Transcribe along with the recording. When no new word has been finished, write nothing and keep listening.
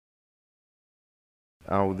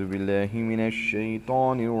أعوذ بالله من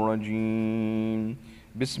الشيطان الرجيم.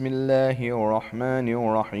 بسم الله الرحمن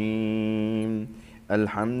الرحيم.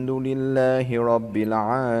 الحمد لله رب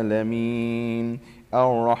العالمين،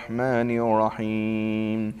 الرحمن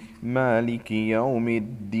الرحيم، مالك يوم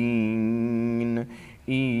الدين.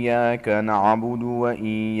 إياك نعبد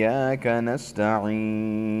وإياك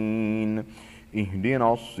نستعين.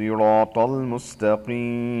 اهدنا الصراط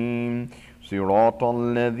المستقيم، صراط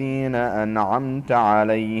الذين أنعمت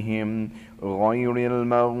عليهم غير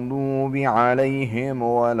المغضوب عليهم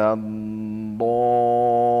ولا الضالين.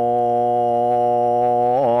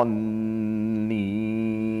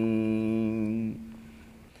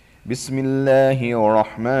 بسم الله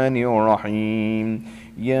الرحمن الرحيم.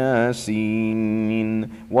 ياسين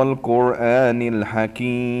والقرآن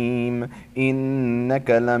الحكيم،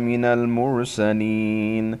 إنك لمن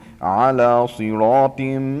المرسلين على صراط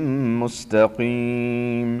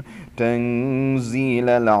مستقيم. تنزيل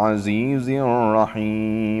العزيز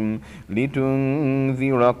الرحيم،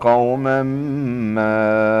 لتنذر قوما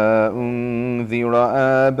ما أنذر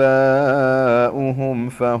آباؤهم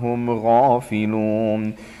فهم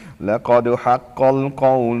غافلون. لقد حق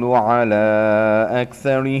القول على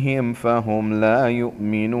أكثرهم فهم لا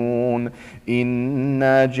يؤمنون.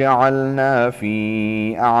 إنا جعلنا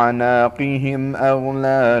في أعناقهم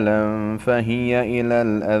أغلالا فهي إلى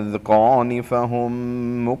الأذقان فهم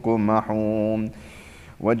مقمحون.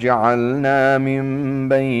 وجعلنا من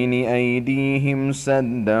بين أيديهم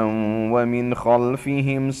سدا ومن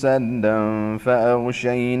خلفهم سدا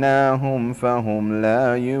فأغشيناهم فهم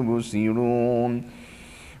لا يبصرون.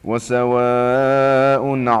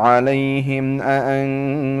 وسواء عليهم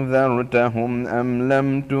أأنذرتهم أم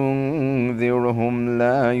لم تنذرهم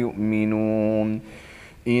لا يؤمنون.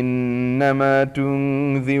 إنما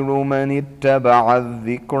تنذر من اتبع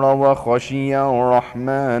الذكر وخشي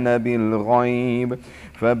الرحمن بالغيب،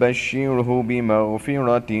 فبشره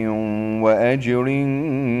بمغفرة وأجر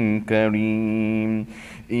كريم.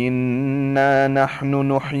 إنا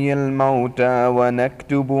نحن نحيي الموتى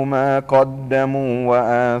ونكتب ما قدموا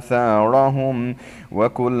وآثارهم،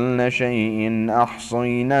 وكل شيء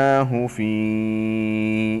أحصيناه في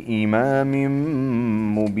إمام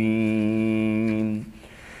مبين.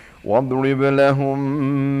 واضرب لهم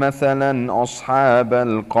مثلا أصحاب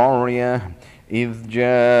القرية إذ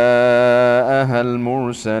جاءها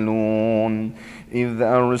المرسلون، إذ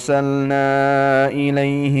أرسلنا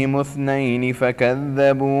إليهم اثنين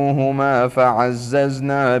فكذبوهما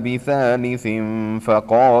فعززنا بثالث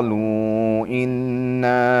فقالوا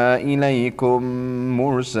إنا إليكم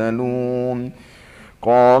مرسلون.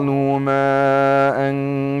 قالوا ما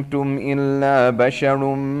أنتم إلا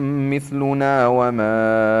بشر مثلنا وما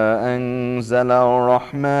أنزل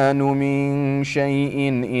الرحمن من شيء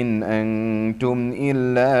إن أنتم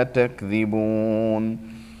إلا تكذبون.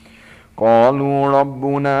 قالوا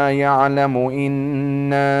ربنا يعلم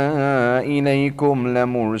إنا إليكم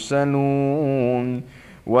لمرسلون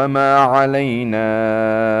وما علينا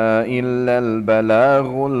إلا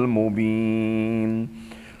البلاغ المبين.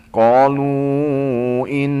 قالوا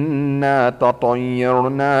إنا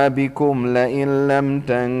تطيرنا بكم لئن لم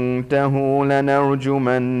تنتهوا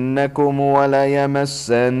لنرجمنكم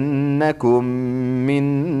وليمسنكم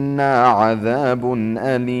منا عذاب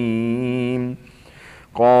أليم.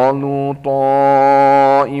 قالوا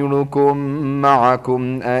طائركم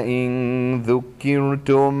معكم أئن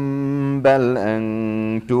ذكرتم بل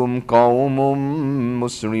أنتم قوم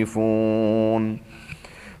مسرفون.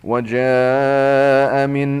 وجاء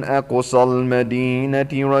من أقصى المدينة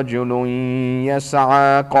رجل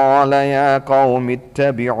يسعى قال يا قوم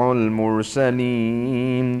اتبعوا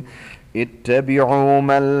المرسلين، اتبعوا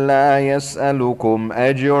من لا يسألكم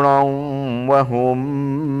أجرا وهم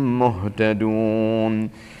مهتدون.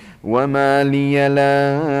 وما لي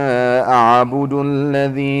لا أعبد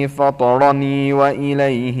الذي فطرني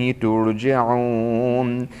وإليه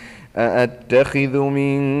ترجعون. أأتخذ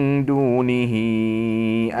من دونه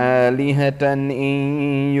آلهة إن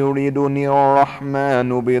يردني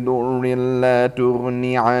الرحمن بضر لا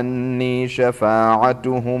تغن عني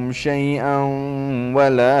شفاعتهم شيئا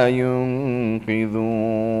ولا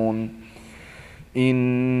ينقذون.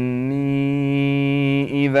 إني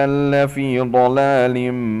إذا لفي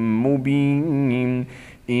ضلال مبين.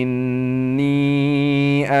 إني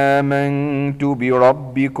آمنت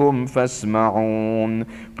بربكم فاسمعون.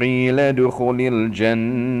 قيل ادخل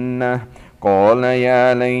الجنة قال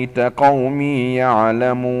يا ليت قومي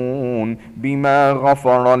يعلمون بما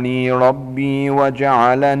غفر لي ربي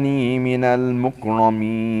وجعلني من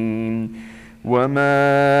المكرمين.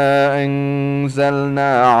 وما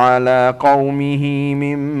أنزلنا على قومه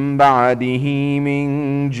من بعده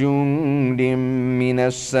من جند من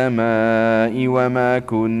السماء وما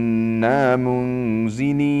كنا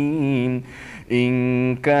منزلين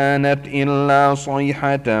إن كانت إلا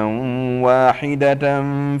صيحة واحدة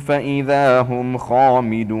فإذا هم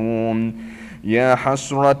خامدون يا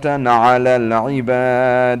حسرة على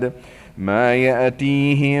العباد ما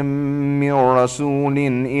يأتيهم من رسول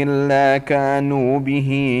إلا كانوا به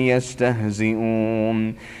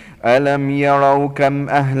يستهزئون ألم يروا كم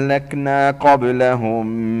أهلكنا قبلهم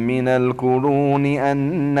من القرون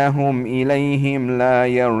أنهم إليهم لا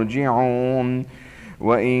يرجعون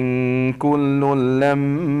وإن كل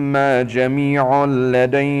لما جميع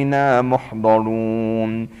لدينا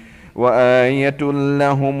محضرون وآية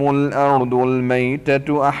لهم الأرض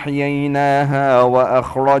الميتة أحييناها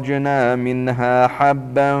وأخرجنا منها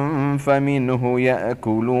حبا فمنه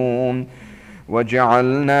يأكلون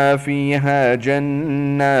وجعلنا فيها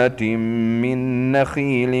جنات من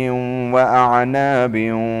نخيل وأعناب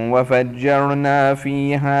وفجرنا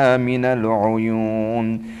فيها من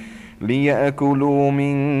العيون ليأكلوا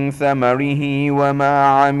من ثمره وما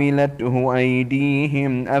عملته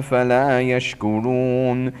أيديهم أفلا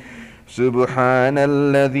يشكرون سبحان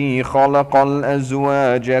الذي خلق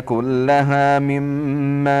الأزواج كلها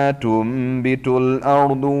مما تنبت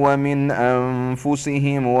الأرض ومن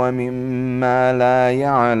أنفسهم ومما لا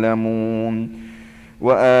يعلمون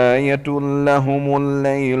وآية لهم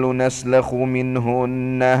الليل نسلخ منه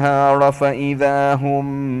النهار فإذا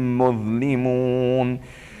هم مظلمون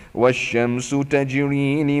والشمس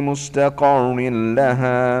تجري لمستقر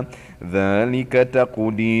لها ذلك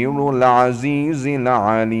تقدير العزيز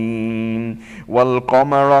العليم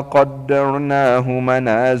والقمر قدرناه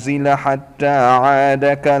منازل حتى عاد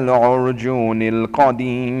كالعرجون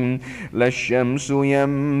القديم لا الشمس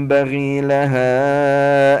ينبغي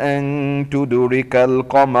لها أن تدرك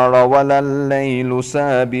القمر ولا الليل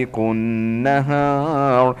سابق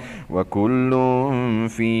النهار وكل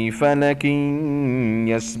في فلك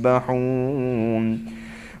يسبحون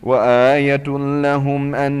وآية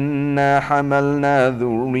لهم أنا حملنا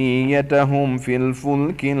ذريتهم في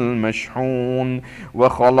الفلك المشحون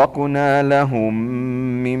وخلقنا لهم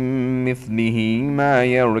من مثله ما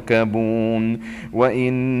يركبون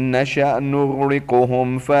وإن نشأ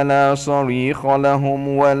نغرقهم فلا صريخ لهم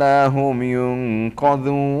ولا هم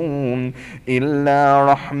ينقذون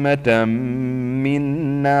إلا رحمة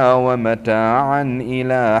منا ومتاعا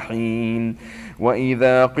إلى حين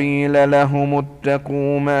وإذا قيل لهم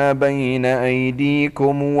اتقوا ما بين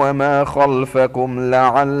أيديكم وما خلفكم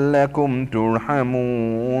لعلكم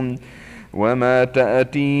ترحمون وما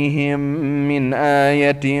تأتيهم من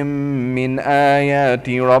آية من آيات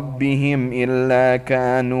ربهم إلا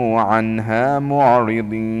كانوا عنها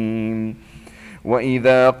معرضين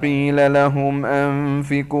وإذا قيل لهم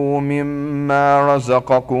أنفقوا مما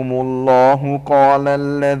رزقكم الله قال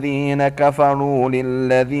الذين كفروا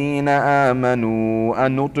للذين آمنوا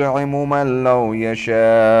أنطعم من لو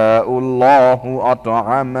يشاء الله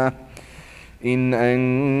أطعمه إن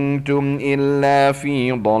أنتم إلا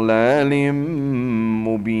في ضلال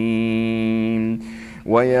مبين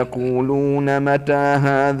ويقولون متى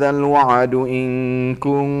هذا الوعد إن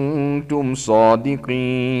كنتم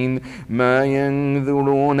صادقين ما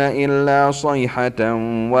ينذرون إلا صيحة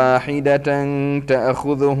واحدة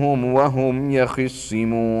تأخذهم وهم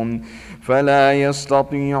يخصمون فلا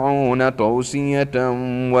يستطيعون توصية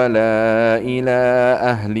ولا إلى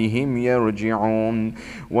أهلهم يرجعون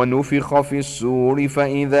ونفخ في الصور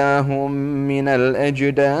فإذا هم من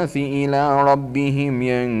الأجداث إلى ربهم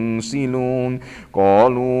ينسلون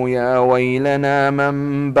قالوا يا ويلنا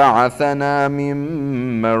من بعثنا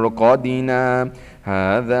من مرقدنا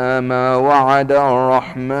هذا ما وعد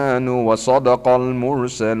الرحمن وصدق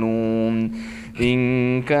المرسلون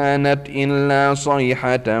إن كانت إلا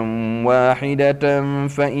صيحة واحدة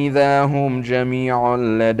فإذا هم جميع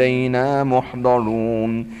لدينا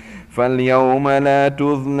محضرون فاليوم لا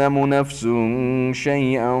تظلم نفس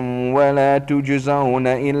شيئا ولا تجزون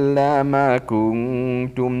إلا ما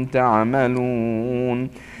كنتم تعملون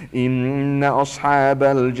إن أصحاب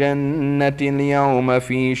الجنة اليوم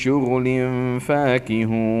في شغل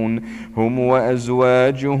فاكهون هم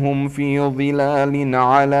وأزواجهم في ظلال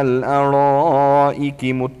على الأرائك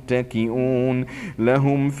متكئون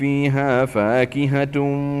لهم فيها فاكهة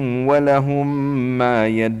ولهم ما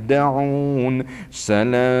يدعون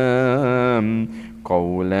سلام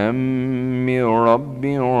قولا من رب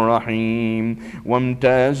رحيم.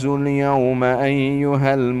 وامتازوا اليوم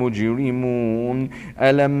أيها المجرمون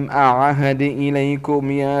ألم أعهد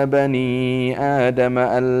إليكم يا بني آدم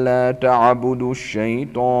ألا تعبدوا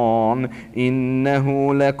الشيطان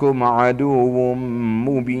إنه لكم عدو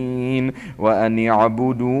مبين وأن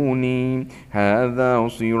اعبدوني هذا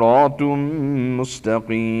صراط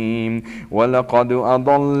مستقيم. ولقد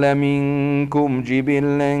أضل منكم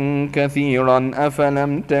جبلا كثيرا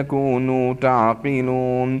أفلم تكونوا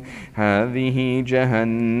تعقلون. هذه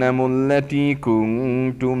جهنم التي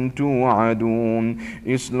كنتم توعدون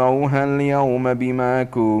اصلوها اليوم بما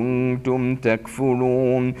كنتم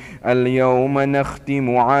تكفرون. اليوم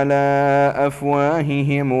نختم على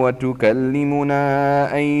أفواههم وتكلمنا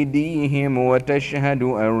أيديهم وتشهد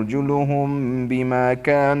أرجلهم بما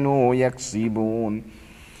كانوا يكسبون.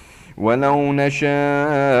 ولو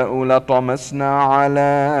نشاء لطمسنا على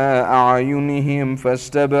أعينهم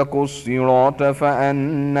فاستبقوا الصراط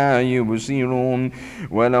فأنى يبصرون.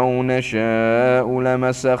 ولو نشاء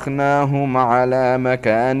لمسخناهم على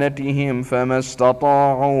مكانتهم فما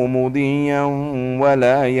استطاعوا مضيا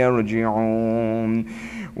ولا يرجعون.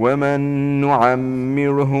 ومن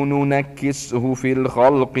نعمره ننكسه في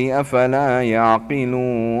الخلق أفلا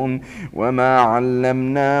يعقلون. وما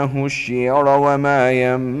علمناه الشعر وما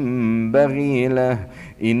ينبغي له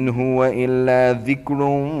إن هو إلا ذكر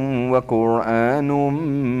وقرآن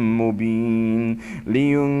مبين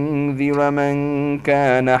لينذر من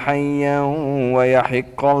كان حيا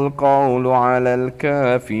ويحق القول على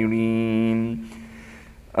الكافرين.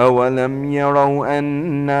 أولم يروا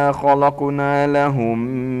أنا خلقنا لهم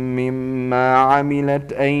مما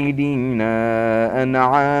عملت أيدينا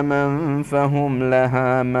أنعاما فهم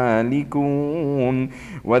لها مالكون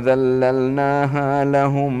وذللناها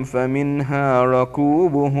لهم فمنها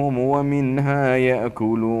ركوبهم ومنها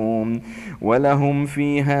يأكلون ولهم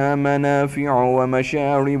فيها منافع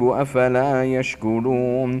ومشارب أفلا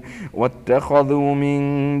يشكرون. واتخذوا من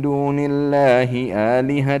دون الله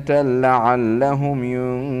آلهة لعلهم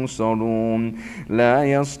ينصرون. لا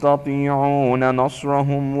يستطيعون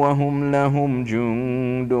نصرهم وهم لهم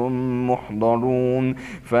جند محضرون.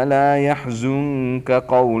 فلا يحزنك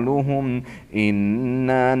قولهم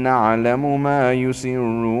إنا نعلم ما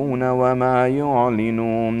يسرون وما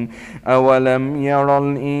يعلنون. أولم يرى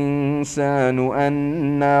الإنسان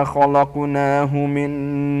أنا خلقناه من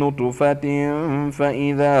نطفة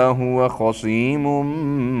فإذا هو خصيم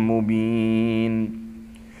مبين.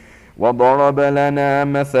 وضرب لنا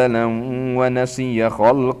مثلا ونسي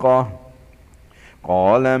خلقه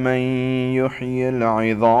قال من يحيي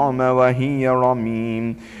العظام وهي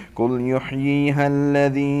رميم قل يحييها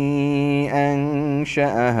الذي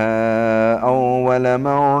أنشأها أول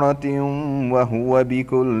مرة وهو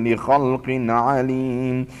بكل خلق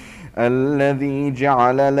عليم. الذي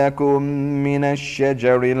جعل لكم من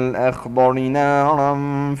الشجر الأخضر نارا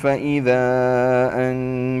فإذا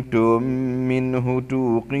أنتم منه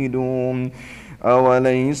توقدون.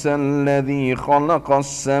 أوليس الذي خلق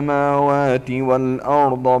السماوات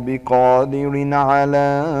والأرض بقادر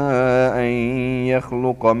على أن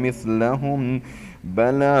يخلق مثلهم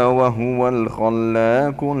بلى وهو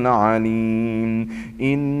الخلاق العليم.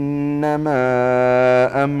 إنما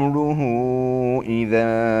أمره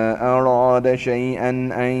إذا أراد شيئا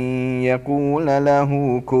أن يقول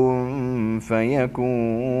له كن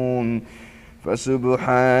فيكون.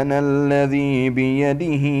 فسبحان الذي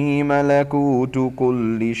بيده ملكوت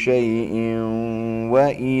كل شيء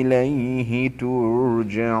وإليه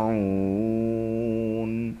ترجعون.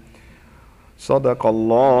 صدق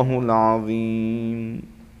الله العظيم.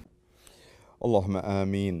 اللهم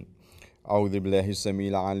آمين. أعوذ بالله السميع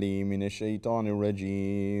العليم من الشيطان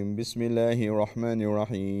الرجيم. بسم الله الرحمن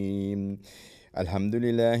الرحيم. الحمد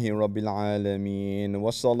لله رب العالمين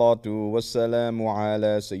والصلاة والسلام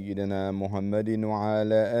على سيدنا محمد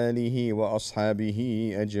وعلى آله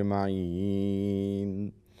وأصحابه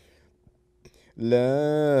أجمعين.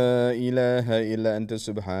 لا إله إلا أنت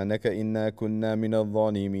سبحانك إنا كنا من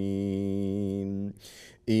الظالمين.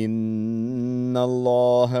 إن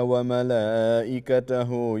الله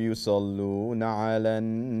وملائكته يصلون على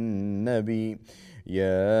النبي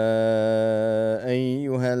يا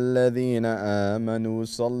أيها الذين آمنوا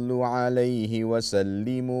صلوا عليه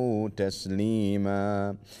وسلموا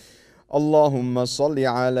تسليما. اللهم صل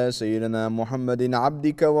على سيدنا محمد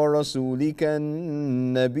عبدك ورسولك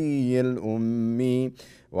النبي الأمي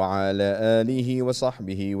وعلى آله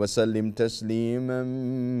وصحبه وسلم تسليما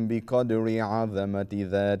بقدر عظمة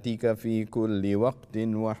ذاتك في كل وقت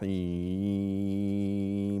وحين.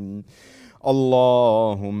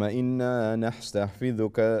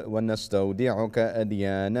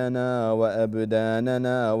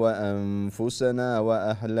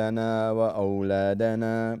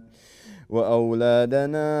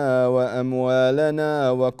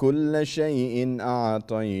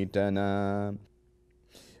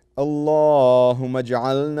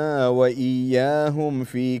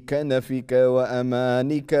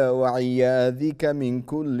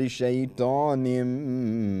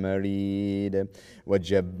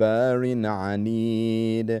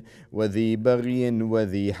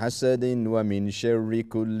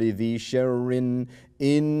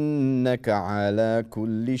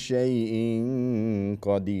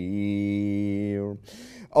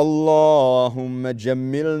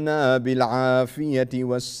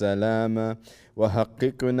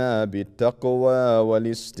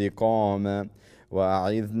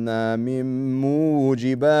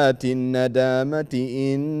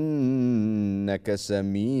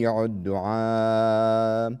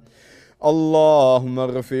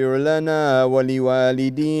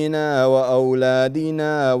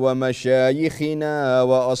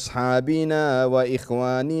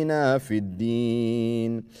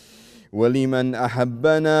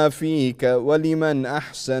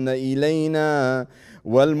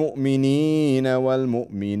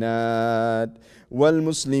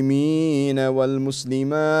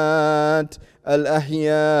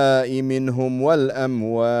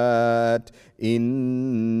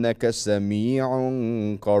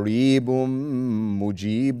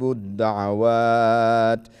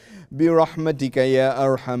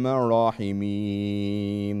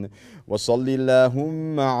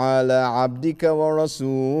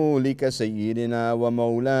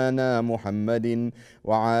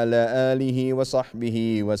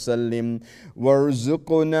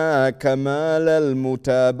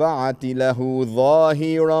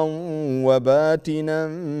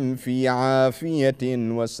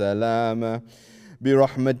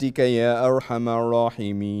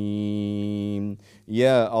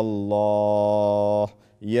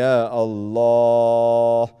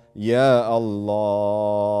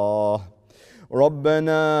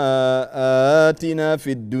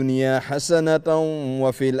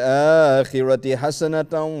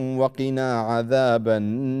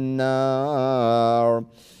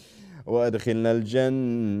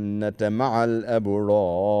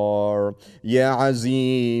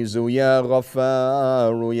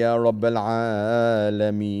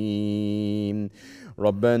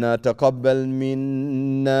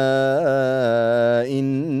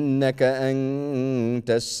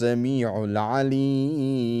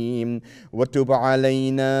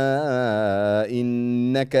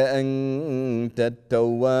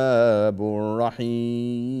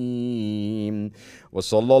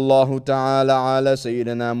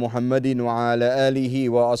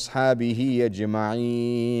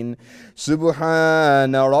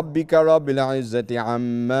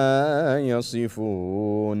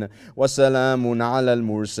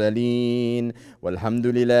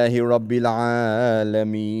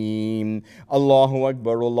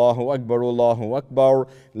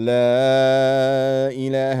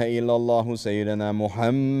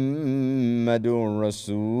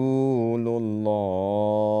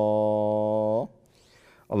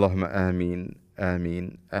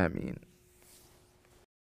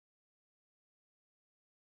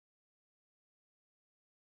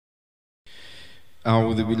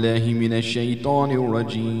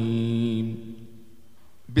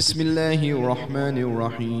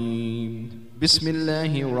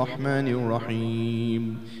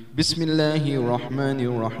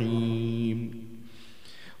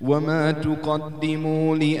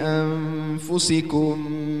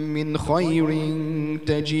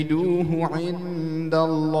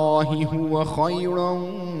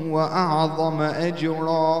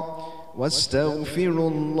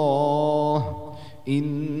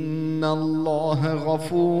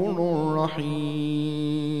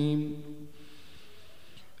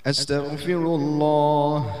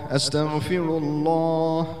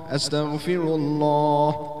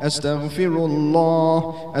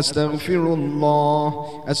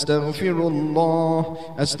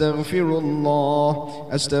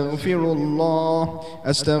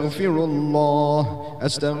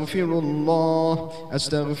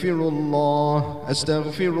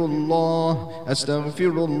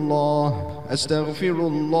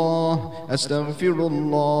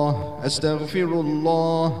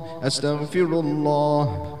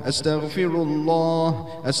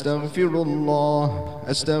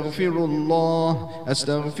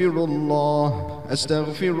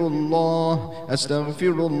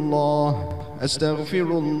 أستغفر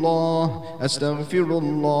الله أستغفر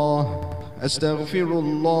الله أستغفر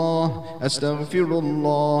الله أستغفر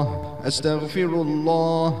الله أستغفر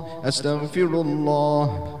الله أستغفر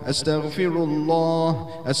الله أستغفر الله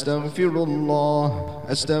أستغفر الله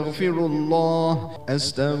أستغفر الله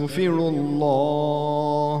أستغفر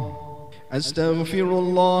الله أستغفر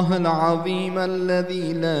الله العظيم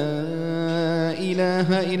الذي لا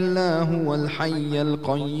إله إلا هو الحي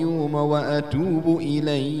القيوم وأتوب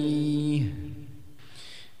إليه.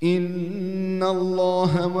 إن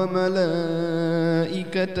الله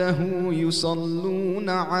وملائكته يصلون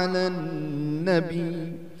على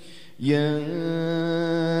النبي يا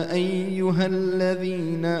أيها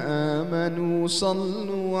الذين آمنوا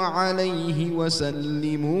صلوا عليه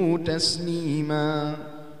وسلموا تسليما.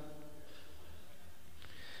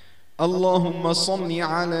 اللهم صل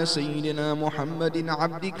على سيدنا محمد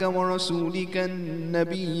عبدك ورسولك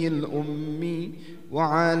النبي الأمي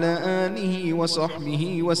وعلى آله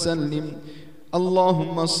وصحبه وسلم.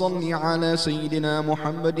 اللهم صل على سيدنا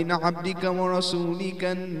محمد عبدك ورسولك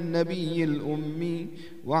النبي الأمي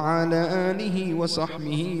وعلى آله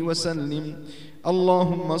وصحبه وسلم.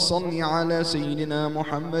 اللهم صل على سيدنا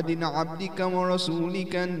محمد عبدك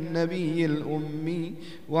ورسولك النبي الأمي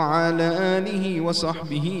وعلى آله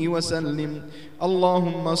وصحبه وسلم.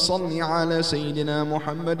 اللهم صل على سيدنا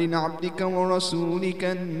محمد عبدك ورسولك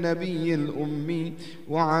النبي الأمي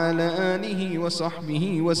وعلى آله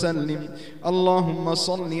وصحبه وسلم. اللهم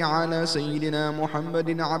صل على سيدنا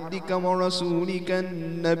محمد عبدك ورسولك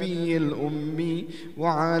النبي الأمي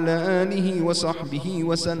وعلى آله وصحبه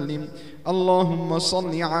وسلم. اللهم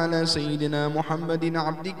صل على سيدنا محمد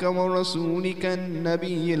عبدك ورسولك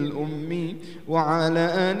النبي الأمي وعلى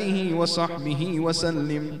آله وصحبه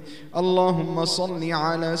وسلم. اللهم صل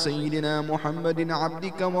على سيدنا محمد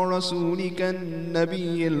عبدك ورسولك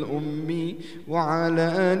النبي الأمي وعلى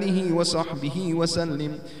آله وصحبه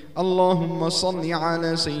وسلم. اللهم صل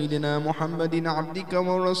على سيدنا محمد عبدك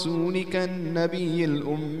ورسولك النبي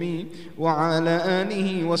الأمي وعلى آله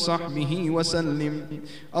وصحبه وسلم.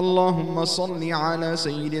 اللهم صل على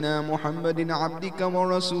سيدنا محمد عبدك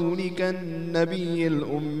ورسولك النبي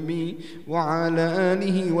الأمي وعلى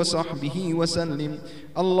آله وصحبه وسلم.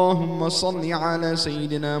 اللهم صل على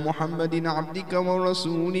سيدنا محمد عبدك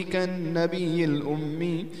ورسولك النبي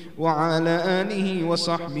الأمي وعلى آله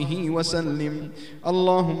وصحبه وسلم.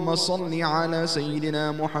 اللهم صل على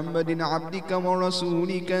سيدنا محمد عبدك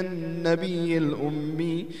ورسولك النبي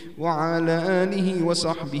الأمي وعلى آله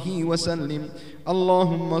وصحبه وسلم. اللهم صل على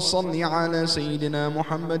سيدنا محمد عبدك ورسولك النبي الأمي وعلى آله وصحبه وسلم. اللهم صل على سيدنا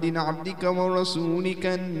محمد عبدك ورسولك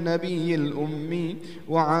النبي الأمي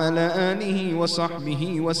وعلى آله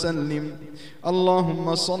وصحبه وسلم.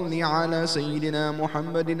 اللهم صل على سيدنا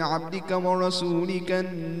محمد عبدك ورسولك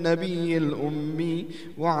النبي الأمي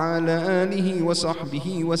وعلى آله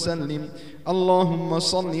وصحبه وسلم. اللهم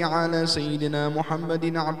صل على سيدنا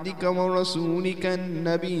محمد عبدك ورسولك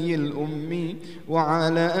النبي الأمي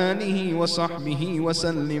وعلى آله وصحبه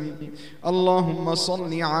وسلم. اللهم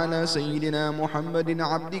صل على سيدنا محمد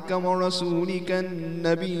عبدك ورسولك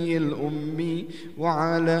النبي الأمي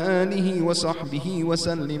وعلى آله وصحبه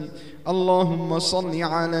وسلم. اللهم صل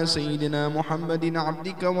على سيدنا محمد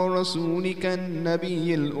عبدك ورسولك النبي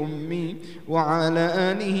الأمي وعلى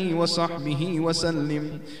آله وصحبه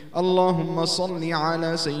وسلم. اللهم صل على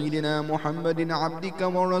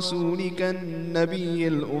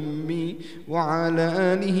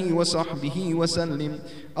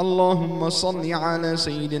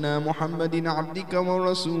سيدنا محمد عبدك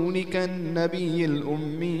ورسولك النبي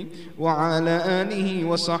الأمي وعلى آله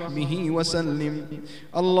وصحبه وسلم.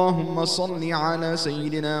 اللهم صل على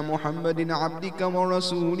سيدنا محمد عبدك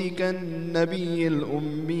ورسولك النبي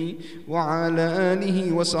الأمي وعلى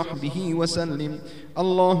آله وصحبه وسلم.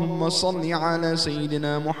 اللهم صل على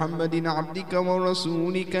سيدنا محمد عبدك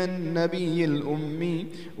ورسولك النبي الأمي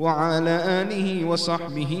وعلى آله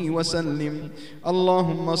وصحبه وسلم.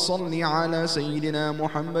 اللهم صل على سيدنا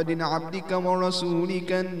محمد عبدك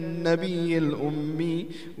ورسولك النبي الأمي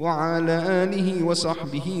وعلى آله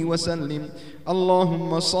وصحبه وسلم.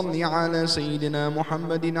 اللهم صل على سيدنا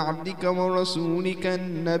محمد عبدك ورسولك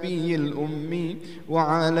النبي الأمي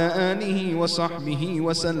وعلى آله وصحبه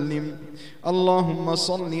وسلم. اللهم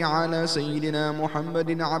صل على سيدنا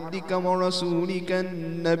محمد عبدك ورسولك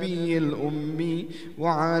النبي الأمي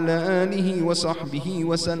وعلى آله وصحبه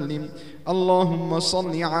وسلم. اللهم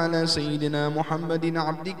صل على سيدنا محمد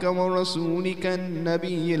عبدك ورسولك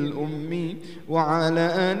النبي الأمي وعلى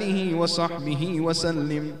آله وصحبه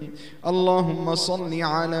وسلم. اللهم صل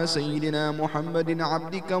على سيدنا محمد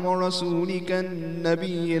عبدك ورسولك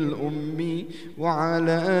النبي الأمي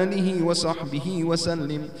وعلى آله وصحبه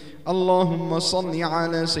وسلم.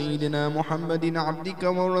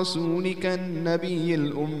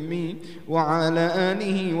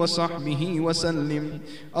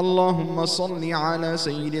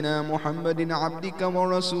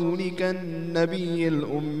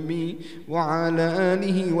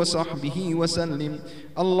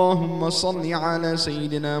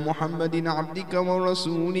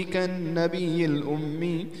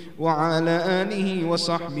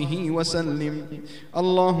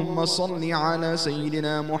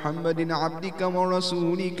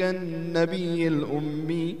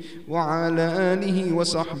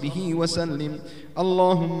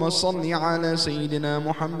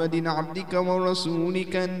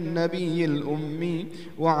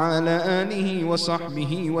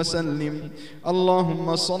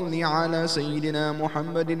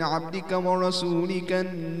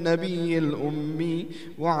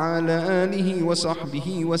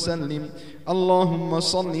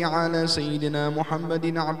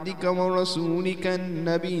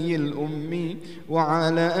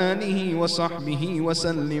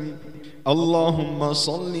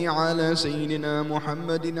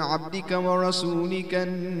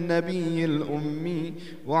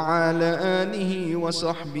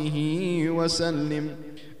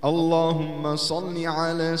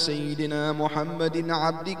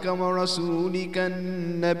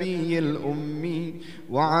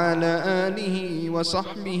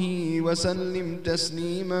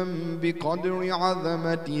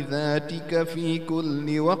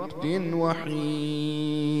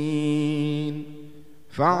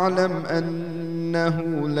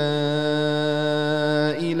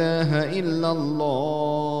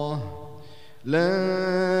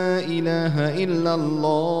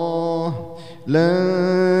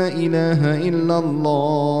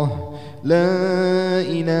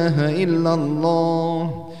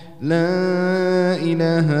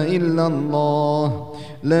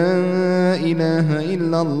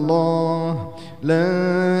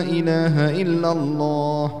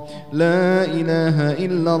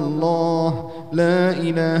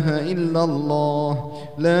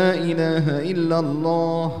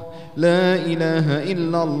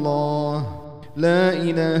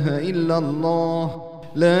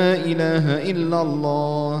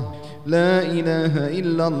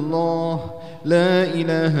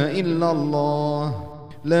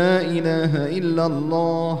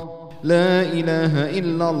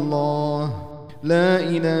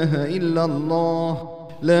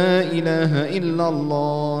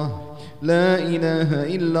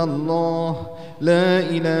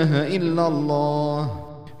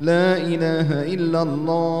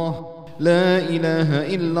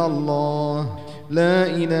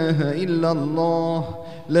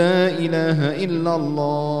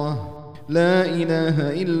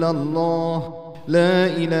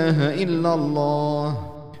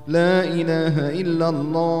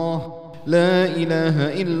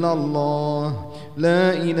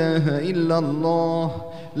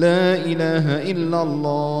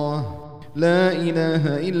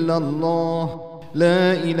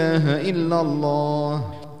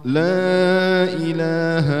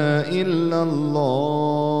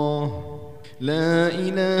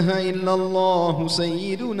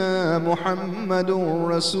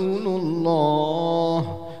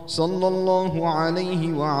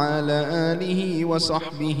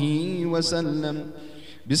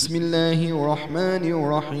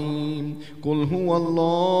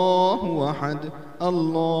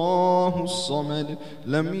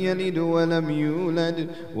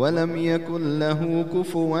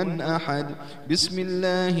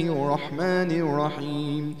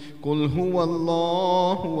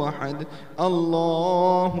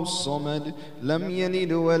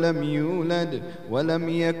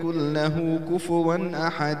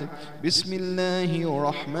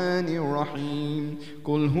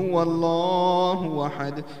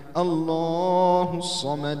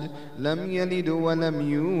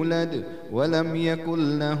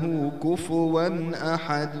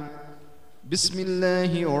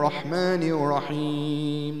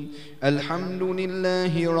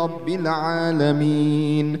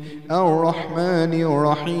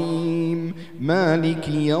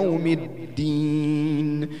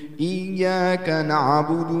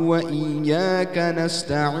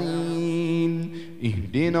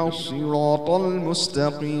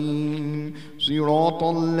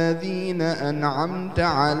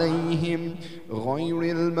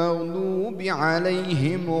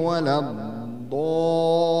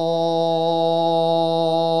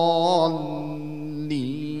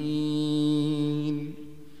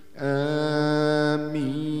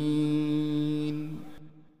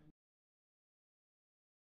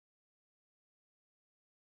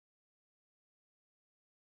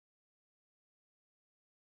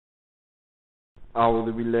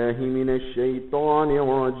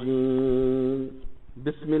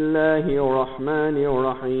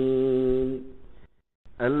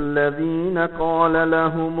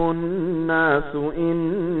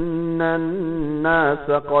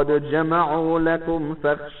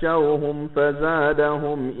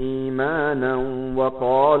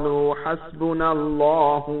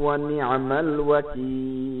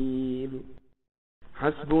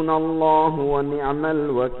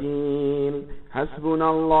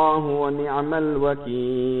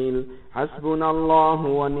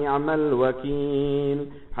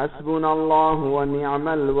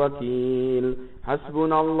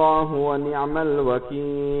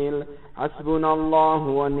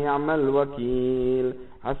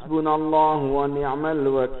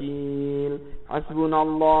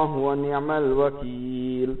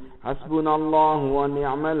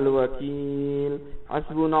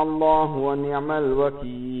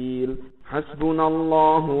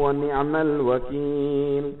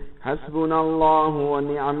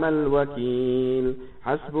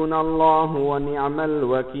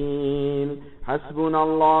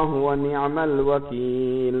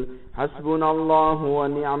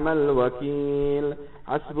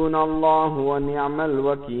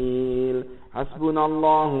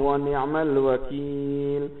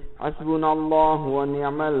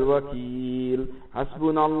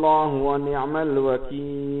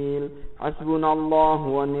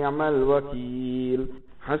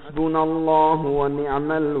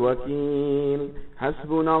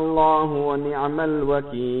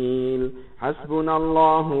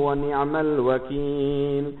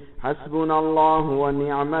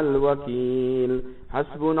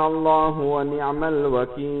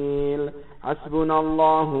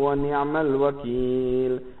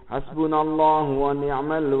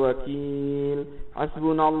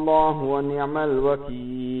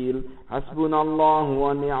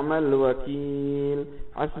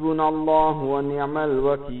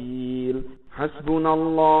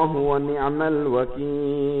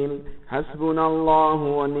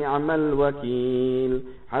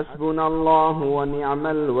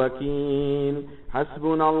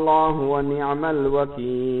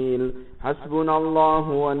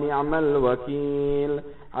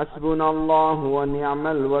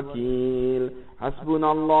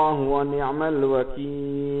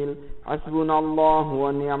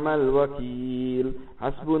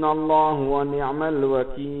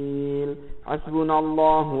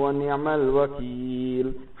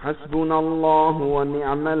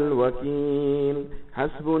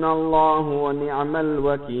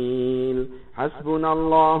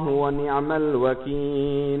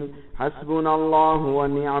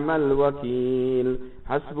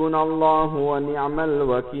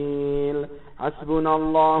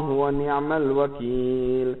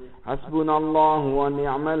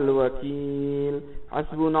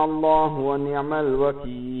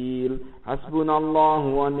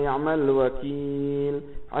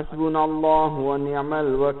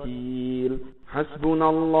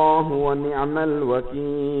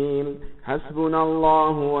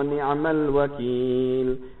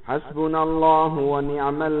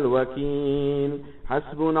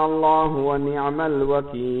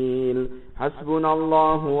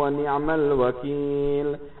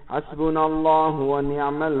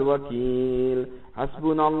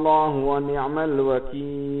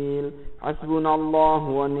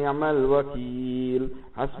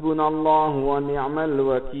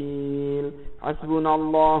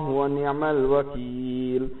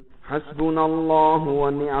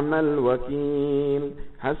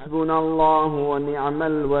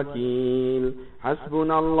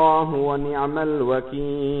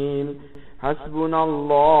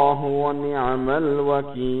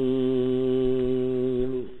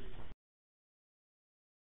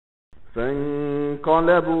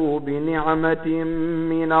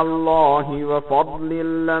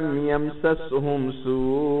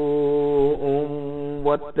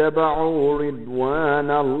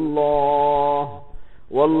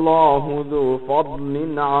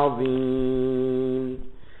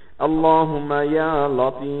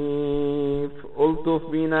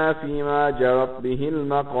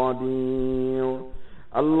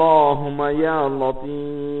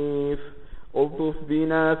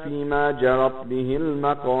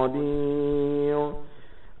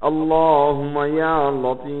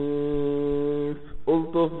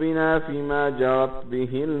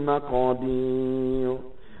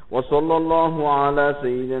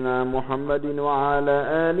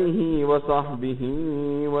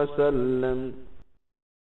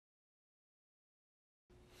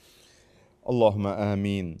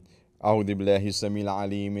 أعوذ بالله السميع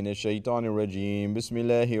العليم من الشيطان الرجيم. بسم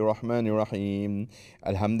الله الرحمن الرحيم.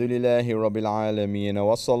 الحمد لله رب العالمين،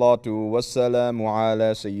 والصلاة والسلام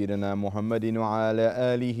على سيدنا محمد وعلى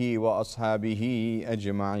آله وأصحابه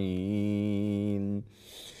أجمعين.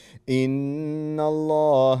 إن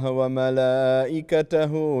الله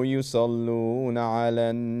وملائكته يصلون على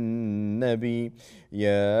النبي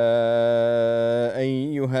يا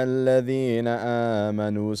أيها الذين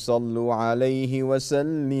آمنوا صلوا عليه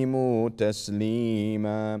وسلموا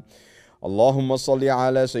تسليما. اللهم صل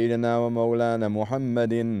على سيدنا ومولانا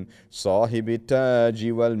محمد صاحب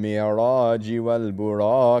التاج والمعراج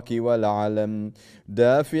والبراك والعلم،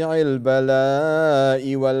 دافع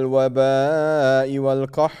البلاء والوباء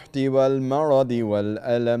والقحط والمرض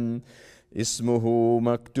والألم، اسمه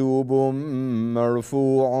مكتوب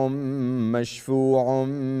مرفوع مشفوع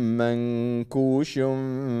منكوش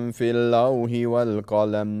في اللوح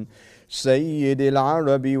والقلم، سيد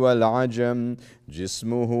العرب والعجم،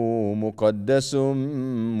 جسمه مقدس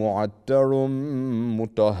معتر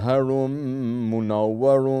مطهر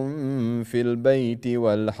منور في البيت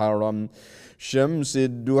والحرم، شمس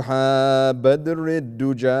الدحى بدر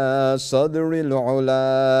الدجى صدر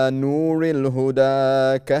العلا نور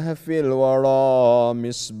الهدى كهف الورى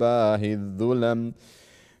مصباح الظلم،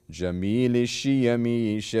 جميل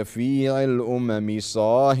الشيم شفيع الأمم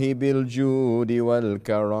صاحب الجود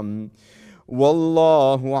والكرم،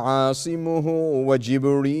 والله عاصمه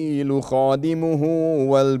وجبريل خادمه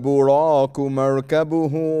والبراق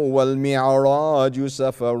مركبه والمعراج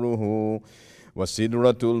سفره،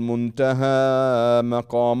 وسدرة المنتهى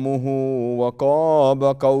مقامه وقاب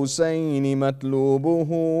قوسين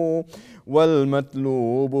مطلوبه،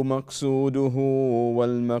 والمطلوب مقصوده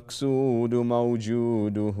والمقصود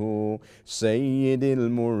موجوده، سيد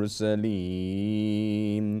المرسلين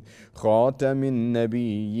خاتم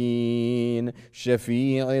النبيين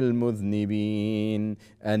شفيع المذنبين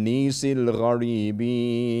أنيس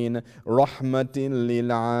الغريبين رحمة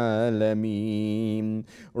للعالمين،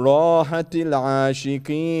 راحة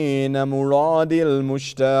العاشقين مراد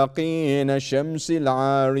المشتاقين، شمس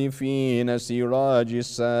العارفين سراج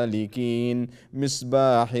السالكين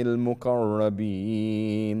مصباح المقربين،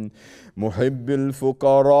 محب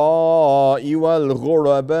الفقراء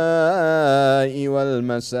والغرباء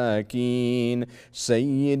والمساكين،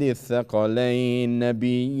 سيد الثقلين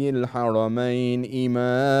نبي الحرمين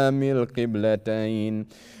إمام القبلتين،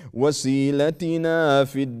 وسيلتنا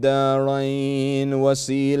في الدارين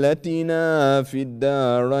وسيلتنا في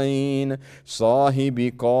الدارين،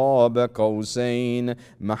 صاحب قاب قوسين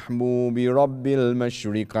محبوب رب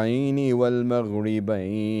المشرقين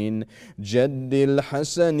والمغربين، جد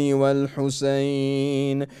الحسن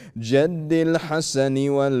والحسين جد الحسن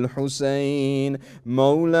والحسين،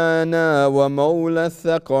 مولانا ومولى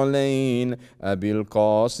الثقلين أبي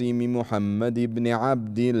القاسم محمد بن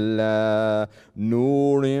عبد الله،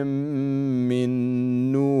 نور من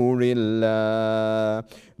نور الله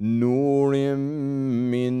نور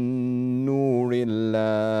من نور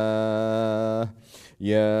الله.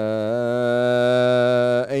 يا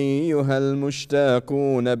أيها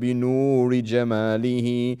المشتاقون بنور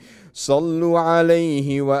جماله صلوا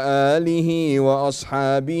عليه وآله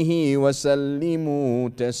وأصحابه وسلموا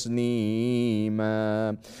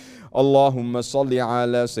تسليما. اللهم صل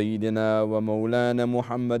على سيدنا ومولانا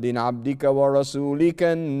محمد عبدك ورسولك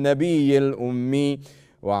النبي الأمي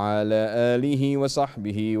وعلى آله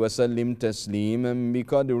وصحبه وسلم تسليما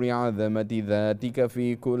بقدر عظمة ذاتك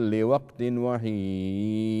في كل وقت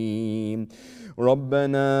وحين.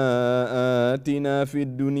 ربنا آتنا في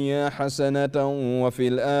الدنيا حسنة وفي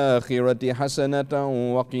الآخرة حسنة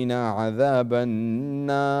وقنا عذاب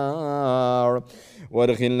النار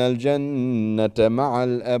وادخلنا الجنة مع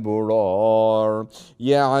الأبرار.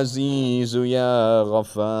 يا عزيز يا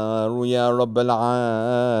غفار يا رب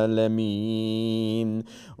العالمين،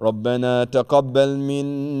 ربنا تقبل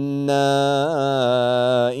منا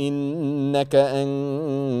إنك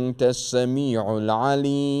أنت السميع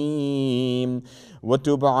العليم،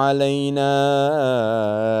 وتب علينا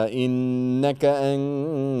إنك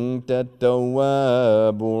أنت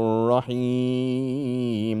التواب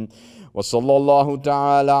الرحيم. وصلى الله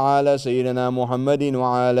تعالى على سيدنا محمد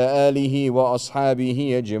وعلى آله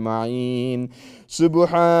وأصحابه أجمعين.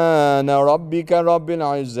 سبحان ربك رب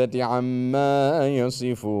العزة عما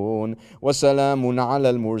يصفون وسلام على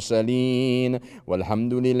المرسلين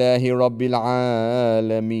والحمد لله رب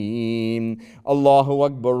العالمين. الله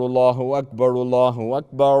أكبر الله أكبر الله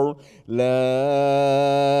أكبر، لا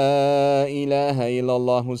إله إلا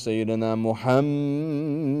الله سيدنا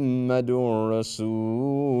محمد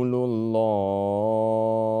رسول الله.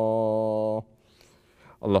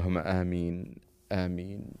 اللهم آمين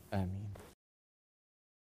آمين آمين.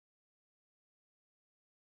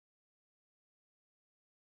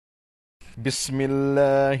 بسم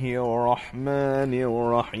الله الرحمن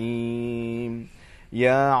الرحيم.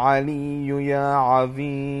 يا علي يا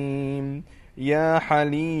عظيم يا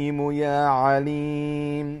حليم يا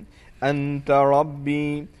عليم، أنت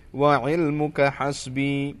ربي وعلمك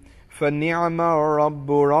حسبي، فنعم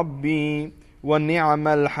الرب ربي ونعم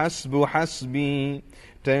الحسب حسبي.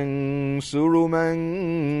 تنصر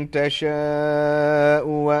من تشاء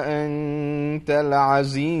وأنت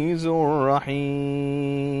العزيز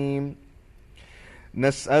الرحيم.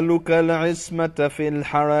 نسألك العصمة في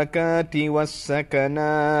الحركات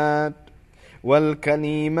والسكنات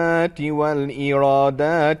والكلمات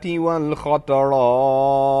والإرادات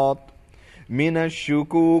والخطرات، من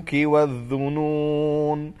الشكوك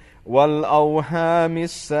والظنون والأوهام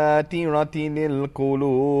الساترة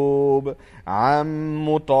للقلوب عن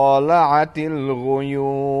مطالعة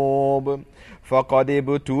الغيوب. فقد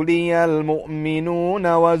ابتلي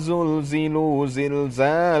المؤمنون وزلزلوا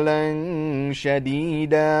زلزالا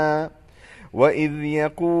شديدا، وإذ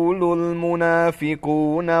يقول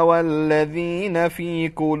المنافقون والذين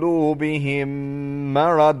في قلوبهم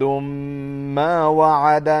مرض ما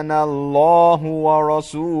وعدنا الله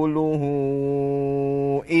ورسوله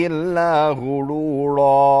إلا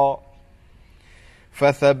غرورا.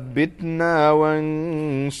 فثبتنا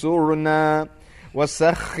وانصرنا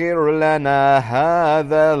وسخر لنا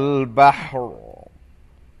هذا البحر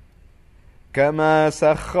كما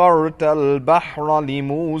سخرت البحر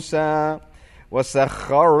لموسى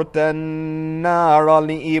وسخرت النار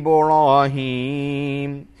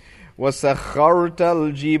لإبراهيم وسخرت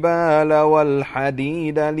الجبال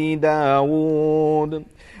والحديد لداود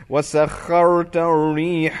وسخرت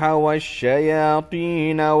الريح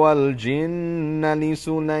والشياطين والجن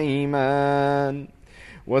لسليمان.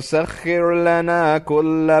 وسخر لنا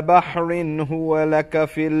كل بحر هو لك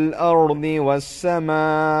في الأرض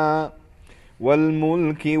والسماء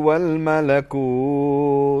والملك والملكوت،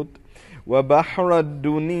 وبحر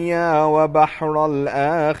الدنيا وبحر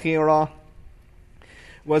الآخرة.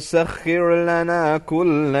 وسخر لنا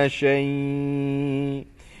كل شيء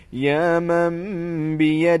يا من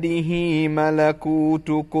بيده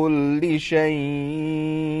ملكوت كل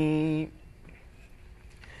شيء.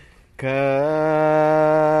 كافها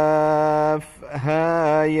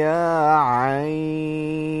يا عين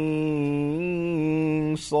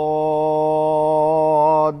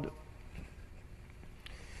صاد.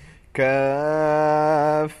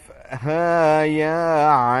 كافها يا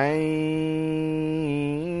عين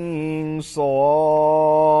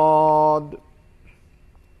صاد.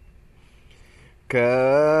 كافها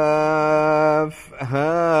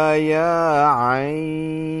يا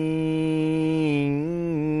عين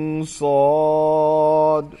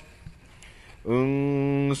صاد.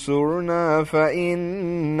 انصرنا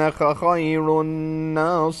فإنك خير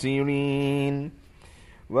الناصرين،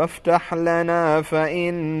 وافتح لنا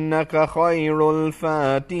فإنك خير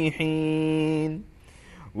الفاتحين،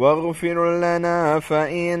 واغفر لنا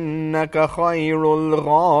فإنك خير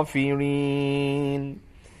الغافرين،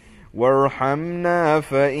 وارحمنا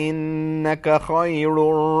فإنك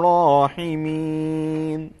خير الراحمين،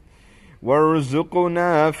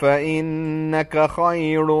 وارزقنا فإنك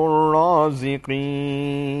خير الرازقين،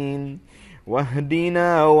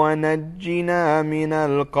 واهدنا ونجنا من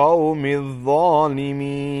القوم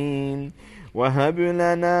الظالمين، وهب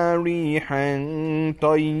لنا ريحا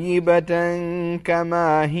طيبة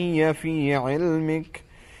كما هي في علمك،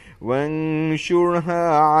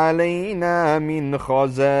 وانشرها علينا من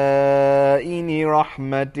خزائن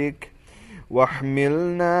رحمتك،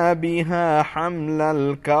 واحملنا بها حمل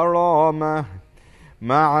الكرامة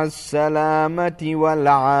مع السلامة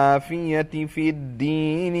والعافية في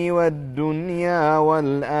الدين والدنيا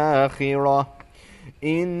والآخرة،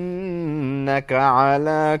 إنك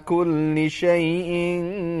على كل شيء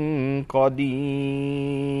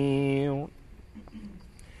قدير.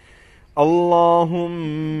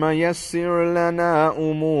 اللهم يسر لنا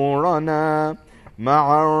أمورنا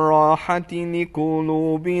مع الراحة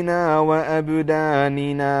لقلوبنا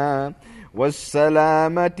وأبداننا،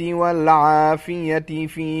 والسلامة والعافية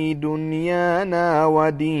في دنيانا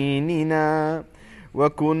وديننا،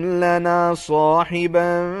 وكن لنا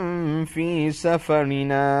صاحبا في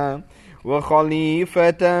سفرنا،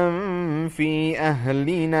 وخليفة في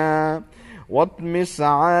أهلنا، واطمس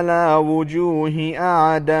على وجوه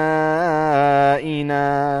أعدائنا،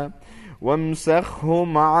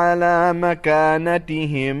 وامسخهم على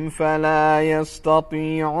مكانتهم فلا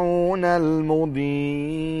يستطيعون المضي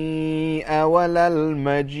ولا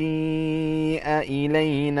المجيء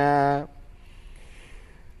إلينا،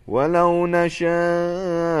 ولو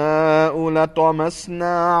نشاء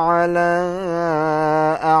لطمسنا على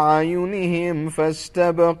أعينهم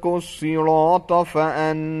فاستبقوا الصراط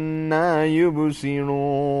فأنى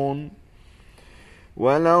يبصرون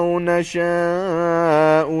ولو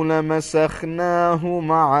نشاء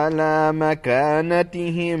لمسخناهم على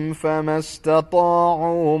مكانتهم فما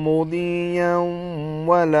استطاعوا مضيا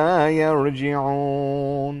ولا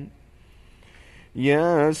يرجعون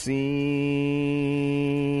ياسين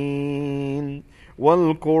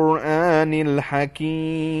والقرآن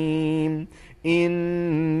الحكيم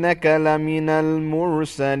إنك لمن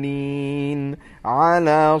المرسلين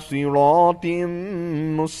على صراط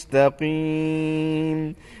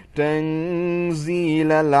مستقيم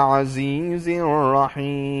تنزيل العزيز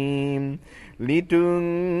الرحيم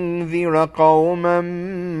لتنذر قوما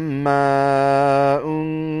ما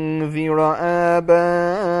أنذر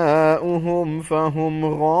آباؤهم فهم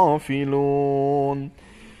غافلون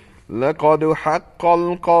لقد حق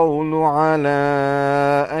القول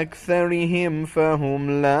على أكثرهم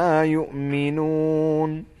فهم لا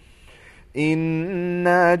يؤمنون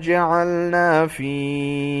إنا جعلنا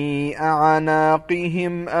في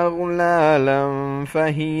أعناقهم أغلالا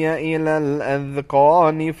فهي إلى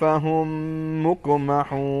الأذقان فهم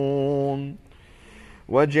مقمحون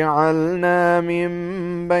وجعلنا من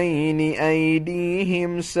بين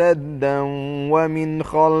أيديهم سدا ومن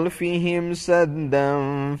خلفهم سدا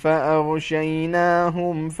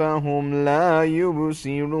فأغشيناهم فهم لا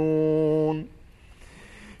يبصرون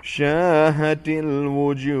شاهت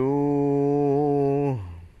الوجوه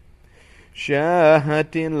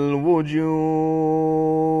شاهت الوجوه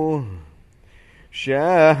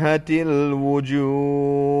شاهت الوجوه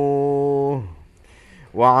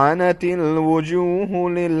وعنت الوجوه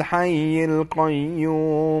للحي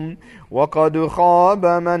القيوم وقد خاب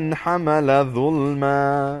من حمل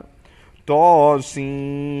ظلما طاسين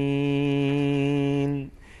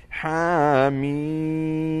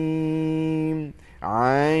حاميم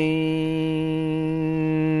عين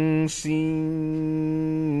سين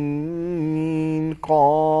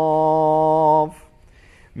قاف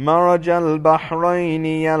مرج البحرين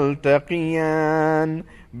يلتقيان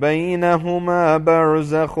بينهما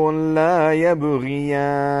برزخ لا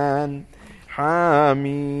يبغيان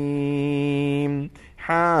حاميم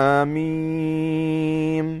حاميم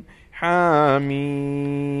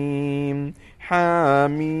حاميم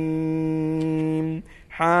حاميم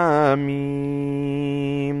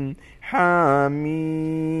حاميم حاميم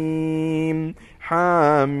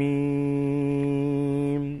حاميم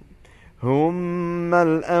هم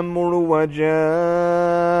الأمر وجاء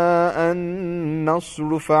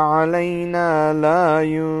النصر فعلينا لا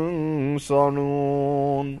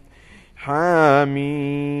ينصرون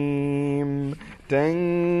حاميم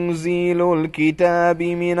تنزيل الكتاب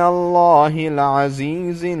من الله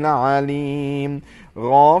العزيز العليم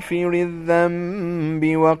غافر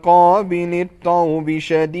الذنب وقابل التوب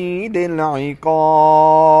شديد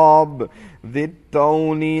العقاب ذي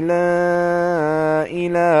الطول لا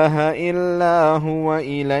إله إلا هو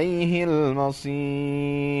إليه المصير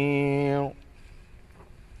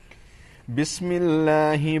بسم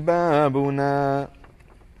الله بابنا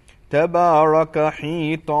تبارك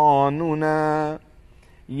حيطاننا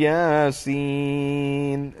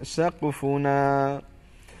ياسين سقفنا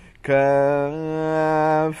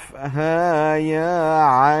كاف ها يا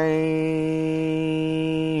عين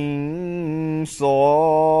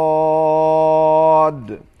صاد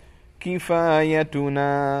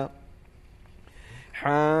كفايتنا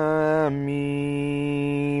حاميم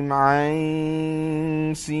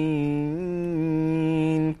عين سين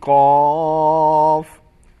قاف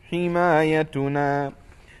حمايتنا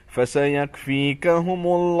فسيكفيكهم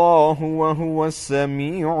الله وهو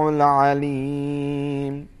السميع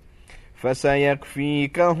العليم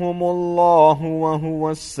فسيكفيكهم الله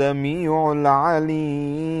وهو السميع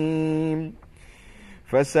العليم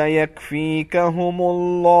فسيكفيكهم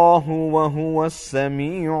الله وهو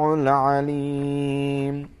السميع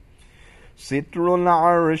العليم ستر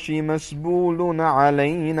العرش مسبول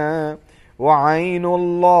علينا وعين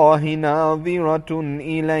الله ناظرة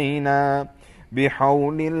إلينا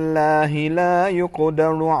بحول الله لا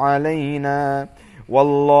يقدر علينا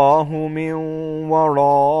والله من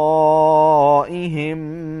ورائهم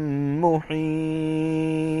محيط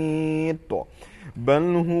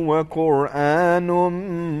بل هو قرآن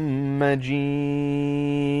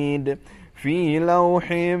مجيد في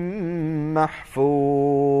لوح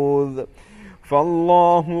محفوظ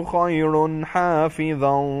فالله خير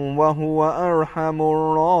حافظا وهو أرحم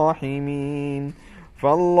الراحمين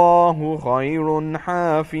فالله خير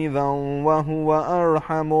حافظا وهو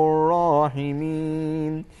أرحم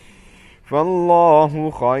الراحمين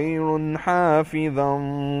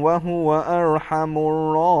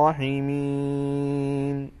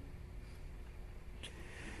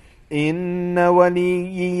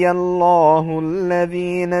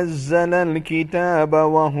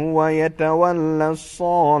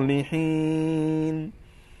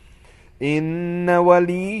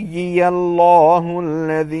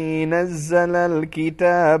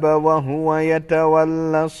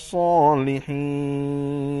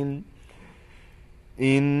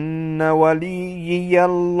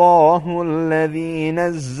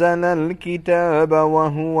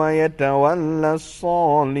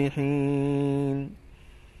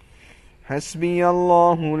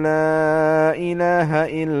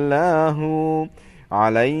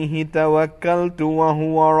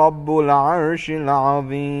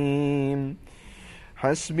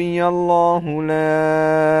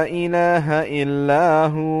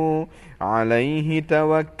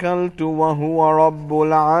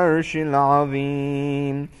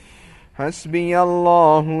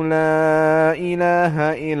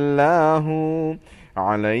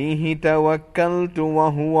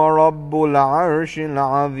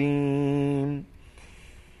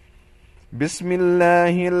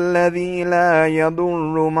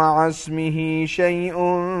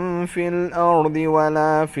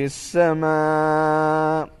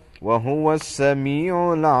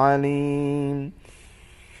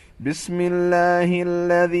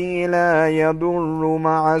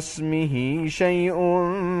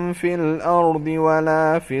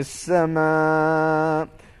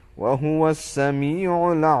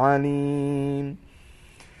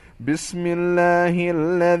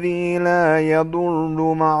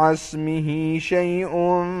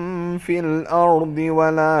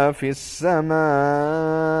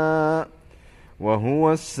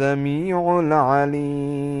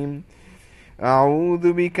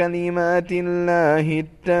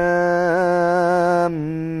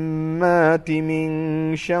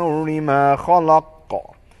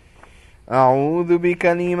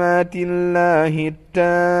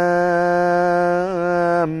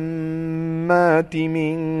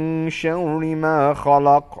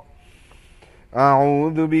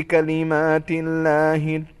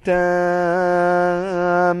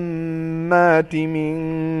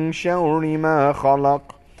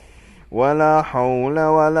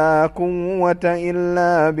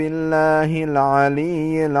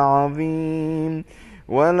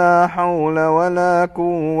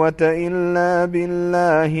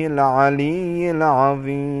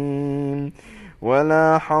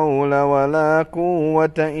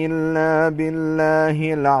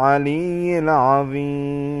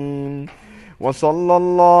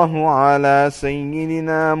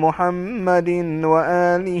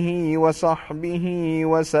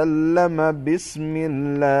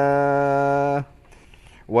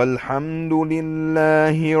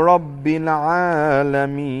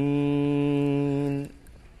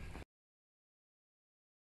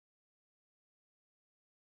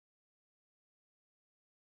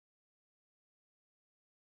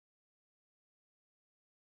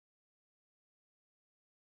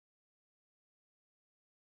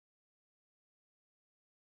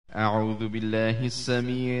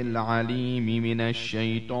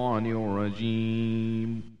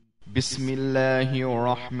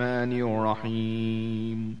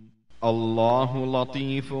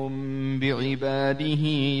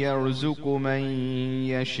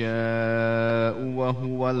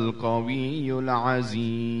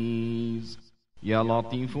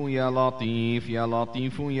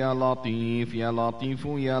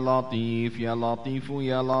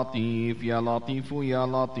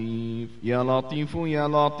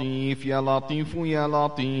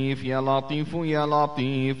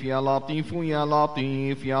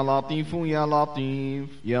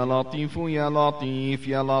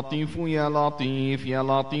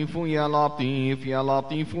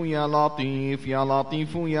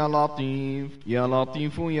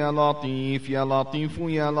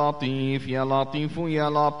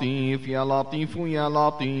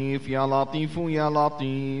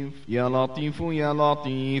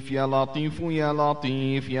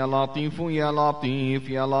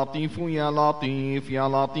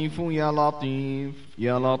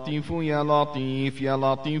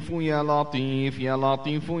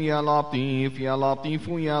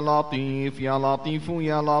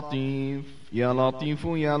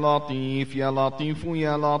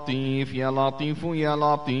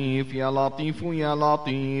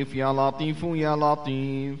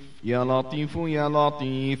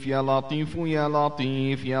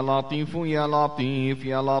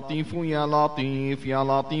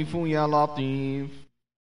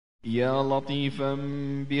يا لطيفا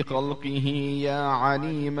بخلقه يا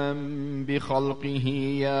عليما بخلقه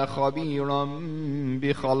يا خبيرا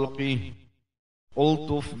بخلقه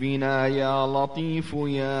ألطف بنا يا لطيف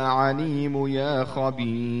يا عليم يا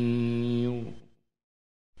خبير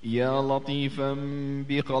يا لطيفا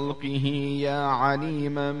بخلقه يا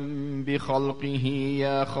عليما بخلقه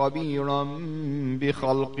يا خبيرا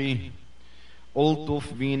بخلقه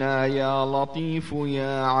ألطف بنا يا لطيف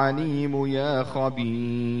يا عليم يا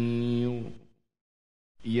خبير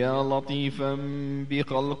يا لطيفا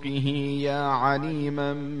بخلقه يا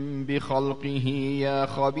عليما بخلقه يا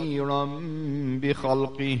خبيرا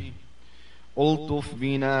بخلقه ألطف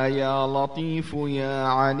بنا يا لطيف يا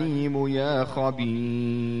عليم يا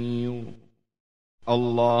خبير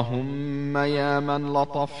اللهم يا من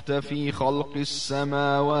لطفت في خلق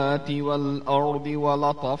السماوات والأرض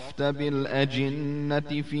ولطفت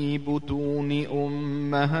بالأجنة في بطون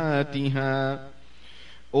أمهاتها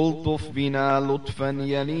ألطف بنا لطفا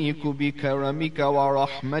يليق بكرمك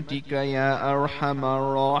ورحمتك يا أرحم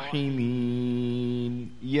الراحمين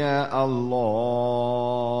يا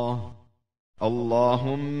الله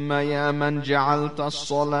اللهم يا من جعلت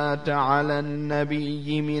الصلاة على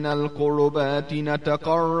النبي من القربات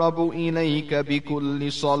نتقرب إليك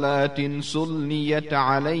بكل صلاة صليت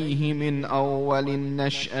عليه من أول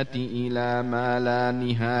النشأة إلى ما لا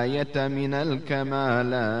نهاية من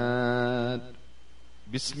الكمالات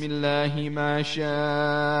بسم الله ما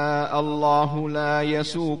شاء الله لا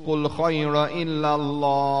يسوق الخير إلا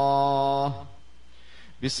الله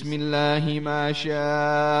بسم الله ما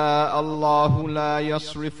شاء الله لا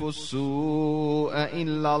يصرف السوء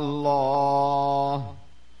إلا الله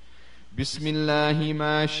بسم الله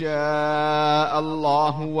ما شاء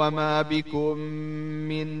الله وما بكم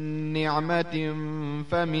من نعمة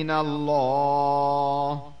فمن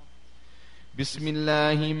الله بسم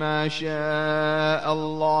الله ما شاء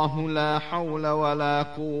الله لا حول ولا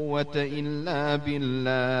قوة إلا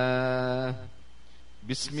بالله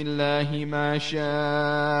بسم الله ما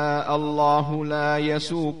شاء الله لا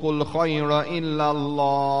يسوق الخير إلا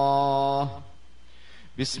الله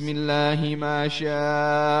بسم الله ما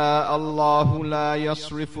شاء الله لا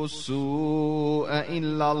يصرف السوء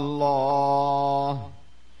إلا الله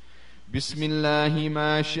بسم الله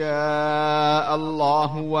ما شاء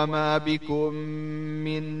الله وما بكم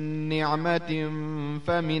من نعمة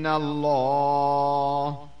فمن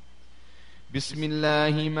الله بسم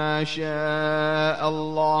الله ما شاء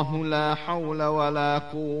الله لا حول ولا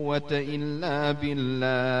قوة إلا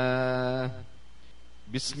بالله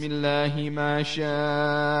بسم الله ما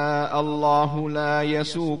شاء الله لا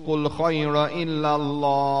يسوق الخير إلا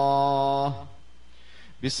الله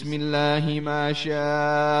بسم الله ما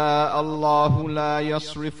شاء الله لا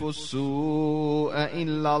يصرف السوء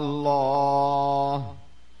إلا الله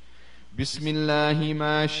بسم الله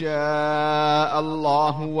ما شاء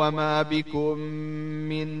الله وما بكم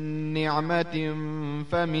من نعمة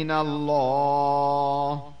فمن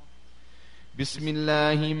الله بسم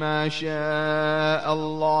الله ما شاء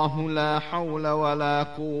الله لا حول ولا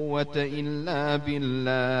قوة إلا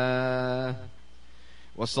بالله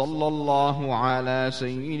وصلى الله على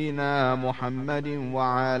سيدنا محمد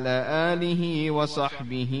وعلى آله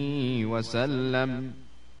وصحبه وسلم.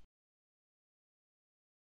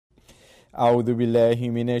 أعوذ بالله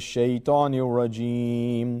من الشيطان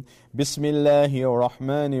الرجيم. بسم الله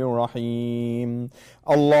الرحمن الرحيم.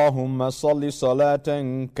 اللهم صل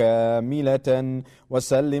صلاة كاملة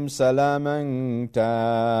وسلم سلاما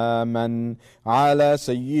تاما على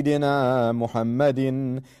سيدنا محمد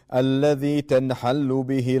الذي تنحل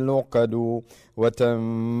به العقد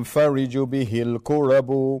وتنفرج به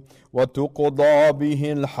الكرب وتقضى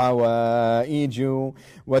به الحوائج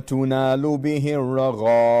وتنال به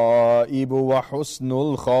الرغائب وحسن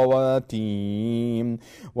الخواتيم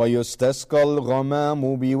ويستسقى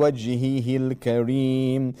الغمام بوجهه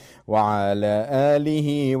الكريم وعلى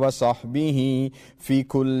آله وصحبه في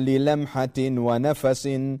كل لمحة ونفس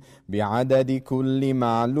بعدد كل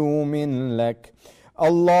معلوم لك.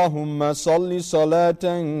 اللهم صل صلاة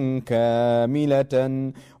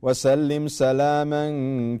كاملة وسلم سلاما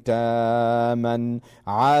تاما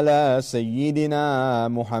على سيدنا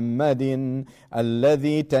محمد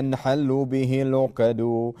الذي تنحل به العقد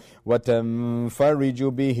وتنفرج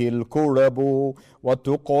به الكرب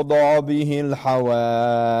وتقضى به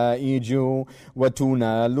الحوائج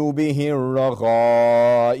وتنال به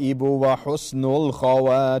الرغائب وحسن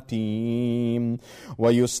الخواتيم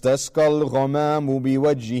ويستسقى الغمام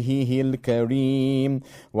بوجهه الكريم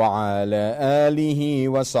وعلى آله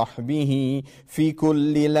وصحبه في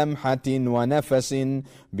كل لمحة ونفس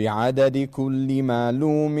بعدد كل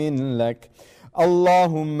معلوم لك.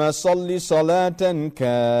 اللهم صل صلاة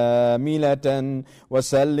كاملة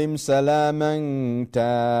وسلم سلاما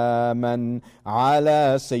تاما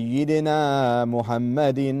على سيدنا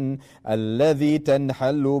محمد الذي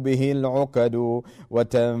تنحل به العقد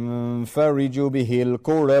وتنفرج به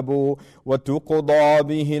الكرب وتقضى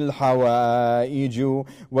به الحوائج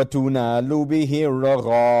وتنال به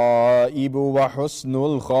الرغائب وحسن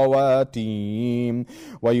الخواتيم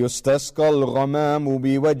ويستسقى الغمام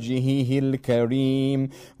بوجهه الكريم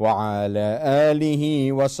وعلى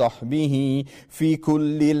آله وصحبه في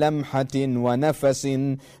كل لمحة ونفس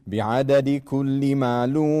بعدد كل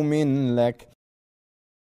معلوم لك.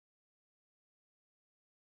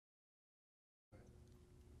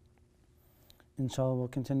 Inshallah, we'll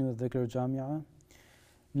continue with Dhikr Jami'ah.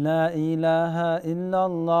 La ilaha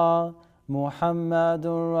illallah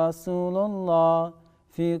Muhammadur Rasulullah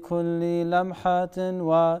fi kulli lamhatin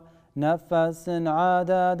wa nafasin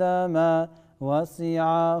adada ma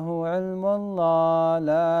wasi'ahu ilmullah.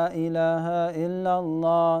 La ilaha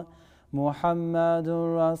illallah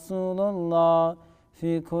Muhammadur Rasulullah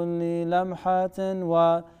fi kulli lamhatin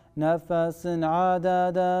wa nafasin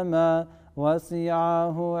adada ma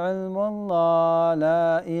وسعه علم الله.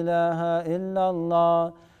 لا إله إلا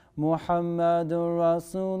الله محمد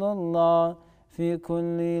رسول الله في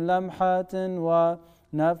كل لمحة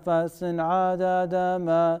ونفس عدد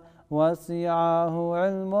ما وسعه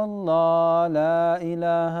علم الله. لا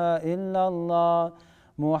إله إلا الله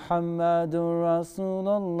محمد رسول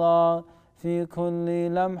الله في كل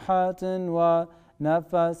لمحة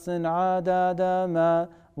ونفس عدد ما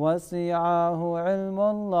وسعه علم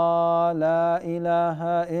الله. لا إله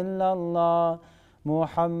إلا الله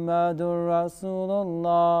محمد رسول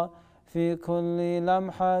الله في كل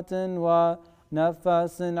لمحة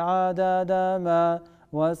ونفس عدد ما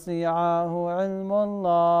وسعه علم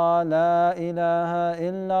الله. لا إله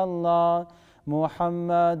إلا الله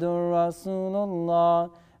محمد رسول الله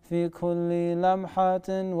في كل لمحة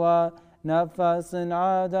ونفس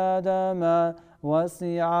عدد ما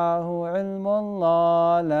وسعه علم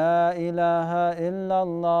الله. لا إله إلا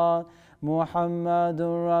الله محمد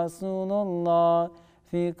رسول الله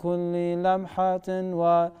في كل لمحة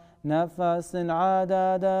ونفس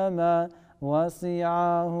عدد ما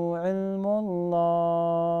وسعه علم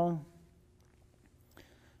الله.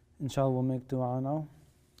 Inshallah, we'll make dua now.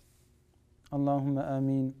 Allahumma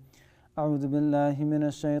ameen. أعوذ بالله من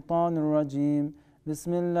الشيطان الرجيم.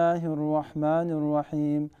 بسم الله الرحمن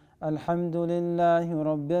الرحيم. الحمد لله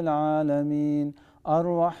رب العالمين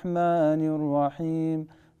الرحمن الرحيم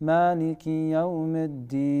مالك يوم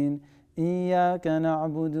الدين إياك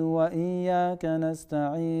نعبد وإياك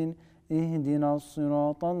نستعين اهدنا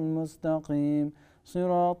الصراط المستقيم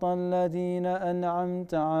صراط الذين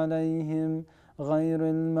أنعمت عليهم غير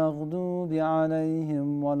المغضوب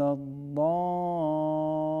عليهم ولا الضالين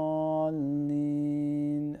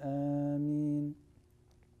آمين.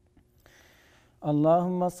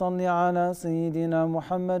 اللهم صل على سيدنا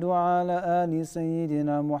محمد وعلى آل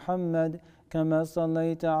سيدنا محمد كما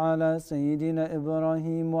صليت على سيدنا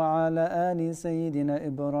إبراهيم وعلى آل سيدنا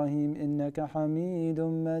إبراهيم إنك حميد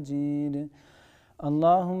مجيد.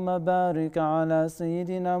 اللهم بارك على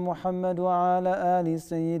سيدنا محمد وعلى آل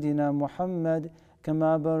سيدنا محمد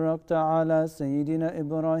كما باركت على سيدنا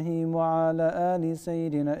إبراهيم وعلى آل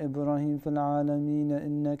سيدنا إبراهيم في العالمين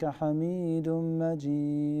إنك حميد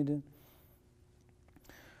مجيد.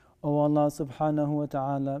 O Allah subhanahu wa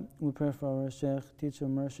ta'ala, we pray for our Shaykh, teacher,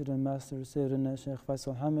 Murshid and Master, Sayyidina Shaykh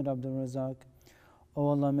Faisal Hamid Abdul Razak. O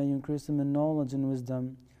Allah, may you increase him in knowledge and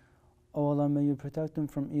wisdom. O Allah, may you protect him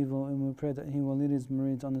from evil, and we pray that he will lead his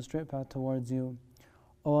murids on the straight path towards you.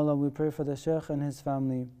 O Allah, we pray for the Shaykh and his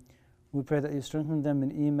family. We pray that you strengthen them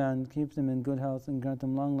in Iman, keep them in good health, and grant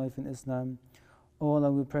them long life in Islam. O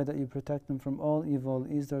Allah, we pray that you protect them from all evil,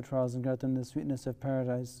 ease their trials, and grant them the sweetness of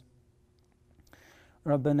paradise.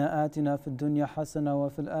 ربنا آتنا في الدنيا حسنة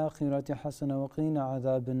وفي الآخرة حسنة وقنا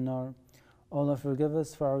عذاب النار. Allah, forgive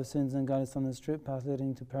us for our sins and guide us on the straight path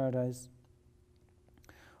leading to paradise.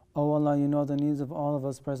 O Allah, you know the needs of all of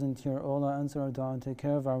us present here. O Allah, answer our dua and take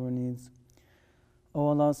care of our needs. O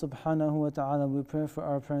Allah subhanahu wa ta'ala, we pray for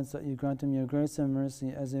our parents that you grant them your grace and mercy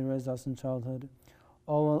as they raised us in childhood.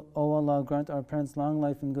 O Allah, grant our parents long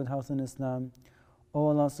life and good health in Islam. O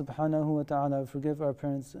Allah subhanahu wa ta'ala, forgive our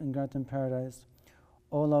parents and grant them paradise.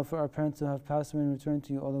 O Allah, for our parents who have passed away and returned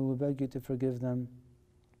to you, Allah, we beg you to forgive them.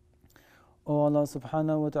 O Allah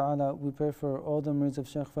subhanahu wa ta'ala, we pray for all the murids of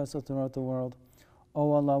Shaykh Faisal throughout the world.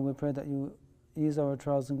 O Allah, we pray that you ease our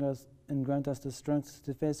trials and grant us the strength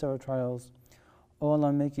to face our trials. O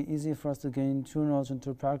Allah, make it easy for us to gain true knowledge and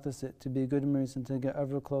to practice it, to be good murids and to get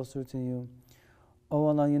ever closer to you. O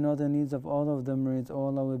Allah, you know the needs of all of the murids. O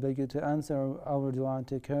Allah, we beg you to answer our dua and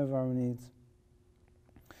take care of our needs.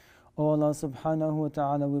 O Allah subhanahu wa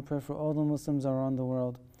ta'ala, we pray for all the Muslims around the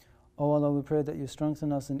world. O Allah, we pray that you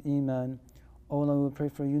strengthen us in Iman. O Allah, we pray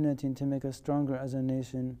for unity and to make us stronger as a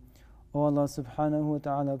nation. O Allah subhanahu wa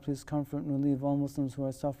ta'ala, please comfort and relieve all Muslims who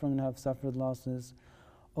are suffering and have suffered losses.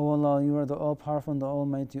 O Allah, you are the all-powerful and the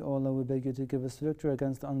almighty. O Allah, we beg you to give us victory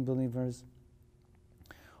against the unbelievers.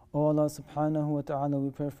 O Allah subhanahu wa ta'ala, we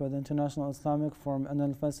pray for the International Islamic Forum and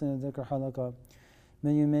Al-Fasl Dhikr Halaqah.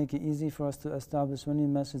 May you make it easy for us to establish many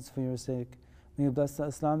messages for your sake. May you bless the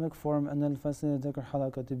Islamic Forum and Al-Fasl Dhikr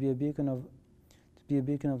Halaqah to be a beacon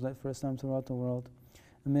of light for Islam throughout the world.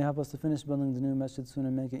 And may help us to finish building the new masjid soon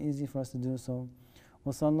and make it easy for us to do so.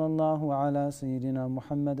 وصلى الله على سيدنا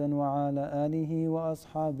محمد وعلى آله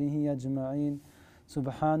وأصحابه أجمعين.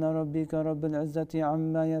 سبحان ربك رب العزة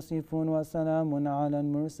عما يصفون وسلام على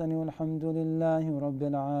المرسلين والحمد لله رب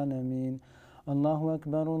العالمين. الله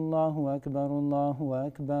أكبر الله أكبر الله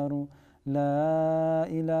أكبر لا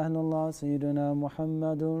إله إلا الله سيدنا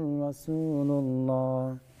محمد رسول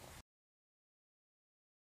الله.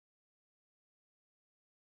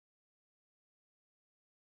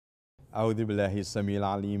 أعوذ بالله السميع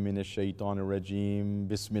العليم من الشيطان الرجيم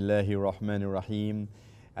بسم الله الرحمن الرحيم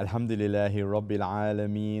الحمد لله رب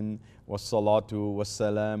العالمين والصلاة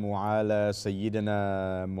والسلام على سيدنا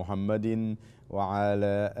محمد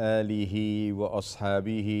وعلى آله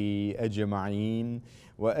وأصحابه أجمعين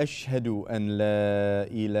وأشهد أن لا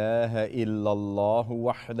إله إلا الله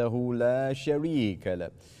وحده لا شريك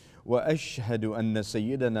له وأشهد أن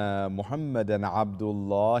سيدنا محمدا عبد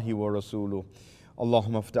الله ورسوله.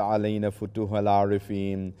 اللهم افتح علينا فتوح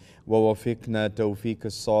العارفين ووفقنا توفيق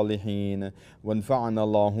الصالحين وانفعنا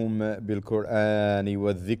اللهم بالقرآن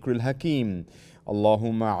والذكر الحكيم.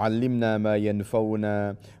 اللهم علمنا ما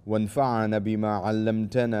ينفعنا وانفعنا بما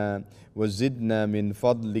علمتنا وزدنا من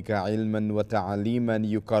فضلك علما وتعليما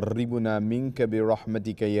يقربنا منك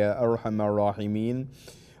برحمتك يا أرحم الراحمين.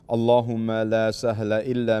 اللهم لا سهل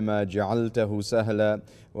إلا ما جعلته سهلا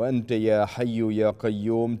وأنت يا حي يا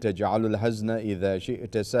قيوم تجعل الحزن إذا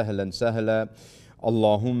شئت سهلا سهلا.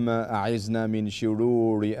 اللهم أعزنا من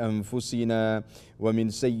شرور أنفسنا ومن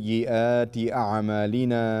سيئات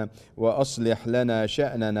أعمالنا وأصلح لنا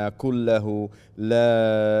شأننا كله.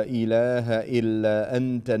 لا إله إلا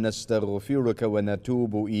أنت نستغفرك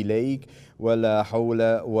ونتوب إليك ولا حول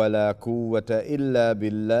ولا قوة إلا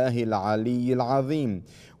بالله العلي العظيم.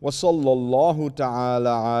 وصلى الله تعالى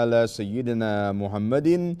على سيدنا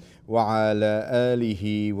محمد وعلى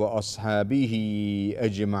آله وأصحابه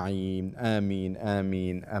أجمعين. آمين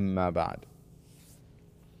آمين. أما بعد.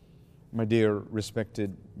 My dear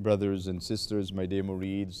respected brothers and sisters, my dear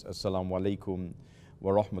murids, Assalamu alaikum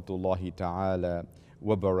wa rahmatullahi ta'ala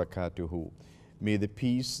wa barakatuhu. May the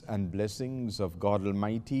peace and blessings of God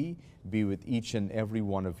Almighty be with each and every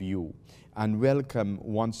one of you. And welcome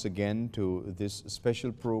once again to this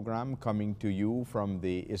special program coming to you from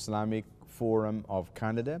the Islamic Forum of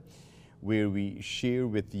Canada, where we share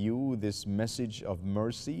with you this message of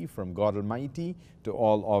mercy from God Almighty to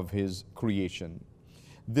all of His creation.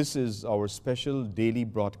 This is our special daily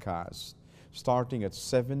broadcast starting at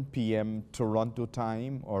 7 p.m. Toronto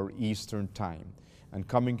time or Eastern time and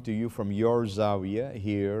coming to you from your Zawiya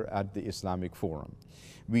here at the Islamic Forum.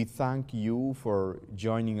 We thank you for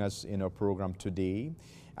joining us in our program today,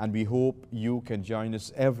 and we hope you can join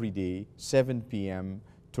us every day, 7 p.m.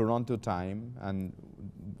 Toronto time, and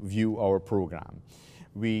view our program.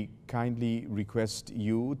 We kindly request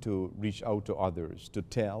you to reach out to others, to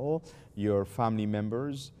tell your family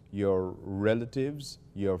members, your relatives,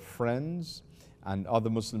 your friends, and other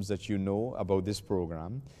Muslims that you know about this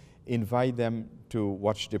program. Invite them to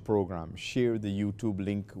watch the program. Share the YouTube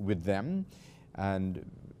link with them and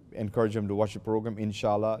encourage them to watch the program.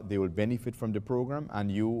 Inshallah, they will benefit from the program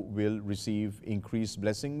and you will receive increased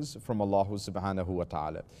blessings from Allah subhanahu wa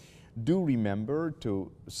ta'ala. Do remember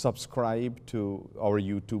to subscribe to our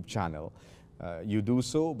YouTube channel. You do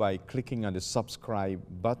so by clicking on the subscribe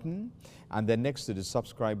button, and then next to the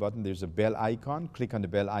subscribe button there's a bell icon. Click on the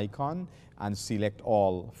bell icon and select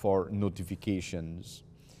all for notifications.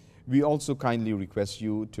 We also kindly request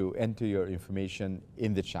you to enter your information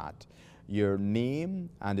in the chat, your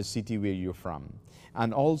name and the city where you're from,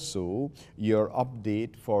 and also your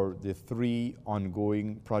update for the 3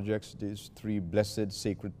 ongoing projects, these 3 blessed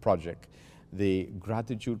sacred projects: the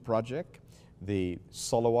Gratitude Project, the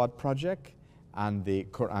Salawat Project, and the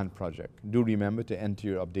Quran Project. Do remember to enter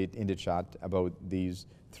your update in the chat about these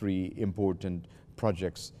 3 important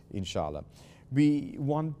projects, inshallah. We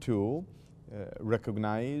want to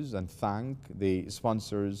recognize and thank the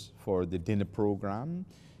sponsors for the dinner program,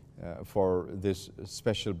 for this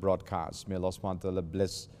special broadcast. May Allah subhanahu wa ta'ala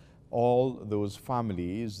bless all those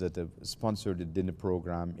families that have sponsored the dinner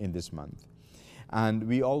program in this month. And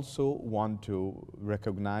we also want to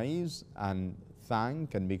recognize and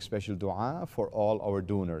thank and make special dua for all our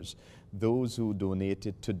donors. Those who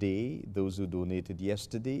donated today, those who donated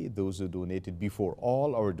yesterday, those who donated before,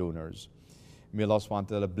 all our donors. May Allah subhanahu wa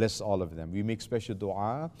ta'ala bless all of them. We make special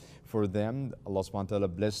dua for them. Allah subhanahu wa ta'ala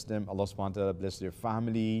bless them. Allah subhanahu wa ta'ala bless their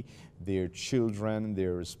family, their children,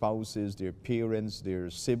 their spouses, their parents, their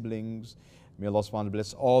siblings. May Allah subhanahu wa ta'ala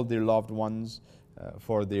bless all their loved ones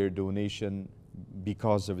for their donation,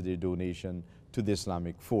 because of their donation to the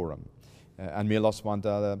Islamic Forum. And may Allah subhanahu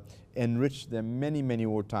wa ta'ala enrich them many, many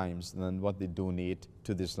more times than what they donate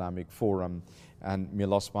to the Islamic Forum. And may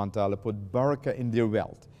Allah subhanahu wa ta'ala put barakah in their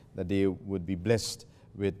wealth, that they would be blessed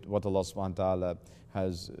with what Allah subhanahu wa ta'ala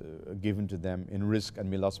has given to them in rizq, and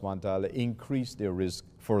may Allah subhanahu wa ta'ala increase their rizq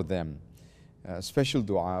for them. Special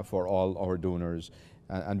dua for all our donors.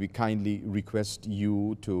 And we kindly request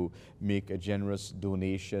you to make a generous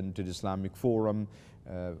donation to the Islamic Forum.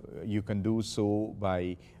 You can do so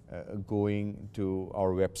by going to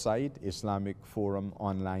our website,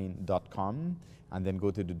 islamicforumonline.com, and then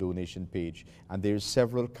go to the donation page. And there's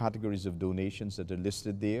several categories of donations that are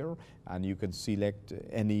listed there, and you can select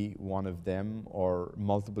any one of them or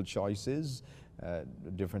multiple choices,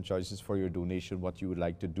 different choices for your donation, what you would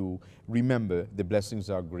like to do. Remember, the blessings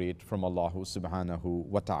are great from Allah subhanahu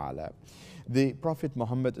wa ta'ala. The Prophet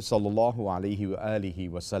Muhammad sallallahu alayhi wa alihi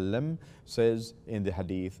wa sallam says in the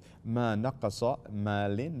hadith, "Ma naqasa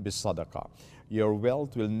malin bis-sadaqa." Your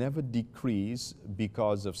wealth will never decrease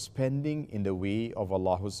because of spending in the way of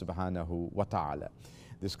Allah subhanahu wa ta'ala.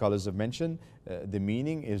 The scholars have mentioned the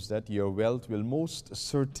meaning is that your wealth will most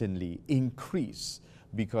certainly increase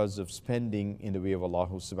because of spending in the way of Allah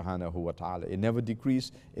subhanahu wa ta'ala. It never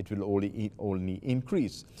decrease, it will only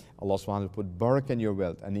increase. Allah subhanahu wa ta'ala put barakah in your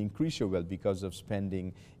wealth and increase your wealth because of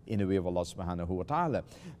spending in the way of Allah subhanahu wa ta'ala.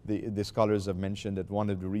 The scholars have mentioned that one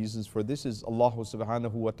of the reasons for this is Allah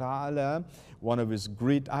subhanahu wa ta'ala, one of his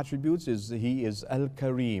great attributes is he is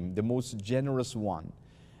Al-Kareem, the most generous one.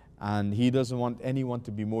 And he doesn't want anyone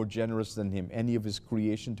to be more generous than him, any of his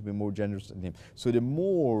creation to be more generous than him. So the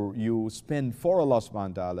more you spend for Allah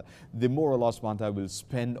subhanahu wa ta'ala, the more Allah subhanahu wa ta'ala will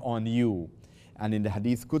spend on you. And in the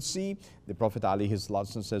Hadith Qudsi, the Prophet alayhi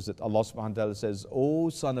salatu says that Allah subhanahu wa ta'ala says, "O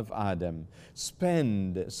son of Adam,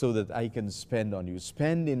 spend so that I can spend on you.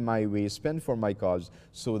 Spend in my way, spend for my cause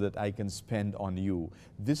so that I can spend on you."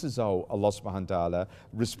 This is how Allah subhanahu wa ta'ala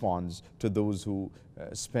responds to those who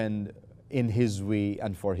spend in his way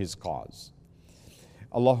and for his cause.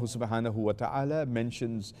 Allah subhanahu wa ta'ala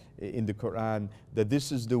mentions in the Quran that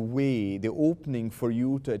this is the way, the opening for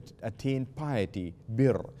you to attain piety,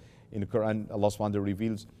 birr. In the Quran, Allah subhanahu wa ta'ala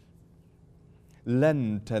reveals,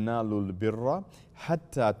 لَن تَنَالُوا الْبِرَّ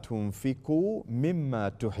حَتَّى تُنْفِقُوا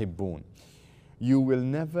مِمَّا تُحِبُّونَ. You will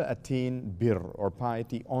never attain birr or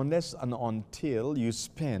piety unless and until you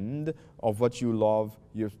spend of what you love,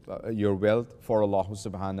 your wealth for Allah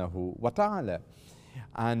subhanahu wa ta'ala.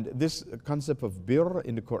 And this concept of birr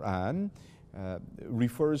in the Quran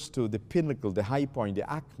refers to the pinnacle, the high point,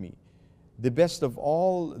 the acme. The best of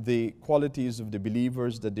all the qualities of the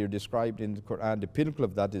believers that they're described in the Quran, the pinnacle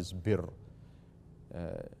of that is birr.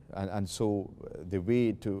 And so the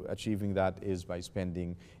way to achieving that is by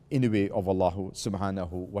spending in the way of Allah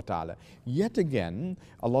subhanahu wa ta'ala. Yet again,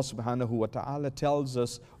 Allah subhanahu wa ta'ala tells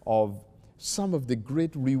us of some of the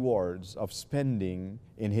great rewards of spending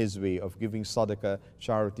in His way, of giving sadaqah,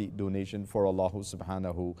 charity, donation for Allah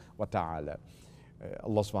subhanahu wa ta'ala.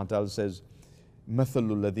 Allah subhanahu wa ta'ala says, مثل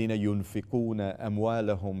الذين ينفقون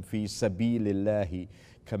أموالهم في سبيل الله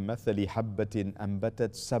كمثل حبة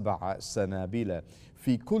أنبتت 7 سنابل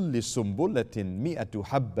في كل سنبلة 100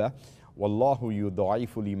 حبة والله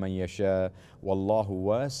يضاعف لمن يشاء والله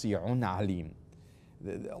واسع عليم.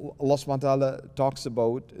 Allah subhanahu wa ta'ala talks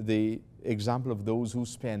about the example of those who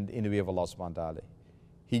spend in the way of Allah subhanahu wa ta'ala.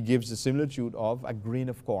 He gives the similitude of a grain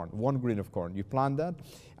of corn, one grain of corn. You plant that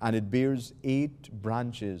and it bears 8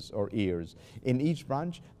 branches or ears. In each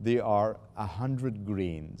branch there are 100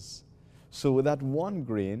 grains. So that one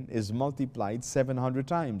grain is multiplied 700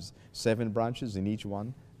 times. 7 branches in each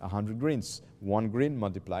one, 100 grains. One grain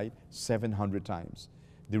multiplied 700 times.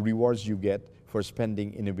 The rewards you get for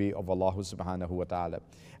spending in the way of Allah subhanahu wa ta'ala.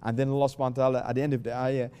 And then Allah subhanahu wa ta'ala at the end of the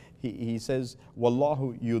ayah, He says,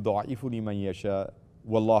 Wallahu yudha'ifu liman yasha,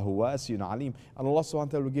 Wallahu wasi'un alim. And Allah subhanahu wa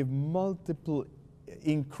ta'ala will give multiple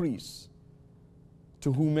increase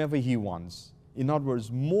to whomever He wants. In other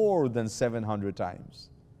words, more than 700 times.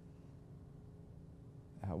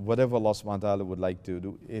 Whatever Allah subhanahu wa ta'ala would like to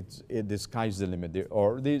do, the sky's the limit.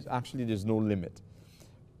 There's no limit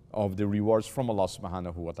of the rewards from Allah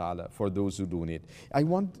subhanahu wa ta'ala for those who donate. I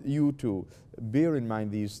want you to bear in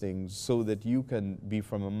mind these things so that you can be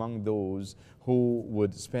from among those who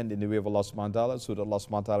would spend in the way of Allah subhanahu wa ta'ala, so that Allah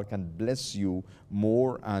subhanahu wa ta'ala can bless you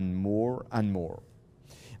more and more and more.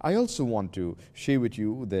 I also want to share with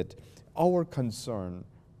you that our concern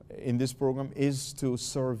in this program is to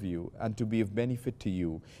serve you and to be of benefit to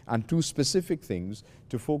you, and two specific things: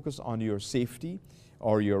 to focus on your safety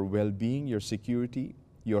or your well-being, your security,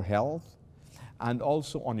 your health, and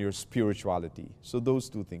also on your spirituality. So those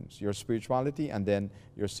two things, your spirituality and then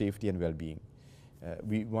your safety and well-being.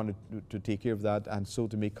 We wanted to take care of that, and so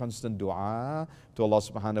to make constant dua to Allah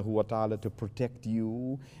subhanahu wa ta'ala to protect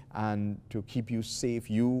you and to keep you safe,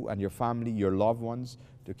 you and your family, your loved ones,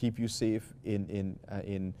 to keep you safe in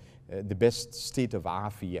the best state of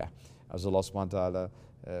afiyah, as Allah subhanahu wa ta'ala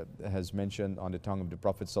has mentioned on the tongue of the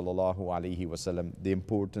Prophet sallallahu alaihi wasallam, the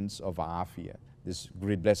importance of afiyah, this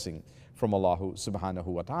great blessing from Allah subhanahu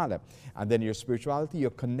wa ta'ala. And then your spirituality,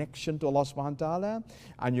 your connection to Allah subhanahu wa ta'ala,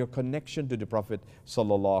 and your connection to the Prophet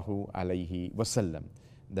sallallahu alaihi wasallam,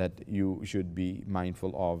 that you should be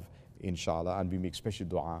mindful of, inshallah, and we make special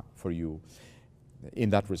dua for you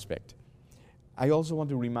in that respect. I also want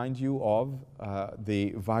to remind you of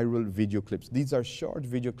the viral video clips. These are short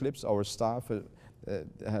video clips our staff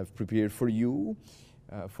have prepared for you,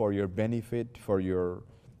 for your benefit, for your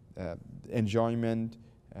enjoyment,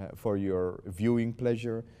 for your viewing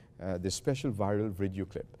pleasure, the special viral video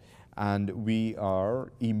clip. And we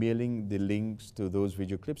are emailing the links to those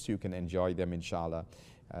video clips so you can enjoy them, inshallah.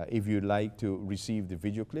 If you'd like to receive the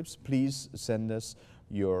video clips, please send us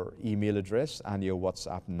your email address and your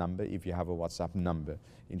WhatsApp number if you have a WhatsApp number,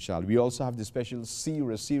 inshallah. We also have the special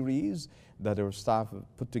Seerah series that our staff have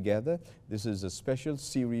put together. This is a special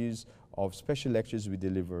series of special lectures we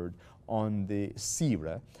delivered on the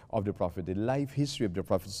Seerah of the Prophet, the life history of the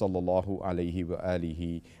Prophet sallallahu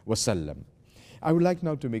alaihi wasallam. I would like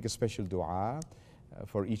now to make a special dua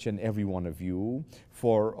for each and every one of you,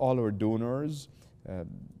 for all our donors,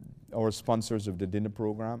 our sponsors of the dinner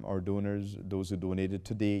program, our donors, those who donated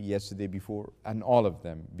today, yesterday, before, and all of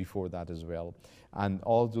them before that as well. And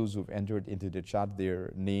all those who've entered into the chat,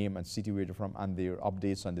 their name and city where they're from, and their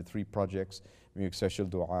updates on the 3 projects, we make special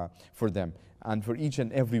dua for them. And for each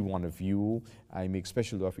and every one of you, I make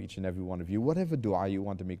special dua for each and every one of you. Whatever dua you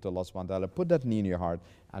want to make to Allah subhanahu wa ta'ala, put that need in your heart,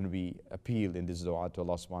 and we appeal in this dua to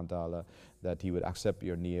Allah subhanahu wa ta'ala that He would accept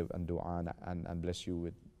your need and dua and bless you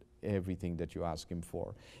with everything that you ask Him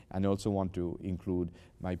for. And I also want to include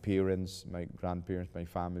my parents, my grandparents, my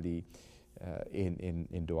family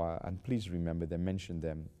in dua. And please remember them, mention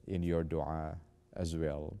them in your dua as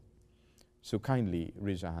well. So kindly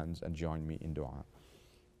raise your hands and join me in dua.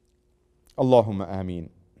 Allahumma ameen.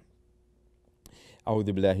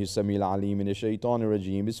 أعوذ بالله السميع العليم من الشيطان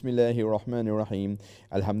الرجيم بسم الله الرحمن الرحيم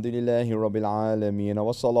الحمد لله رب العالمين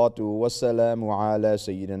والصلاة والسلام على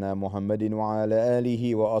سيدنا محمد وعلى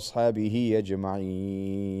آله وأصحابه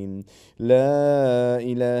أجمعين لا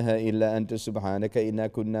إله إلا أنت سبحانك إنا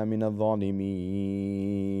كنا من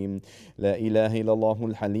الظالمين لا إله إلا الله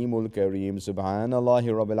الحليم الكريم سبحان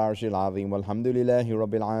الله رب العرش العظيم والحمد لله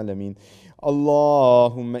رب العالمين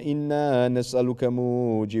اللهم إنا نسألك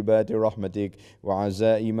موجبات رحمتك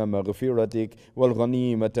وعزائم مغفرتك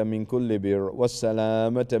والغنيمة من كل بر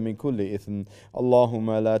والسلامة من كل إثم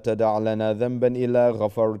اللهم لا تدع لنا ذنبا إلا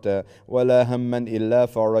غفرت ولا هما إلا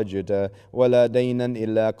فرجت ولا دينا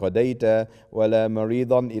إلا قضيت ولا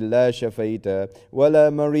مريضا إلا شفيت ولا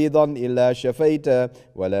مريضا إلا شفيت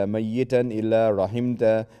ولا ميتا إلا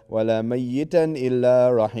رحمت ولا ميتا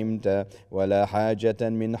إلا رحمت ولا حاجة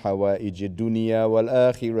من حوائج الدنيا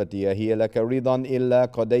والآخرة هي لك رضا إلا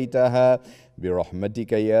قضيتها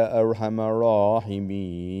برحمتك يا أرحم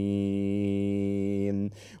الراحمين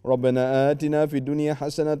ربنا آتنا في الدنيا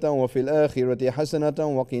حسنة وفي الآخرة حسنة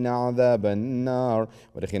وقنا عذاب النار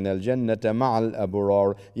وادخلنا الجنة مع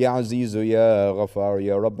الأبرار يا عزيز يا غفار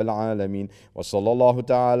يا رب العالمين وصلى الله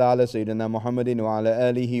تعالى على سيدنا محمد وعلى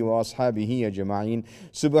آله وأصحابه أجمعين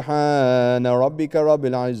سبحان ربك رب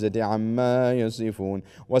العزة عما يصفون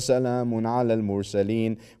وسلام على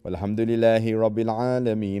المرسلين والحمد لله رب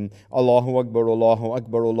العالمين الله أكبر الله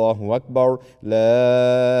أكبر الله أكبر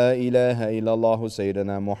لا إله إلا الله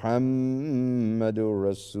سيدنا محمد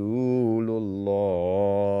رسول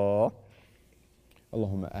الله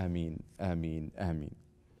Allahumma ameen, ameen, ameen.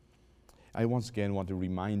 I once again want to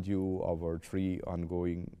remind you of our 3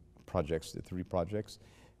 ongoing projects, the 3 projects.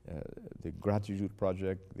 the Gratitude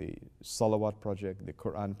Project, the Salawat Project, the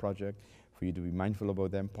Quran Project, for you to be mindful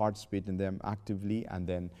about them, participate in them actively, and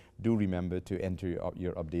then do remember to enter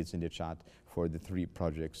your updates in the chat for the 3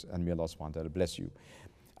 projects, and may Allah subhanahu wa ta'ala bless you.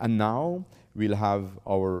 And now we'll have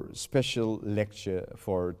our special lecture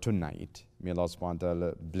for tonight. May Allah subhanahu wa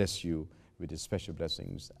ta'ala bless you with His special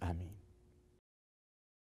blessings. Ameen.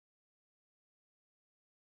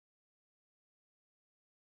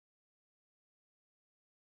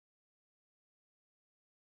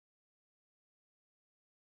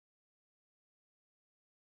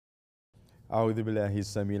 أعوذ بالله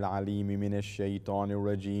السميع العليم من الشيطان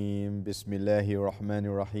الرجيم بسم الله الرحمن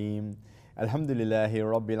الرحيم الحمد لله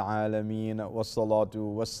رب العالمين والصلاة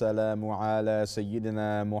والسلام على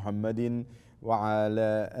سيدنا محمد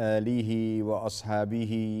وعلى آله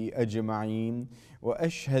وأصحابه أجمعين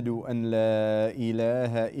وأشهد أن لا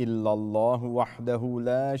إله إلا الله وحده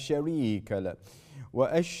لا شريك له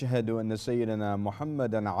وأشهد أن سيدنا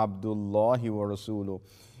محمدا عبد الله ورسوله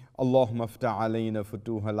اللهم افتح علينا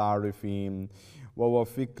فتوح العارفين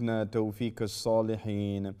ووفقنا توفيق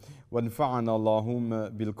الصالحين وانفعنا اللهم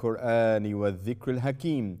بالقرآن والذكر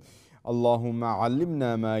الحكيم اللهم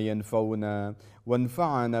علمنا ما ينفعنا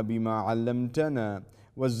وانفعنا بما علمتنا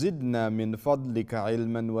وزدنا من فضلك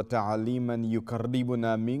علما وتعليما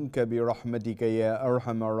يقربنا منك برحمتك يا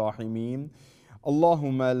أرحم الراحمين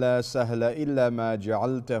اللهم لا سهل إلا ما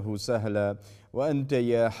جعلته سهلا وأنت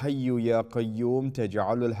يا حي يا قيوم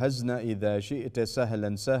تجعل الحزن إذا شئت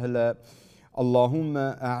سهلا سهلا اللهم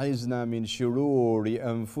أعذنا من شرور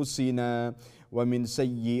أنفسنا ومن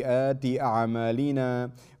سيئات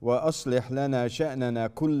أعمالنا وأصلح لنا شأننا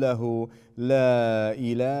كله لا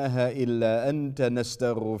إله إلا أنت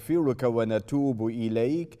نستغفرك ونتوب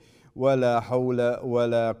إليك ولا حول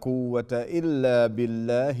ولا قوة إلا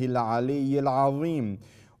بالله العلي العظيم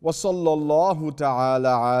وصلى الله تعالى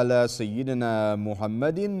على سيدنا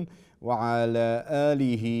محمد وعلى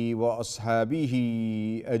آله وأصحابه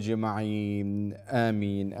أجمعين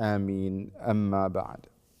آمين آمين أما بعد.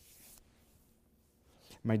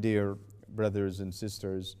 My dear brothers and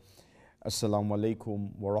sisters, Assalamu alaikum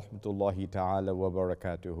wa rahmatullahi ta'ala wa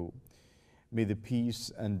barakatuhu. May the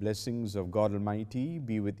peace and blessings of God Almighty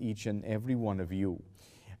be with each and every one of you,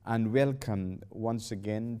 and welcome once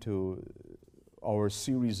again to our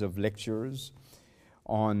series of lectures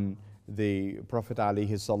on the Prophet alayhi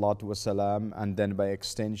salatu wasalam, and then by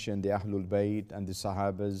extension the Ahlul Bayt and the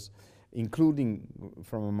Sahabas, including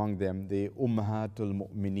from among them the Ummahatul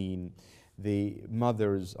Mu'mineen, the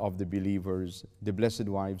mothers of the believers, the blessed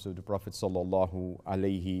wives of the Prophet sallallahu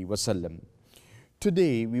alayhi wasallam.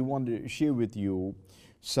 Today we want to share with you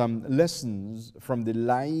some lessons from the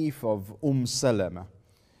life of Salama,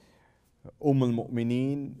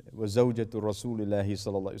 al-Mu'mineen wa zawjatu Rasulillahi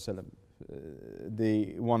sallallahu alayhi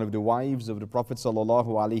wasallam, one of the wives of the Prophet sallallahu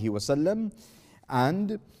alayhi wasallam,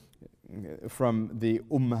 and from the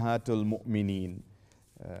Ummahatul Mu'mineen,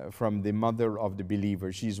 from the mother of the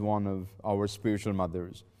believer. She's one of our spiritual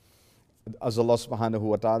mothers. As Allah subhanahu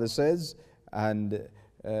wa ta'ala says, and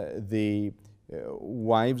the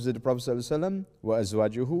wives of the Prophet sallallahu alaihi wasallam wa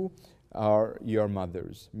azwajuhu are your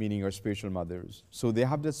mothers, meaning your spiritual mothers. So they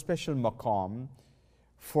have that special maqam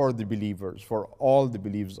for the believers, for all the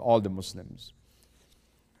believers, all the Muslims.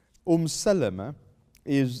 Salama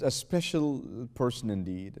is a special person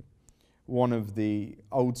indeed, one of the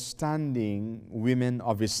outstanding women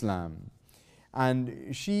of Islam.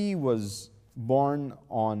 And she was born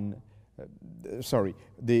on,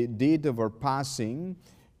 the date of her passing,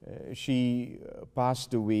 she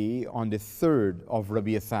passed away on the 3rd of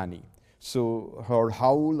Rabi'a Thani. So her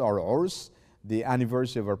Hawl or Urs, the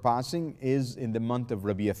anniversary of her passing, is in the month of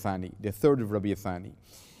Rabi'a Thani, the 3rd of Rabi'a Thani.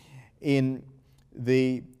 In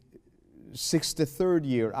the 63rd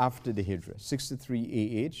year after the Hijrah,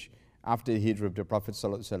 63 AH, after the Hijrah of the Prophet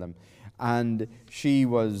sallallahu alaihi wasallam, and she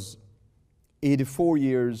was 84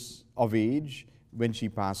 years of age when she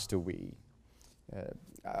passed away.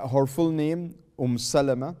 Her full name,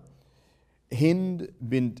 Salama, Hind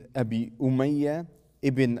bint Abi Umayya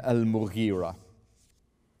ibn al-Mughira.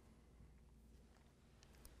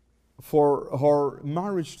 For her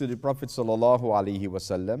marriage to the Prophet sallallahu alaihi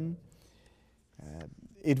wasallam,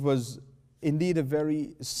 it was indeed a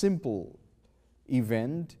very simple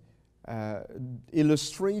event,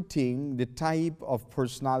 illustrating the type of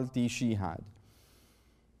personality she had.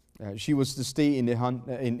 She was to stay in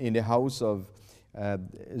the house of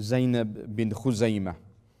Zainab bin Khuzaymah,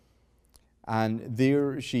 and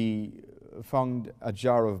there she found a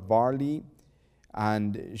jar of barley,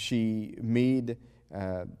 and she made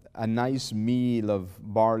a nice meal of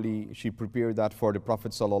barley. She prepared that for the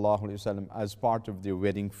Prophet ﷺ as part of their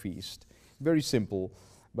wedding feast. Very simple,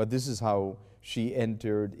 but this is how she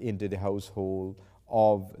entered into the household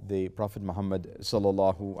of the Prophet Muhammad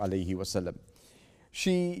ﷺ.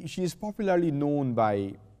 She is popularly known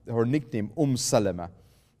by her nickname Salama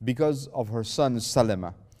because of her son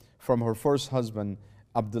Salama from her first husband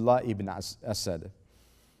Abdullah ibn Asad.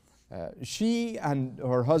 She and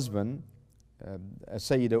her husband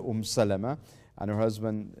Sayyidah Salama and her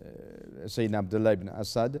husband Sayyidina Abdullah ibn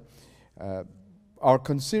Asad are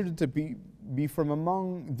considered to be from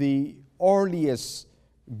among the earliest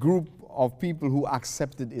group of people who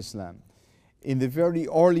accepted Islam. In the very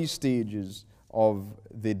early stages of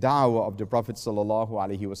the da'wah of the Prophet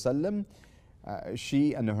ﷺ,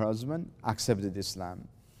 she and her husband accepted Islam.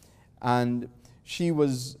 And she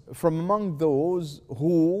was from among those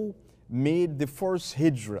who made the first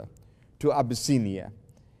hijrah to Abyssinia.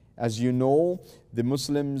 As you know, the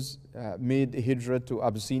Muslims made hijrah to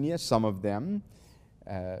Abyssinia, some of them.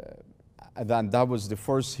 That was the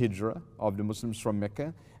first hijrah of the Muslims from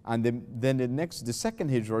Mecca. And then the second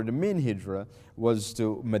hijrah, the main hijrah, was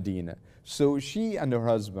to Medina. So she and her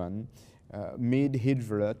husband made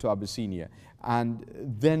hijrah to Abyssinia. And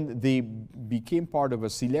then they became part of a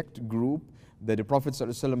select group that the Prophet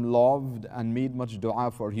ﷺ loved and made much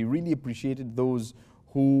dua for. He really appreciated those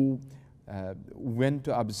who went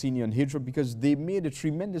to Abyssinia on hijrah because they made a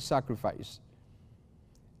tremendous sacrifice.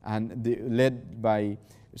 And they, led by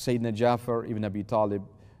Sayyidina Jafar ibn Abi Talib,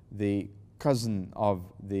 the cousin of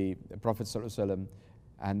the Prophet ﷺ.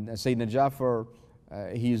 And Sayyidina Jafar,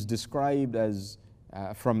 he is described as,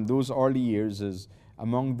 from those early years, as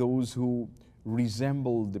among those who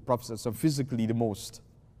resembled the Prophet ﷺ physically the most.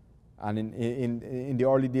 And in the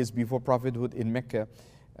early days before prophethood in Mecca,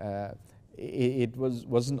 it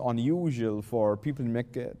wasn't unusual for people in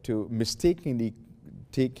Mecca to mistakenly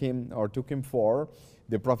took him for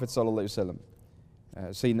the Prophet ﷺ.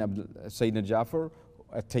 Sayyidina Jafar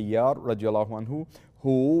At-Tayyar radiallahu anhu,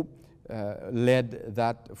 who led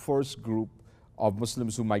that first group of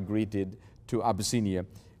Muslims who migrated to Abyssinia.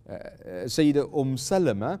 Sayyidah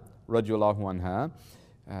Salama radiallahu anha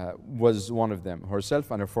was one of them, herself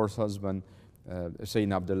and her first husband,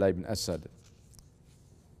 Sayyidina Abdullah ibn Asad.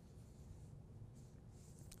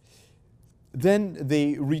 Then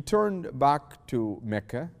they returned back to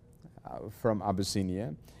Mecca from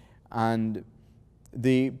Abyssinia, and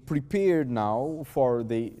they prepared now for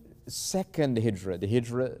the second hijrah, the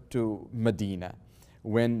hijrah to Medina,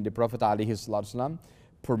 when the Prophet ﷺ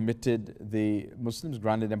permitted the Muslims,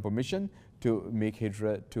 granted them permission to make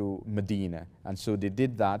hijrah to Medina. And so they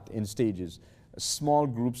did that in stages. Small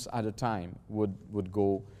groups at a time would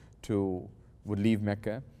leave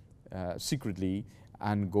Mecca secretly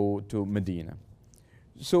and go to Medina.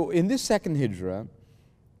 So in this second hijrah,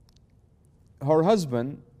 her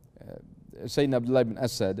husband, Sayyidina Abdullah ibn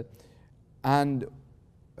Asad, and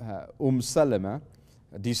Salama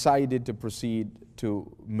decided to proceed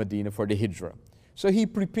to Medina for the hijrah. So he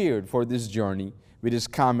prepared for this journey with his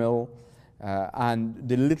camel and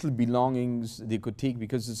the little belongings they could take,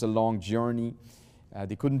 because it's a long journey.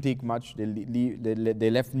 They couldn't take much. They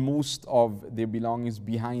left most of their belongings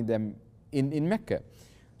behind them in Mecca.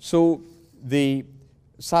 So they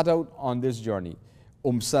set out on this journey.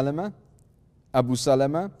 Salama, Abu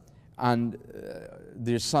Salama, and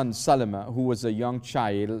their son Salama, who was a young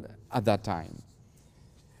child at that time.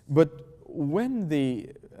 But when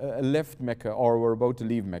they left Mecca, or were about to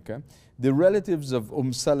leave Mecca, the relatives of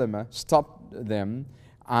Salama stopped them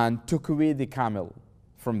and took away the camel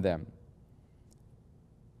from them.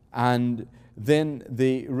 And then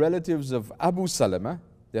the relatives of Abu Salama,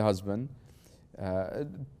 the husband,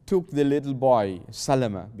 took the little boy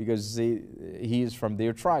Salama, because he is from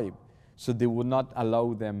their tribe. So they would not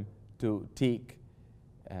allow them to take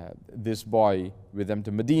this boy with them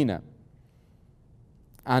to Medina.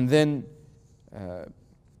 And then,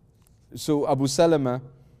 so Abu Salama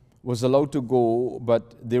was allowed to go,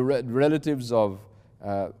 but the relatives of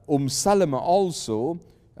Salama also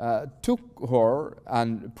took her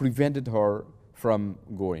and prevented her from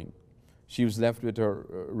going. She was left with her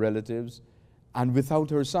relatives and without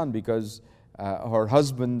her son, because her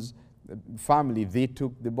husband's family, they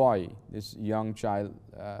took the boy, this young child,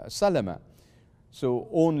 Salama. So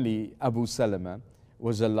only Abu Salama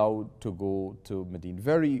was allowed to go to Medina.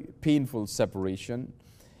 Very painful separation.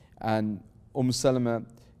 And Salama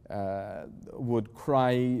would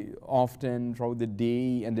cry often throughout the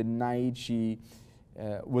day and the night. She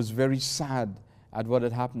was very sad at what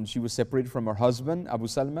had happened. She was separated from her husband, Abu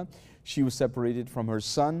Salama. She was separated from her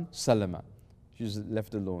son, Salama. She was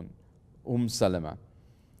left alone. Salama.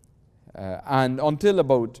 And until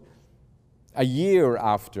about a year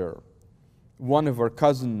after, one of her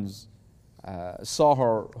cousins saw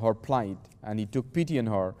her plight, and he took pity on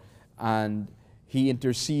her, and he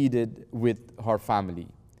interceded with her family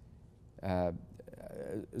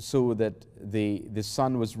so that the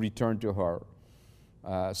son was returned to her,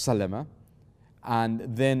 Salama, and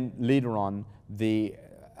then later on they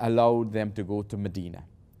allowed them to go to Medina.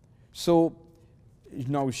 So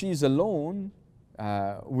now she's alone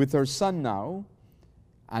with her son now,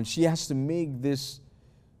 and she has to make this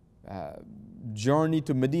journey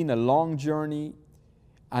to Medina, long journey,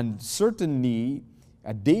 and certainly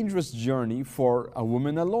a dangerous journey for a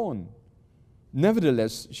woman alone.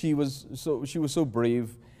 Nevertheless, she was so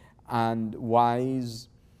brave and wise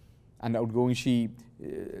and outgoing. She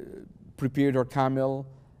prepared her camel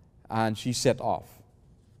and she set off,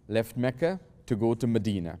 left Mecca to go to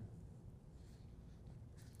Medina.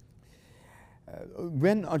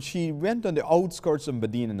 When she went on the outskirts of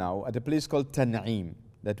Medina now, at a place called Tan'im,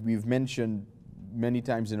 that we've mentioned many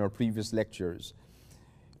times in our previous lectures.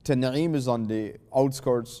 Tan'im is on the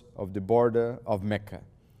outskirts of the border of Mecca.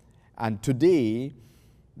 And today,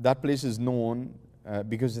 that place is known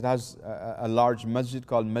because it has a large masjid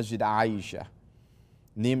called Masjid Aisha,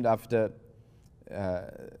 named after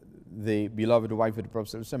the beloved wife of the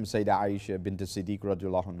Prophet Sayyidah Aisha bint Siddiq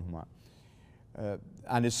radiallahu anhuma.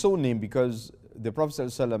 And it's so named because the Prophet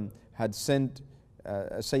ﷺ had sent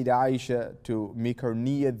Sayyidah Aisha to make her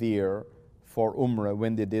niyyah there for Umrah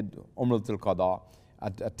when they did Umrah al-Qada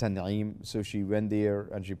at Tan'im. So she went there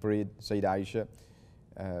and she prayed, Sayyidah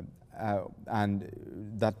Aisha. And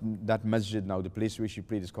that masjid now, the place where she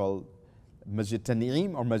prayed, is called Masjid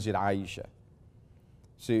Tan'im or Masjid Aisha.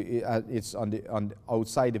 So it's on the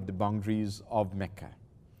outside of the boundaries of Mecca.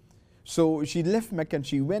 So she left Mecca and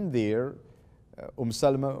she went there,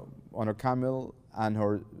 Salama on her camel and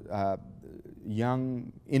her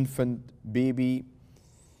young infant baby.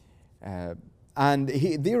 And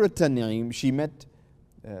there at Tan'im, she met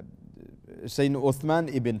Sayyidina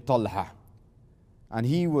Uthman ibn Talha. And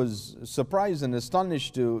he was surprised and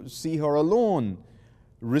astonished to see her alone,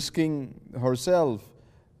 risking herself,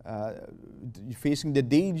 facing the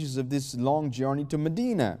dangers of this long journey to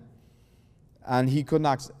Medina. And he could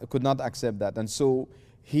not accept that. And so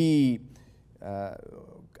he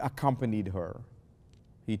accompanied her.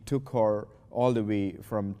 He took her all the way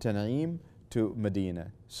from Tan'im to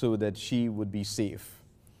Medina so that she would be safe.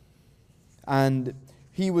 And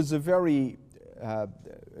he was a very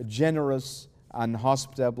generous and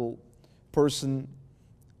hospitable person,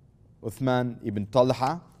 Uthman ibn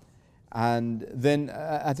Talha. And then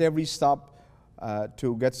at every stop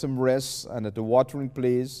to get some rest and at the watering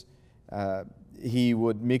place, he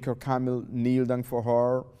would make her camel kneel down for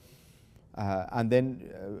her and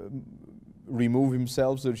then remove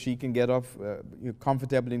himself so that she can get off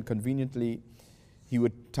comfortably and conveniently. He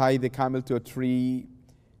would tie the camel to a tree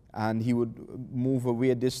and he would move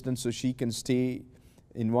away a distance so she can stay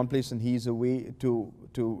in one place and he's away to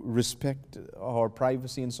respect her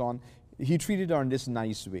privacy and so on. He treated her in this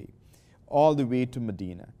nice way, all the way to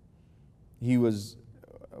Medina. He was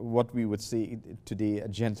what we would say today a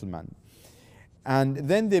gentleman. And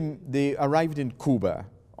then they arrived in Quba,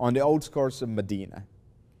 on the outskirts of Medina.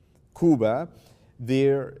 Quba,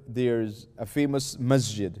 there's a famous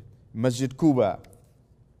masjid, Masjid Quba.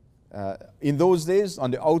 In those days,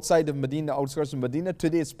 on the outside of Medina, outskirts of Medina,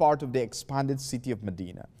 today it's part of the expanded city of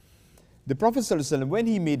Medina. The Prophet ﷺ, when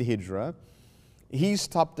he made Hijrah, he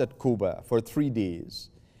stopped at Quba for 3 days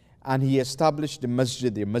and he established the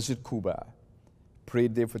masjid there, Masjid Quba,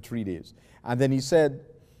 prayed there for 3 days. And then he said,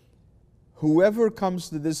 whoever comes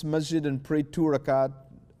to this masjid and pray 2 rakat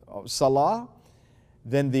of salah,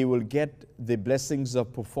 then they will get the blessings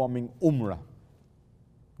of performing Umrah,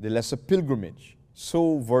 the lesser pilgrimage.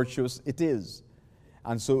 So virtuous it is.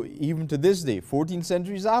 And so even to this day, 14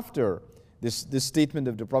 centuries after this statement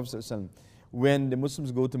of the Prophet ﷺ, when the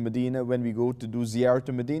Muslims go to Medina, when we go to do ziyarah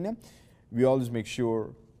to Medina, we always make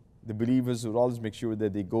sure, the believers would always make sure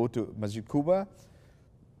that they go to Masjid Quba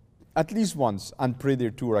at least once and pray their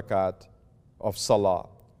 2 rakat of salah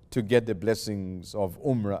to get the blessings of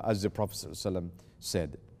Umrah, as the Prophet ﷺ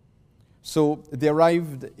said. So they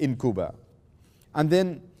arrived in Quba. And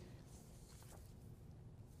then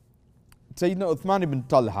Sayyidina Uthman ibn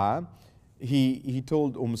Talha, he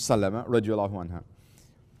told Salama radiallahu anha,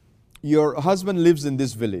 your husband lives in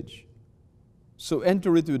this village, so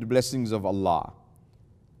enter it with the blessings of Allah.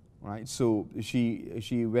 Right? So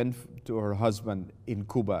she went to her husband in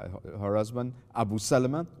Quba. Her husband, Abu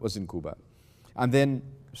Salama, was in Quba. And then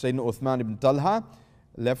Sayyidina Uthman ibn Talha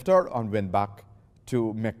left her and went back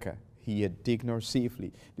to Mecca. he had taken her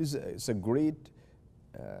safely. It's a great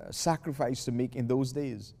sacrifice to make in those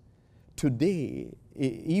days. Today,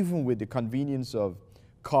 even with the convenience of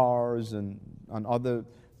cars and other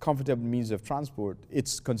comfortable means of transport,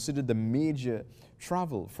 it's considered the major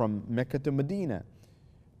travel from Mecca to Medina,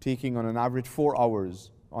 taking on an average 4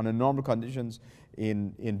 hours. On a normal conditions,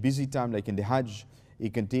 in busy time like in the Hajj,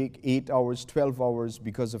 it can take 8 hours, 12 hours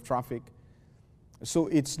because of traffic. So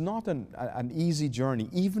it's not an easy journey.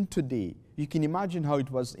 Even today, you can imagine how it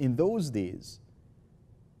was in those days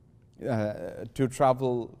to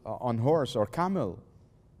travel on horse or camel.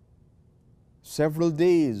 Several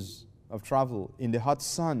days of travel in the hot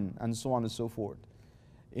sun and so on and so forth,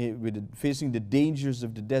 facing the dangers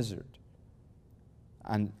of the desert.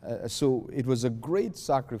 And so it was a great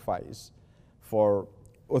sacrifice for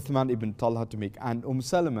Uthman ibn Talha to make. And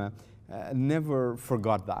Salama never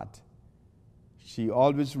forgot that. She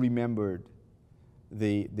always remembered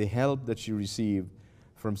the help that she received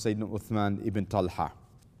from Sayyidina Uthman ibn Talha.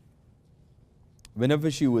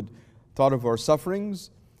 Whenever she would thought of her sufferings,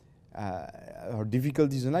 her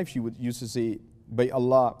difficulties in life, she would used to say, by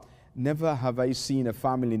Allah, never have I seen a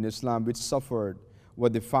family in Islam which suffered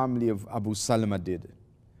what the family of Abu Salama did,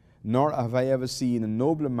 nor have I ever seen a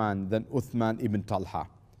nobler man than Uthman ibn Talha.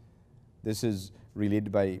 This is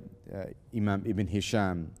related by Imam Ibn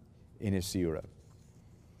Hisham in his seerah.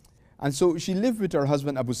 And so she lived with her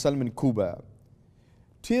husband Abu Salama in Kuba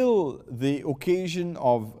till the occasion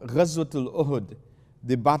of Ghazwatul Uhud,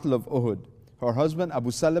 the Battle of Uhud. Her husband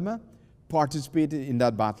Abu Salama participated in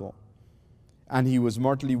that battle, and he was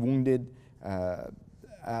mortally wounded.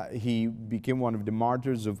 He became one of the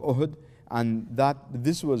martyrs of Uhud, and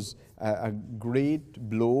this was a great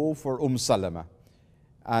blow for Salama.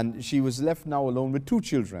 And she was left now alone with 2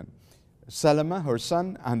 children, Salama, her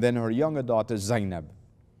son, and then her younger daughter Zainab.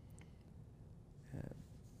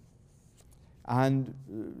 And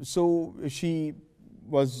so she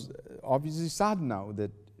was obviously sad now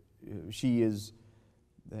that she's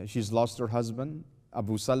lost her husband,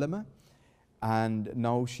 Abu Salama, and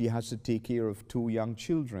now she has to take care of 2 young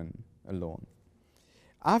children alone.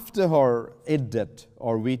 After her iddat,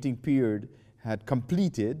 or waiting period, had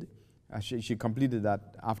completed, she completed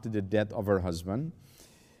that after the death of her husband,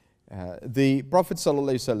 the Prophet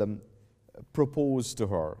ﷺ proposed to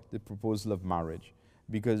her the proposal of marriage,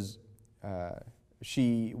 because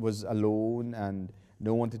she was alone and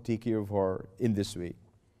no one to take care of her in this way.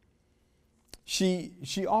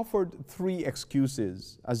 She offered 3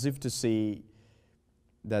 excuses, as if to say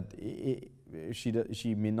that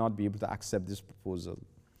she may not be able to accept this proposal.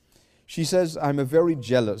 She says, I'm a very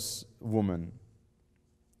jealous woman.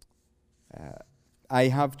 I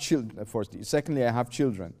have children, firstly. Secondly, I have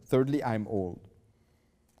children. Thirdly, I'm old.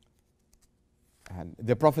 And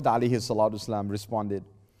the Prophet ﷺ responded.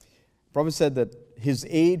 The Prophet said that his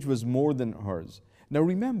age was more than hers. Now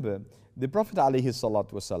remember, the Prophet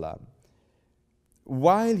ﷺ,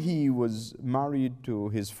 while he was married to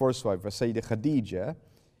his first wife, Sayyidah Khadija,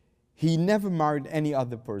 he never married any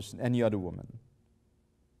other person, any other woman.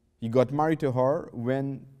 He got married to her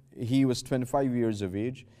when he was 25 years of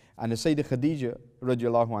age, and Sayyidah Khadija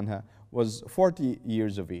radiallahu anha was 40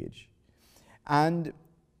 years of age. And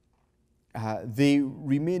they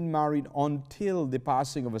remained married until the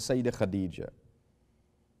passing of Sayyidah Khadija.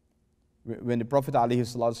 When the Prophet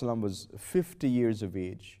ﷺ was 50 years of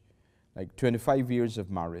age, like 25 years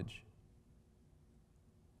of marriage.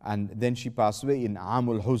 And then she passed away in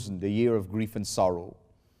Amul Huzn, the year of grief and sorrow,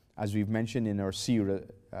 as we've mentioned in our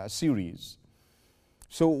series.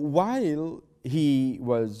 So while he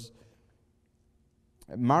was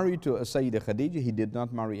married to Sayyidah Khadija, he did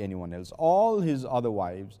not marry anyone else. All his other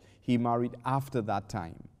wives, he married after that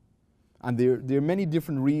time. And there are many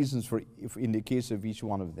different reasons for, in the case of each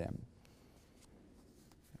one of them.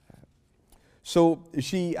 So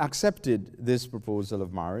she accepted this proposal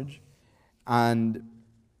of marriage, and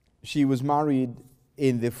she was married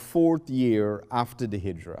in the 4th year after the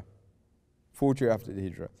Hijrah. 4th year after the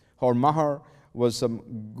Hijrah. Her mahar was some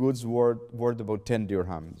goods worth about 10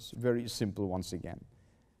 dirhams. Very simple once again,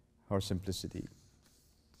 her simplicity.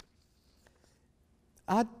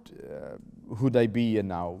 At Hudaybiyah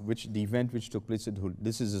now, the event which took place at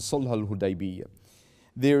this is the Sulh al-Hudaybiyah.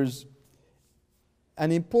 There's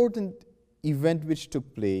an important event which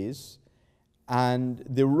took place, and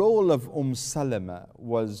the role of Salama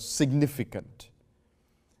was significant.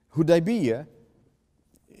 Hudaybiyah,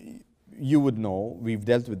 you would know, we've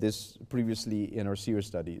dealt with this previously in our seerah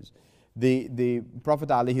studies. The Prophet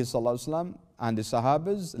ﷺ and the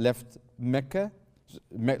Sahabas left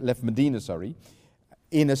Medina,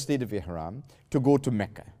 in a state of ihram to go to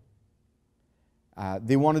Mecca.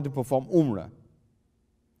 They wanted to perform Umrah.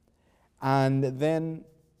 And then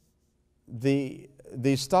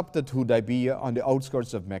they stopped at Hudaybiyah on the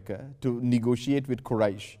outskirts of Mecca to negotiate with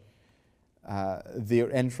Quraysh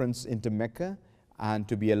their entrance into Mecca and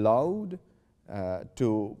to be allowed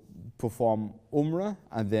to perform Umrah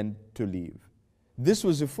and then to leave. This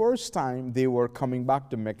was the first time they were coming back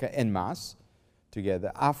to Mecca en masse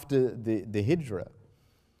together after the Hijrah.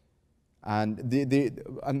 And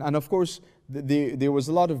and of course, there was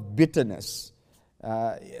a lot of bitterness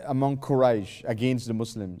among Quraysh against the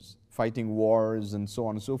Muslims, fighting wars and so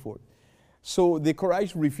on and so forth. So the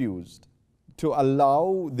Quraysh refused to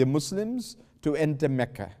allow the Muslims to enter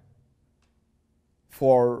Mecca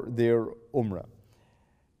for their Umrah.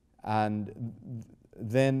 And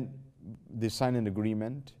then they signed an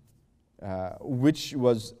agreement which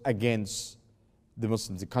was against the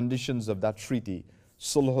Muslims. The conditions of that treaty,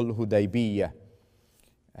 Sulh al-Hudaybiyah,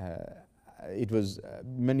 it was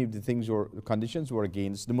many of the things or conditions were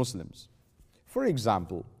against the Muslims. For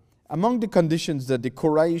example, among the conditions that the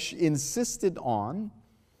Quraysh insisted on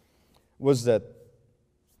was that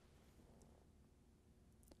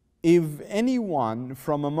if anyone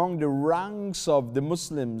from among the ranks of the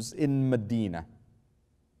Muslims in Medina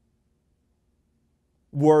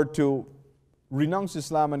were to renounce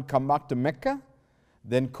Islam and come back to Mecca,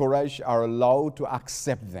 then Quraysh are allowed to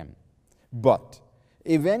accept them. But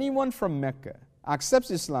if anyone from Mecca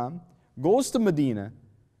accepts Islam, goes to Medina,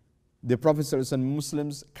 the Prophet and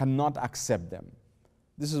Muslims cannot accept them.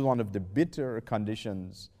 This is one of the bitter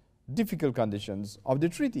conditions, difficult conditions of the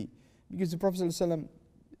treaty. Because the Prophet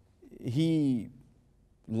he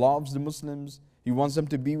loves the Muslims, he wants them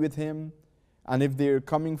to be with him, and if they're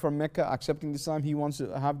coming from Mecca, accepting Islam, he wants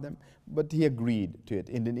to have them. But he agreed to it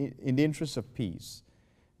in the interest of peace,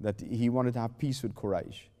 that he wanted to have peace with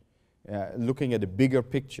Quraysh, looking at the bigger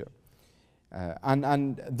picture.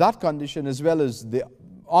 And that condition, as well as the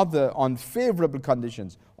other unfavorable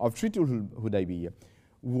conditions of Treaty al-Hudaybiyah,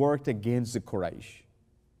 worked against the Quraysh.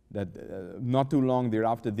 That not too long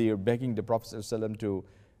thereafter, they are begging the Prophet ﷺ to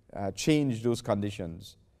change those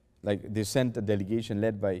conditions. Like they sent a delegation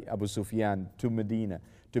led by Abu Sufyan to Medina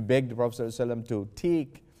to beg the Prophet ﷺ to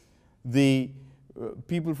take the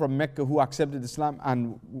people from Mecca who accepted Islam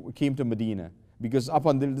and came to Medina. Because up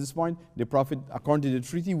until this point, the Prophet, according to the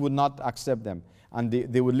treaty, would not accept them. And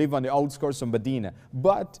they would live on the outskirts of Medina.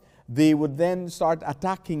 But they would then start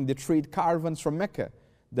attacking the trade caravans from Mecca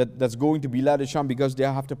that's going to Bilad al-Sham, because they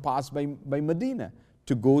have to pass by Medina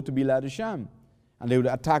to go to Bilad al-Sham. And they would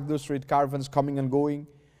attack those trade caravans coming and going.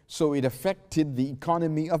 So it affected the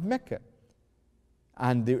economy of Mecca.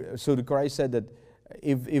 And so the Quraysh said that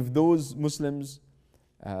if those Muslims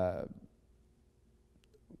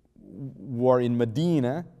were in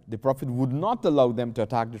Medina, the Prophet would not allow them to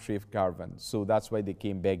attack the trade caravans. So that's why they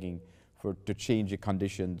came begging to change the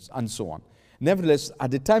conditions and so on. Nevertheless,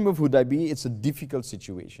 at the time of Hudaybiyah, it's a difficult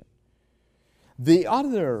situation. The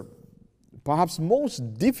other, perhaps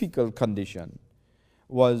most difficult condition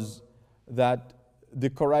was that the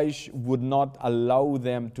Quraysh would not allow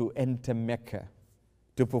them to enter Mecca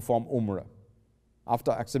to perform Umrah.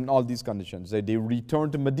 After accepting all these conditions, they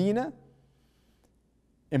returned to Medina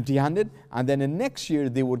empty-handed, and then the next year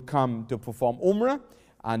they would come to perform Umrah,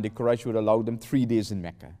 and the Quraysh would allow them 3 days in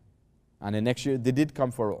Mecca. And the next year they did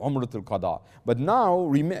come for Umratul Qada. But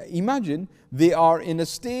now, imagine, they are in a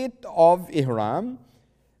state of Ihram,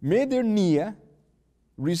 made their niyyah,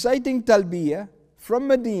 reciting Talbiyah from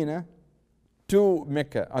Medina to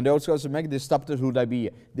Mecca. On the outskirts of Mecca, they stopped at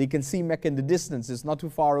Hudaybiyah. They can see Mecca in the distance, it's not too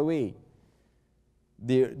far away.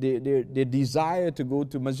 Their desire to go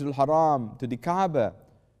to Masjid al-Haram, to the Kaaba,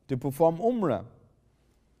 to perform Umrah.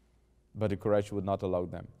 But the Quraysh would not allow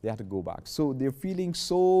them. They had to go back. So they're feeling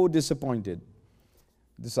so disappointed,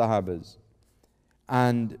 the Sahabas.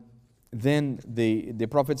 And then the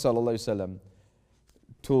Prophet ﷺ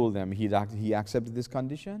told them he accepted this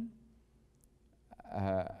condition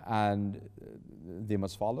and they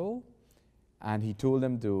must follow. And he told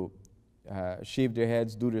them to shave their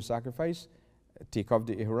heads, do their sacrifice, take off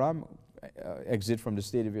the Ihram, exit from the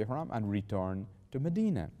state of Ihram, and return to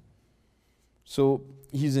Medina. So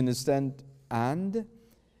he's in his tent, and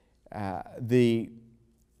the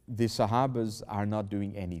Sahabas are not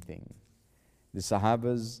doing anything. The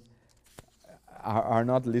Sahabas are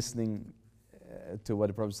not listening to what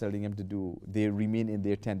the Prophet is telling them to do. They remain in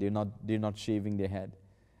their tent. They're not shaving their head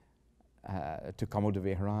to come out of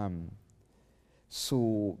Ihram.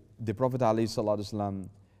 So the Prophet ﷺ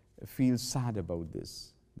feels sad about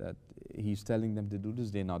this, that he's telling them to do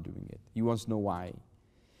this, they're not doing it. He wants to know why.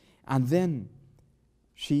 And then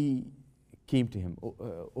she came to him,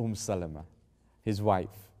 Salama, his wife,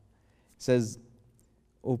 says,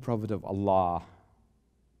 O Prophet of Allah,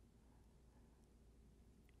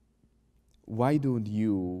 why don't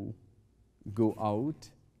you go out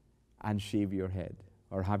and shave your head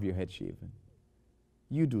or have your head shaven?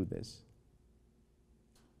 You do this.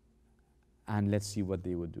 And let's see what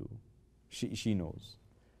they would do. She knows.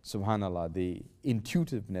 Subhanallah, the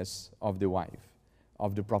intuitiveness of the wife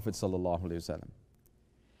of the Prophet sallallahu alaihi wasallam.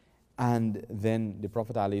 And then the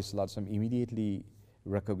Prophet ﷺ immediately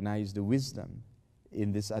recognized the wisdom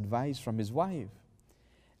in this advice from his wife.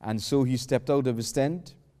 And so he stepped out of his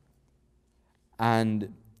tent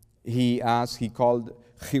and he called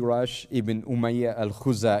Khirash ibn Umayyah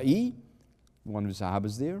al-Khuzai, one of the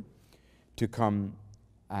Sahabas there, to come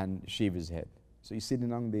and shave his head. So he's sitting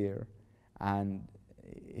down there and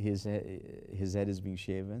his head is being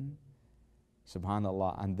shaven,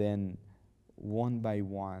 subhanallah, and then one by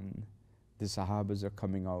one the Sahabas are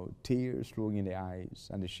coming out, tears flowing in their eyes,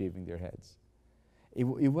 and they're shaving their heads. It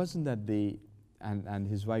wasn't that they, and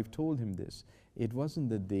his wife told him this, it wasn't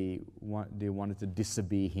that they wanted to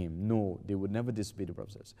disobey him. No, they would never disobey the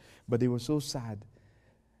Prophet. But they were so sad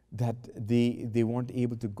that they weren't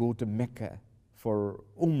able to go to Mecca for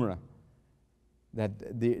Umrah, that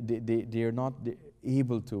they are not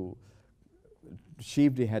able to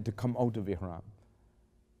shave their head to come out of Ihram.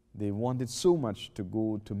 They wanted so much to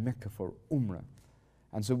go to Mecca for Umrah.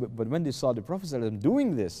 And so, but when they saw the Prophet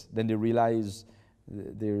doing this, then they realized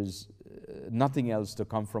there's nothing else to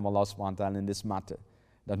come from Allah subhanahu wa ta'ala in this matter,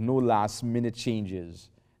 that no last minute changes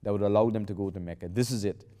that would allow them to go to Mecca. This is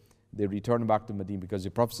it. They returned back to Medina because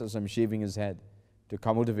the Prophet was shaving his head to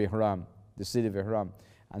come out of Ihram, the city of Ihram.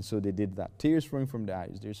 And so they did that. Tears flowing from their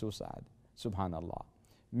eyes. They're so sad. Subhanallah.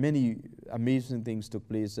 Many amazing things took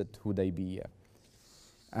place at Hudaybiyah.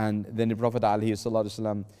 And then the Prophet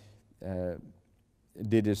ﷺ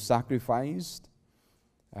did his sacrifice,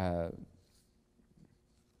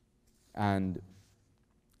 and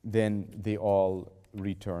then they all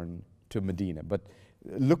returned to Medina. But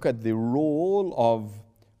look at the role of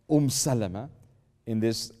Salama in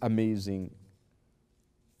this amazing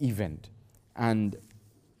event. And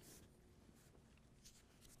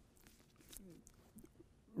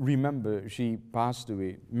remember, she passed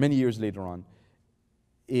away many years later on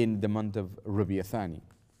in the month of Rabi'a Thani.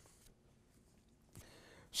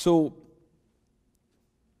 So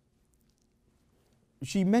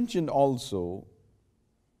she mentioned also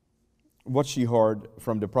what she heard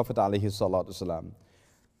from the Prophet ﷺ,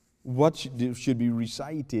 what should be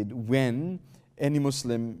recited when any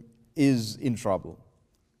Muslim is in trouble.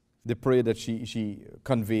 The prayer that she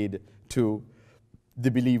conveyed to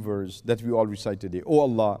the believers that we all recite today. O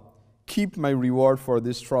Allah, keep my reward for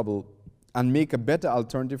this trouble and make a better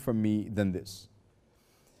alternative for me than this.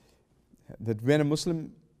 That when a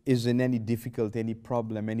Muslim is in any difficulty, any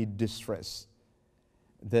problem, any distress,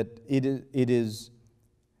 that it is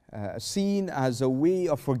seen as a way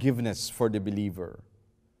of forgiveness for the believer.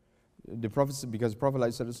 The Prophet, because the Prophet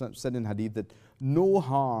ﷺ said in hadith that no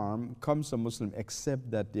harm comes to a Muslim except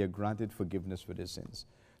that they are granted forgiveness for their sins.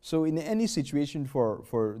 So in any situation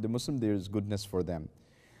for the Muslim, there is goodness for them.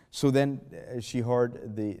 So then she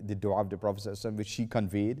heard the dua of the Prophet ﷺ, which she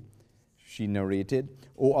conveyed, she narrated,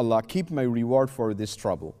 O Allah, keep my reward for this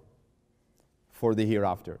trouble, for the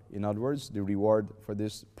hereafter. In other words, the reward for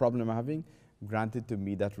this problem I'm having, granted to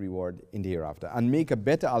me that reward in the hereafter. And make a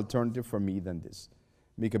better alternative for me than this.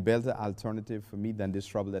 Make a better alternative for me than this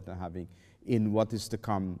trouble that I'm having in what is to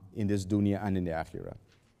come in this dunya and in the akhirah.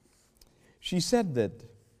 She said that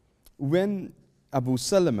when Abu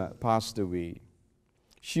Salama passed away,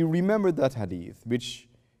 she remembered that hadith, which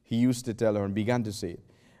he used to tell her and began to say it.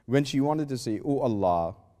 When she wanted to say, O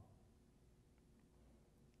Allah,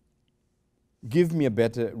 give me a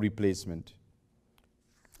better replacement.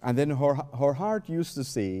 And then her heart used to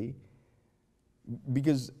say,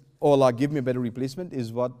 because, O Allah, give me a better replacement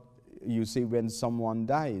is what you say when someone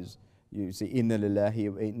dies. You say, Inna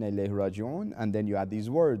lillahi wa inna ilayhi raji'un, and then you add these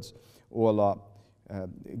words, O Allah,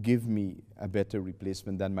 give me a better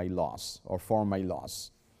replacement than my loss, or for my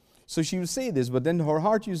loss. So she would say this, but then her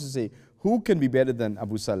heart used to say, who can be better than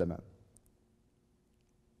Abu Salama?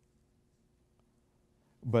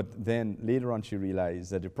 But then later on she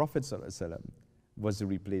realized that the Prophet ﷺ was the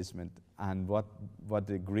replacement, and what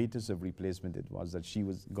the greatest of replacement it was, that she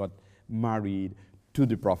got married to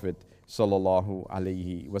the Prophet sallallahu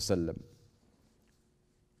alaihi wasallam.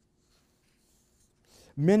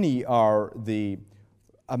 Many are the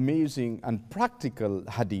amazing and practical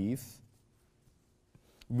hadith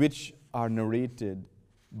which are narrated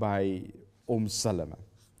by Salama.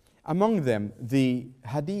 Among them, the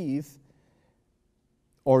hadith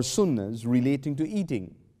or sunnahs relating to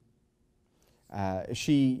eating.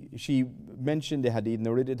 She mentioned the hadith,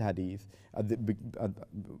 narrated hadith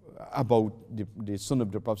about the sunnah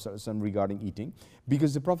of the Prophet ﷺ regarding eating,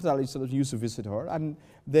 because the Prophet ﷺ used to visit her, and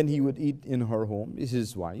then he would eat in her home, is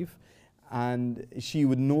his wife, and she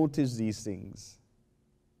would notice these things.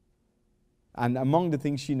 And among the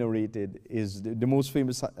things she narrated is the most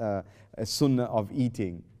famous sunnah of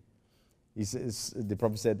eating. The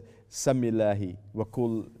Prophet said, Samillahi wa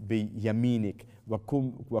kul bi yaminik wa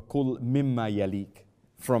kul mimma yalik,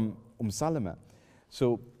 from Salama.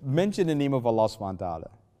 So mention the name of Allah subhanahu wa ta'ala.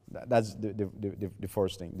 That's the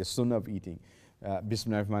first thing, the sunnah of eating.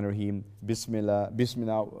 Bismillah ar-Rahman ar-Rahim, Bismillah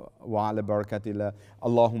wa ala barakatillah,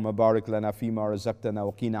 Allahumma barik lana fima razaqtana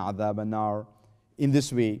wa qina adhab an-nar. In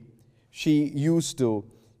this way, she used to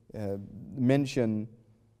mention,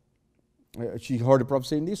 she heard the Prophet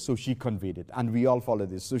saying this, so she conveyed it, and we all follow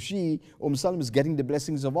this. So she, Salama, is getting the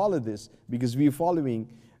blessings of all of this because we are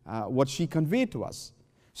following what she conveyed to us.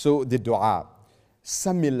 So the dua,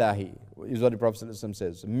 Samillahi, is what the Prophet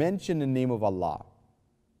says. Mention the name of Allah,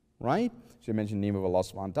 right? She mentioned the name of Allah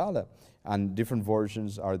subhanahu wa ta'ala. And different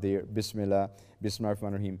versions are there. Bismillah, Bismillah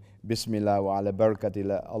ar-Rahman ar-Rahim, Bismillah wa ala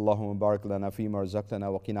barakatillah, Allahumma barik lana fima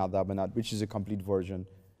razaqtana wa qina adhaban nar, which is a complete version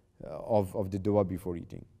of the dua before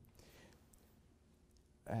eating.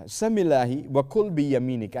 Samillahi wa kul bi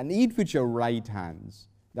yaminik, and eat with your right hands.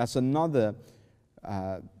 That's another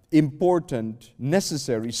important,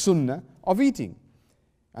 necessary sunnah of eating.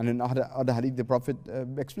 And in other hadith, the Prophet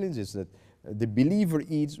explains this, that the believer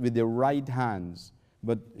eats with their right hands,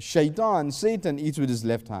 but Satan eats with his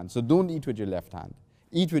left hand. So don't eat with your left hand.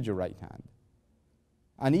 Eat with your right hand.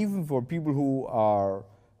 And even for people who are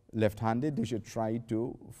left-handed, they should try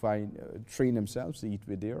to train themselves to eat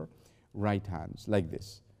with their right hands, like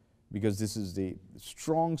this. Because this is the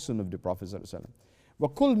strong sunnah of the Prophet ﷺ.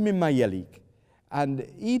 وَكُلْ مِمَّا يَلِيكَ, and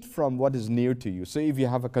eat from what is near to you. So if you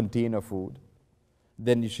have a container of food,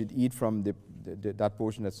 then you should eat from that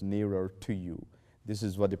portion that's nearer to you. This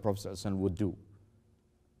is what the Prophet ﷺ would do.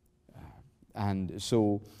 And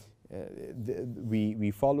so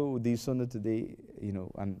we follow these sunnah today,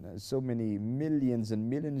 and so many millions and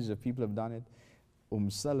millions of people have done it.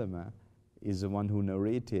 Salama is the one who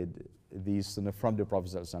narrated these sunnah from the Prophet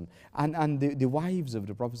ﷺ. And the wives of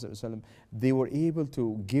the Prophet ﷺ, they were able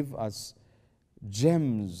to give us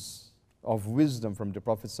gems of wisdom from the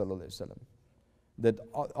Prophet ﷺ that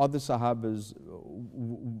other Sahabas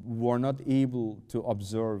were not able to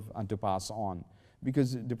observe and to pass on.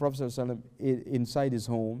 Because the Prophet ﷺ, inside his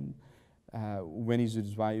home, when he's with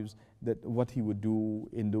his wives, that what he would do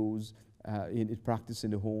in those, in practice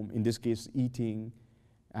in the home, in this case eating,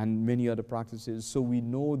 and many other practices. So we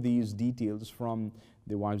know these details from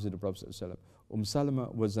the wives of the Prophet ﷺ. Salama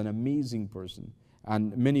was an amazing person.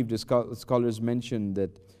 And many of the scholars mention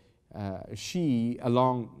that she,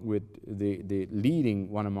 along with the leading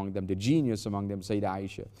one among them, the genius among them,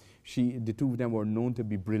 Sayyidah Aisha, the two of them were known to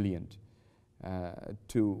be brilliant,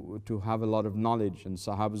 to have a lot of knowledge, and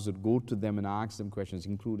Sahabas would go to them and ask them questions,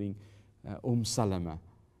 including Salama,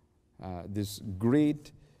 this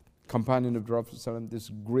great companion of the Prophet ﷺ, this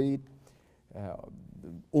great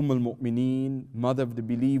al-Mu'mineen, mother of the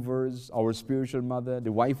believers, our spiritual mother,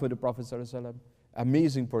 the wife of the Prophet ﷺ.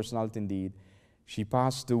 Amazing personality indeed. She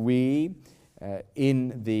passed away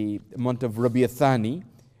in the month of Rabi' al-Thani,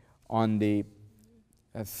 on the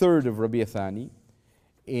 3rd of Rabi' al-Thani,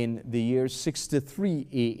 in the year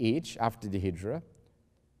 63 AH, after the Hijrah.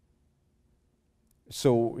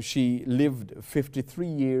 So she lived 53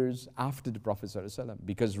 years after the Prophet ﷺ,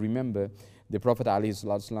 because remember, the Prophet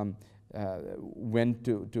ﷺ went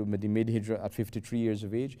to made Hijrah at 53 years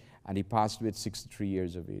of age, and he passed away at 63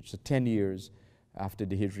 years of age. So 10 years after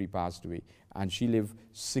the Hijrah, he passed away. And she lived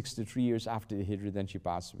 63 years after the Hijrah, then she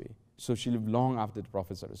passed away. So she lived long after the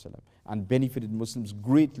Prophet ﷺ and benefited Muslims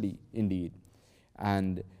greatly indeed.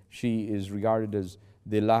 And she is regarded as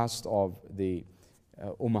the last of the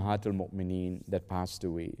Ummahat al-Mu'mineen that passed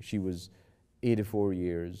away. She was 84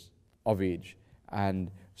 years of age.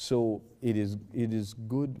 And so it is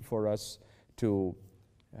good for us to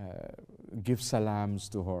give salams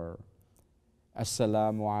to her.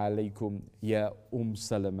 Assalamu alaikum ya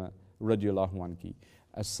Salama radiyallahu anki.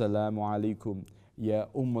 Assalamu alaikum ya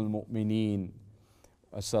al-Mu'mineen.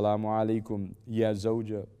 Assalamu alaikum ya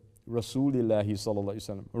Zawja Rasulillahi sallallahu alaihi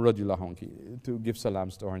wasallam radiyallahu anki. To give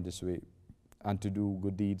salams to her in this way, and to do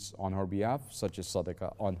good deeds on her behalf, such as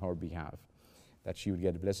sadaqah on her behalf, that she would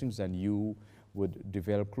get blessings and you would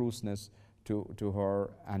develop closeness to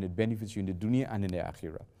her, and it benefits you in the dunya and in the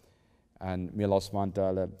akhirah. And may Allah subhanahu wa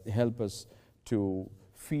ta'ala help us to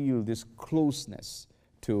feel this closeness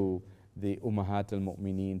to the Ummahat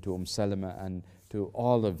al-Mu'mineen, to Salama, and to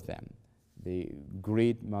all of them, the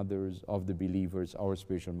great mothers of the believers, our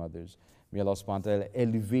spiritual mothers. May Allah subhanahu wa ta'ala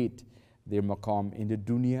elevate their maqam in the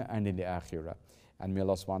dunya and in the akhirah. And may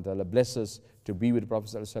Allah subhanahu wa ta'ala bless us to be with the Prophet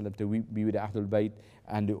sallallahu alaihi wasallam, to be with the Ahlul Bayt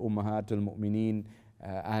and the Ummahat al-Mu'mineen,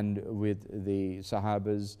 and with the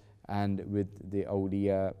Sahabas and with the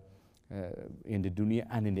awliya in the dunya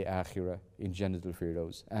and in the akhirah in Jannatul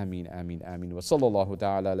Firdaus. Ameen, ameen, ameen. Wa sallallahu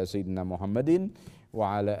ta'ala ala Sayyidina Muhammadin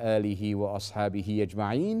wa ala alihi wa ashabihi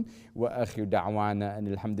ajma'een. Wa akhir da'wana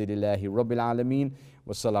an alhamdulillahi rabbil alameen.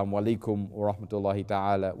 Wassalamu alaikum wa rahmatullahi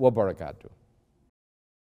ta'ala wa barakatuh.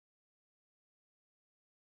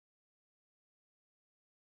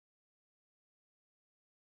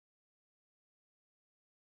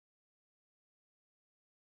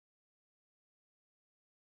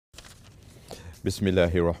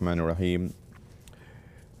 Bismillahir Rahmanir Rahim.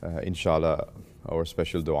 Inshallah, our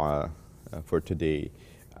special dua for today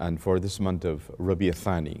and for this month of Rabi'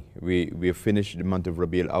 al-Thani. We have finished the month of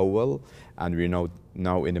Rabi' al-Awwal and we're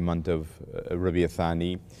now in the month of Rabi'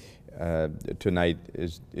 al-Thani. Tonight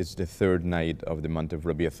is the third night of the month of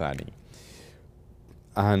Rabi' al-Thani.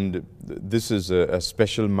 And this is a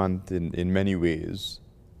special month in many ways,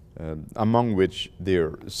 among which there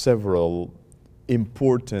are several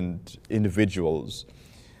important individuals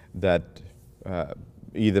that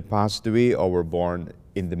either passed away or were born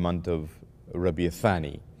in the month of Rabi'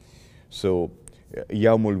 al-Thani. So,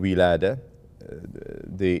 Yawmul Wilada,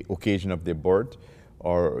 the occasion of their birth,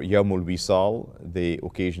 or Yawmul Wisal, the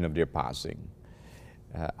occasion of their passing.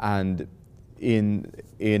 And in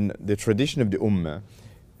the tradition of the Ummah,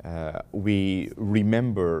 we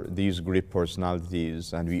remember these great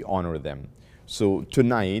personalities and we honor them. So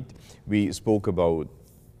tonight we spoke about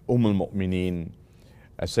al-Mu'mineen,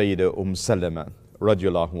 Sayyidah Salama,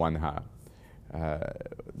 radiallahu anha,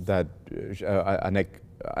 that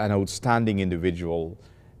an outstanding individual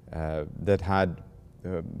that had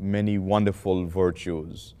many wonderful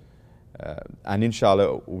virtues. And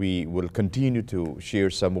inshallah, we will continue to share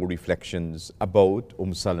some more reflections about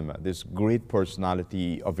Salama, this great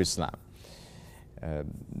personality of Islam,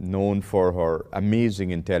 known for her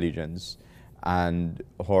amazing intelligence and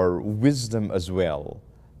her wisdom as well.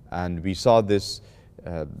 And we saw this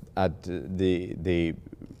at the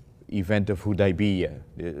event of Hudaybiyah,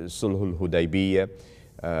 Sulhul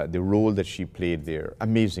Hudaybiyah, the role that she played there,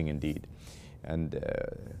 amazing indeed. And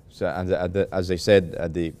so as I said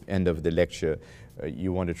at the end of the lecture,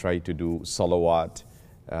 you want to try to do salawat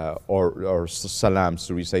or salams,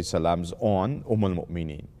 to recite salams on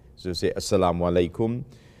al-Mu'mineen. So say assalamu alaikum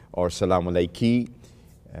or salamu alayki,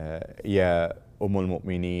 ya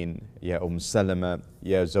al-Mu'mineen, ya Salama,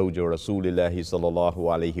 ya zawja Rasulillahi sallallahu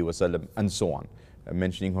alayhi wasallam, and so on,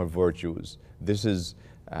 mentioning her virtues. This is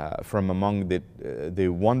from among the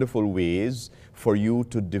wonderful ways for you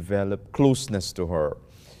to develop closeness to her,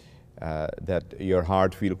 that your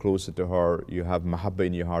heart feel closer to her, you have mahabba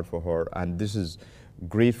in your heart for her, and this is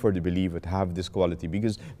great for the believer to have this quality,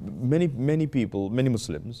 because many people, many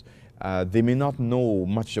Muslims, they may not know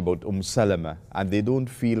much about Salama and they don't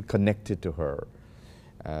feel connected to her,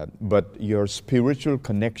 but your spiritual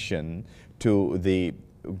connection to the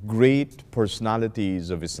great personalities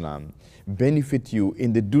of Islam benefit you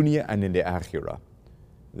in the dunya and in the akhirah.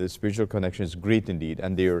 The spiritual connection is great indeed,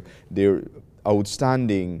 and they're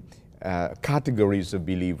outstanding categories of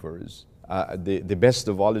believers. The best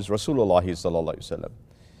of all is Rasulullah sallallahu alaihi wasallam,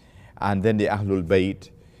 and then the Ahlul Bayt,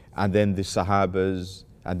 and then the Sahabas,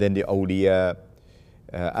 and then the awliya,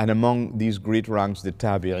 and among these great ranks, the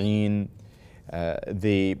Tabi'een,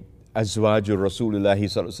 the Azwajul Rasulullah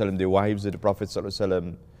sallallahu alaihi wasallam, the wives of the Prophet sallallahu alaihi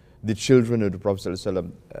wasallam, the children of the Prophet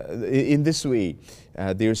sallallahu alaihi wasallam. In this way,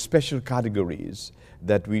 there are special categories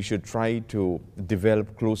that we should try to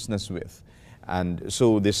develop closeness with. And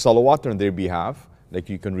so the salawat on their behalf, like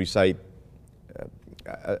you can recite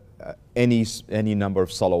any number of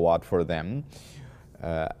salawat for them,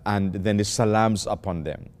 and then the salams upon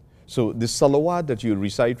them. So the salawat that you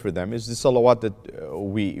recite for them is the salawat that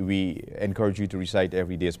we encourage you to recite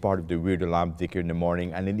every day as part of the Wird al-Am dhikr in the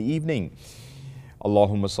morning and in the evening.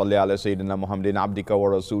 Allahumma salli ala Sayyidina Muhammadin abdika wa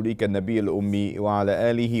rasulika nabiyil ummi wa ala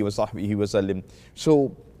alihi wa sahbihi wa sallim.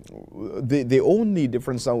 So the only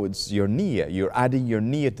difference now is your niyyah. You're adding your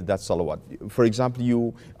niyyah to that salawat. For example,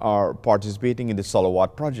 you are participating in the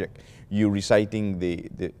salawat project. You're reciting the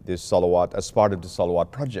salawat as part of the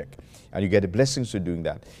salawat project, and you get the blessings for doing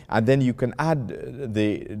that. And then you can add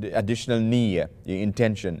the additional niyyah, the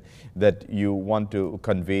intention that you want to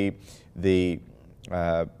convey the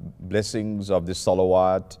blessings of the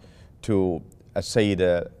salawat to a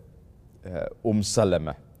Sayyidah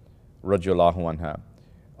Salama, radiallahu anha,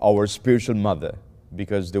 our spiritual mother,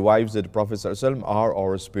 because the wives of the Prophet ﷺ are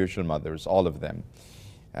our spiritual mothers, all of them.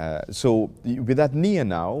 So with that niyyah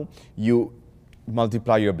now, you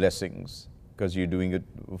multiply your blessings, because you're doing it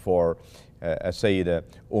for Sayyidah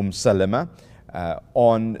Salama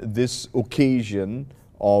on this occasion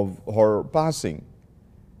of her passing.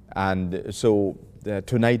 And so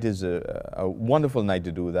tonight is a wonderful night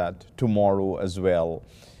to do that, tomorrow as well,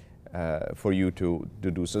 for you to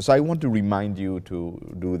do so. So I want to remind you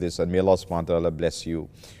to do this, and may Allah subhanahu wa ta'ala bless you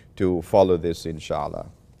to follow this, inshallah.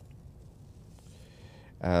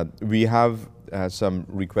 We have some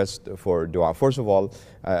requests for dua. First of all,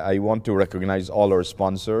 I want to recognize all our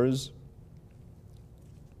sponsors.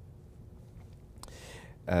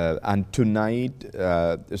 And tonight,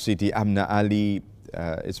 Siti Amna Ali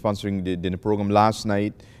is sponsoring the dinner program. Last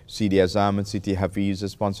night, Sidi Azam and Siti Hafiz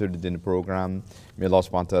sponsored the dinner program. May Allah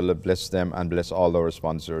subhanahu wa ta'ala bless them and bless all our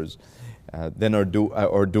sponsors. Then our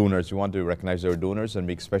donors, we want to recognize our donors and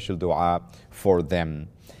make special dua for them.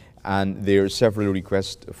 And there are several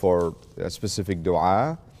requests for specific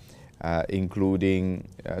dua, including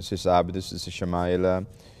Sis Abdus, Sis Shamaila,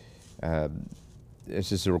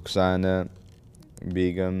 Sis Ruxana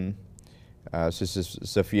Begum, Sis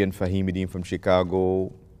Safiyan Fahimidin from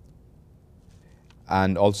Chicago,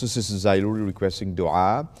 and also Sis Zailuri requesting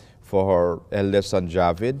dua for her eldest son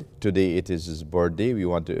Javid. Today it is his birthday. We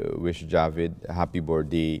want to wish Javid a happy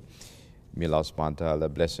birthday. May Allah subhanahu wa ta'ala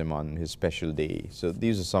bless him on his special day. So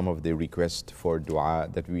these are some of the requests for dua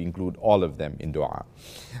that we include all of them in dua.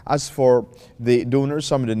 As for the donors,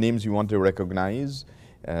 some of the names we want to recognize.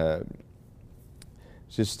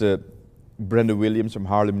 Sister Brenda Williams from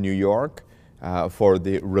Harlem, New York, for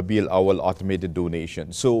the Rabi al-Awwal automated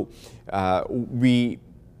donation. So we've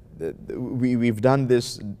done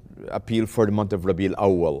this appeal for the month of Rabi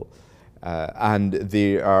al-Awwal. And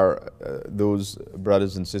there are those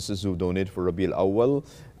brothers and sisters who donate for Rabi al-Awwal,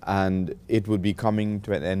 and it will be coming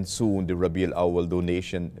to an end soon, the Rabi al-Awwal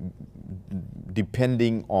donation,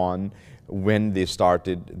 depending on when they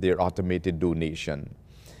started their automated donation.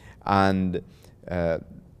 And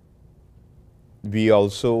we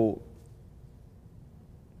also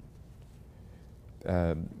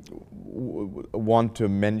want to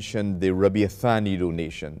mention the Rabi al-Thani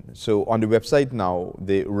donation. So on the website now,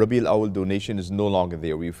 the Rabi al-Awwal donation is no longer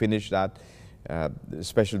there. We finished that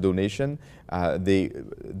special donation.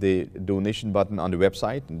 The donation button on the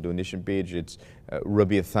website and donation page, it's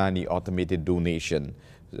Rabi al-Thani automated donation.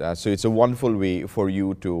 So it's a wonderful way for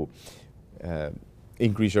you to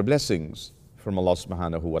increase your blessings from Allah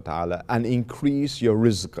subhanahu wa ta'ala and increase your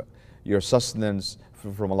rizq, your sustenance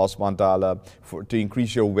from Allah subhanahu wa ta'ala, to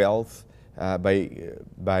increase your wealth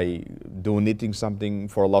by donating something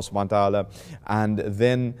for Allah subhanahu wa ta'ala. And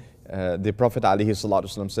then the Prophet alayhi salatu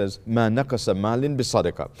wasalam says, "Ma naqasa malin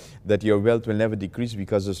bisadaqa," that your wealth will never decrease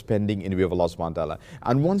because of spending in the way of Allah subhanahu wa ta'ala.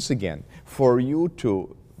 And once again, for you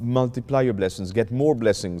to multiply your blessings, get more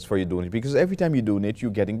blessings for your donation, because every time you donate, you're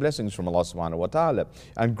getting blessings from Allah subhanahu wa ta'ala.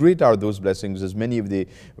 And great are those blessings, as many of the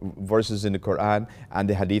verses in the Quran and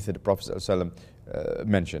the hadith that the Prophet sallallahu alaihi wasallam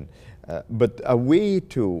mentioned. But a way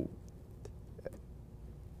to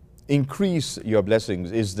increase your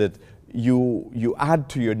blessings is that you add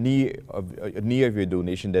to your need of your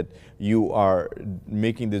donation that you are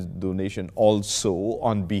making this donation also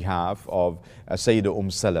on behalf of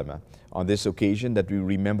Sayyidah Salama, on this occasion that we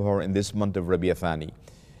remember her in this month of Rabi al-Thani.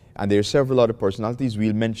 And there are several other personalities,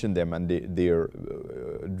 we'll mention them and their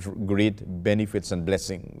great benefits and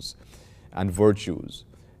blessings and virtues.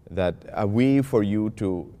 That a way for you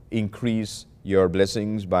to increase your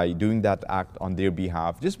blessings by doing that act on their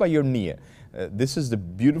behalf, just by your niyyah. This is the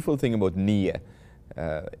beautiful thing about niyyah.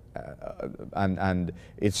 And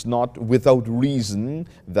it's not without reason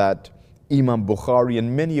that Imam Bukhari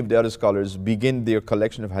and many of the other scholars begin their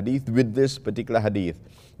collection of hadith with this particular hadith,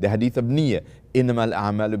 the hadith of niyyah, innamal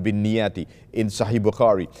a'malu bin niyati, in Sahih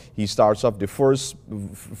Bukhari. He starts off the first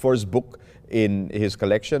book in his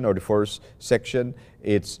collection, or the first section.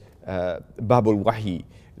 It's Babul Wahi,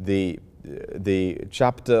 the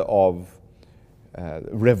chapter of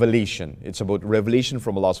revelation. It's about revelation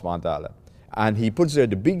from Allah subhanahu wa ta'ala. And he puts there at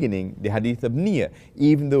the beginning the hadith of niyyah,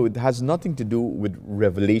 even though it has nothing to do with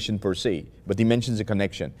revelation per se, but he mentions a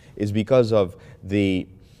connection. It's because of the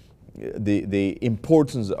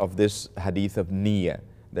importance of this hadith of niyyah,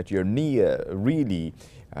 that your niyyah really,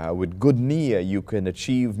 with good niyyah, you can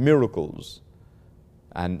achieve miracles.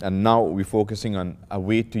 And now we're focusing on a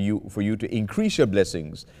way for you to increase your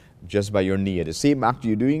blessings just by your niyyah. The same act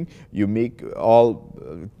you're doing, you make all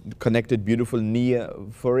connected, beautiful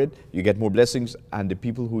niyyah for it, you get more blessings, and the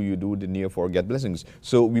people who you do the niyyah for get blessings.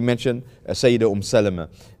 So we mentioned Sayyidah Salama,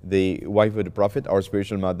 the wife of the Prophet, our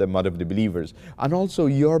spiritual mother, mother of the believers, and also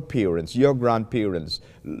your parents, your grandparents,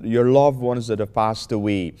 your loved ones that have passed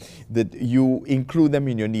away, that you include them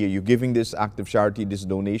in your niyyah. You're giving this act of charity, this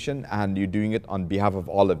donation, and you're doing it on behalf of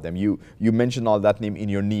all of them. You mention all that name in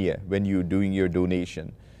your niyyah when you're doing your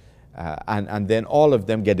donation. And then all of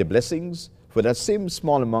them get the blessings for that same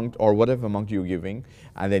small amount or whatever amount you're giving,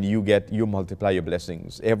 and then you multiply your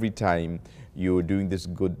blessings every time you're doing this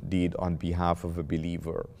good deed on behalf of a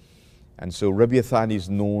believer. And so Rabi'a Thani is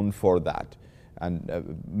known for that.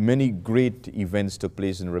 And many great events took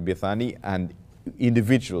place in Rabi'a Thani, and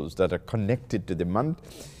individuals that are connected to the month,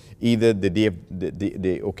 either the day of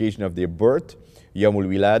the occasion of their birth, Yawmul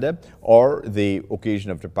Wilada, or the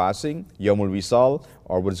occasion of the passing, Yawmul Wisal,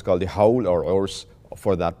 or what is called the Hawl or Urs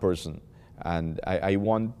for that person. And I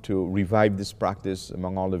want to revive this practice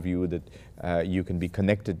among all of you, that you can be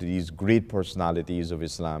connected to these great personalities of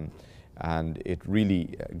Islam, and it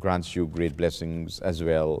really grants you great blessings as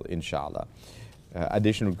well, inshallah.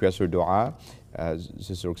 Additional requests for dua,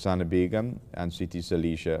 Sister Roxana Begum and Siti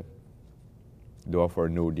Salisha. Dua for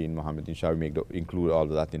Noordin Muhammad, inshallah, we include all of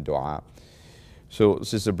that in dua. So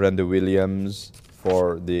Sister Brenda Williams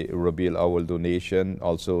for the Rabi'ul Awwal donation,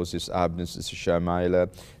 also Sister Abner, Sister Shamaila,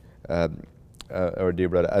 our dear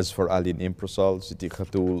brother Azfar Ali in Improsal, Siti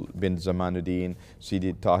Khatul bin Zamanuddin,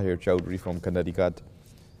 Sidi Tahir Chowdhury from Connecticut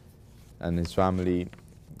and his family,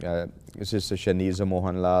 Sister Shaniza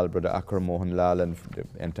Mohanlal, brother Akram Mohanlal and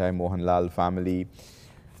the entire Mohanlal family,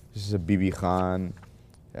 Sister Bibi Khan,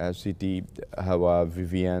 Siti Hawa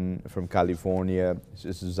Vivian from California,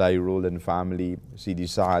 Sister Zairul and family, Sidi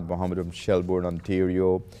Saad Muhammad from Shelburne,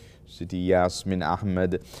 Ontario, Siti Yasmin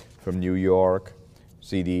Ahmed from New York,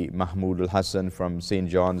 Sidi Mahmoud Al-Hassan from St.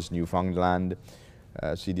 John's, Newfoundland,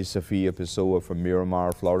 Sidi Safiya Pessoa from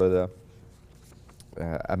Miramar, Florida,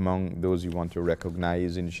 among those you want to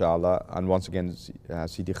recognize, inshallah. And once again,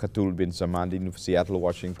 Sidi Khatul bin Samandin of Seattle,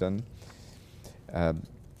 Washington,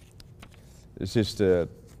 Sister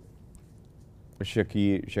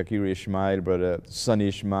Shakir Ismail, brother Sunny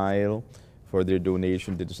Ismail, for their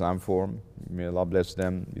donation to the Islam Forum. May Allah bless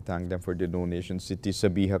them. We thank them for their donation. Siti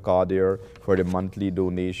Sabiha Qadir for the monthly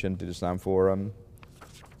donation to the Islam Forum.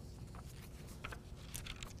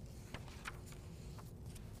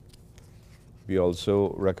 We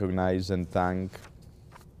also recognize and thank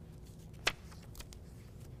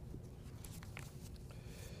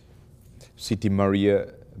Siti Maria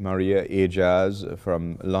Ajaz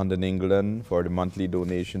from London, England, for the monthly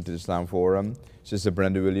donation to the Islam Forum. Sister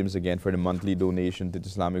Brenda Williams again for the monthly donation to the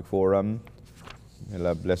Islamic Forum. May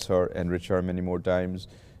Allah bless her, enrich her many more times.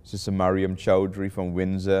 Sister Mariam Chowdhury from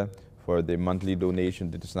Windsor for the monthly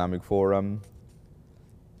donation to the Islamic Forum.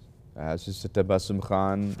 Sister Tabassum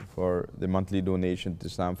Khan for the monthly donation to the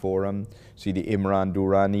Islam Forum. Sidi Imran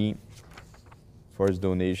Durrani for his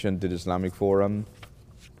donation to the Islamic Forum.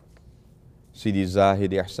 Sidi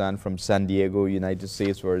Zahid Ihsan from San Diego, United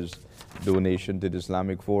States, for his donation to the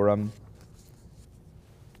Islamic Forum.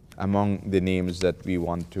 Among the names that we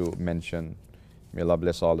want to mention, may Allah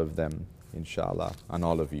bless all of them, inshallah, and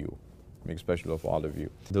all of you. Make special of all of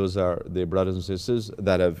you. Those are the brothers and sisters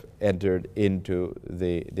that have entered into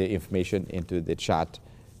the information into the chat,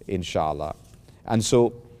 inshallah. And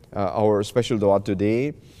so our special dua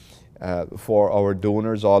today for our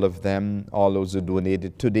donors, all of them, all those who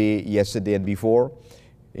donated today, yesterday and before,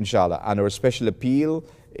 inshallah. And our special appeal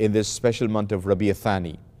in this special month of Rabi'a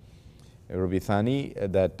Thani. Rabi'a Thani,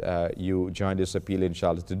 that you join this appeal,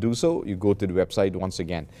 inshallah. To do so, you go to the website once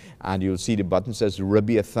again, and you'll see the button says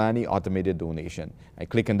Rabi'a Thani Automated Donation. I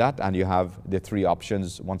click on that, and you have the three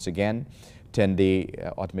options once again: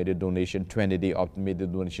 10-day automated donation, 20-day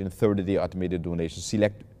automated donation, 30-day automated donation.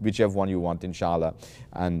 Select whichever one you want, inshallah,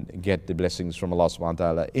 and get the blessings from Allah subhanahu wa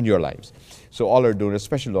ta'ala in your lives. So all our donors,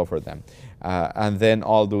 special dua for them. And then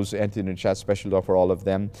all those who entered in the chat, special dua for all of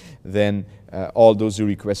them. Then all those who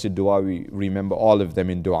requested dua, we remember all of them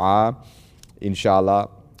in dua, inshallah.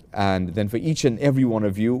 And then for each and every one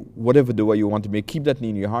of you, whatever dua you want to make, keep that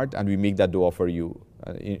in your heart, and we make that dua for you.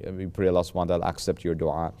 We pray Allah subhanahu wa ta'ala accept your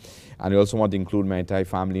dua. And we also want to include my entire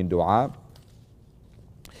family in dua.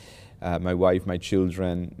 My wife, my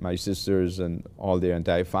children, my sisters, and all their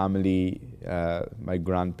entire family, my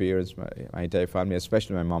grandparents, my entire family,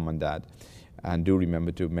 especially my mom and dad. And do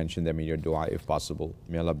remember to mention them in your dua if possible.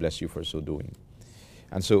 May Allah bless you for so doing.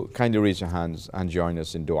 And so kindly raise your hands and join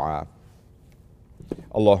us in dua.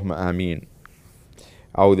 Allahumma ameen.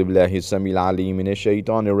 أعوذ بالله السميع العليم من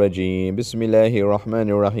الشيطان الرجيم بسم الله الرحمن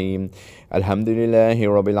الرحيم الحمد لله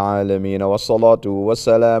رب العالمين والصلاة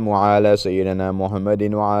والسلام على سيدنا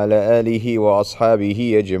محمد وعلى آله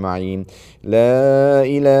وأصحابه أجمعين لا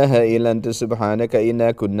إله إلا أنت سبحانك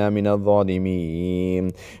إنا كنا من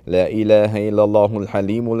الظالمين لا إله إلا الله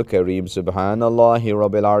الحليم الكريم سبحان الله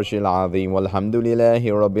رب العرش العظيم والحمد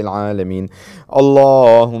لله رب العالمين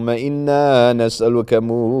اللهم إنا نسألك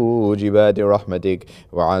موجبات رحمتك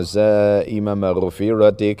وعزائم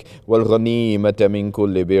مغفرتك والغنيمة من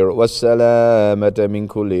كل بر والسلامة من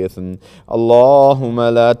كل إثم اللهم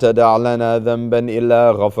لا تدع لنا ذنبا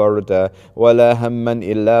إلا غفرته ولا هما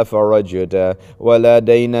إلا فرجته ولا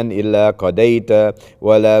دينا إلا قضيته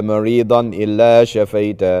ولا مريضا إلا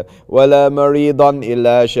شفيته ولا مريضا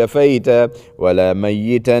إلا شفيته ولا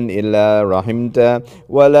ميتا إلا رحمته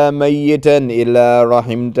ولا ميتا إلا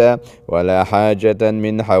رحمته ولا حاجة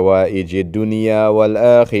من حوائج الدنيا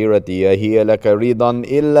والآخرة هي لك رضا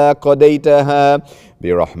إلا قضيتها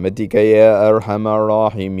برحمتك يا أرحم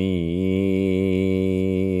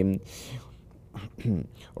الراحمين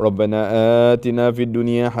ربنا آتنا في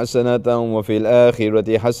الدنيا حسنة وفي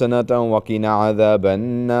الآخرة حسنة وقنا عذاب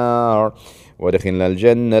النار وادخلنا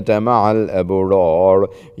الجنة مع الأبرار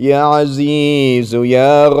يا عزيز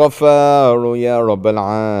يا غفار يا رب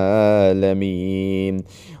العالمين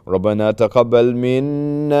ربنا تقبل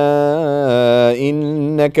منا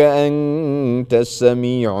إنك أنت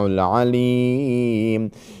السميع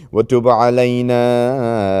العليم وتب علينا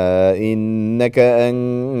إنك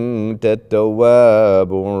أنت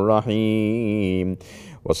التواب الرحيم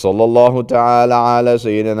وصلى الله تعالى على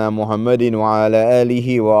سيدنا محمد وعلى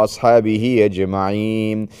آله وأصحابه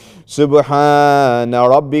أجمعين سبحان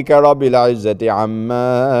ربك رب العزة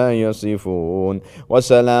عما يصفون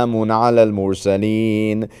وسلام على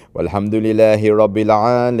المرسلين والحمد لله رب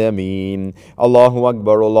العالمين الله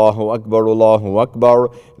أكبر الله أكبر الله أكبر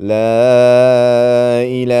لا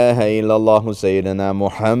إله إلا الله سيدنا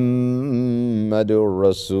محمد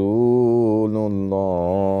رسول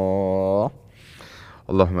الله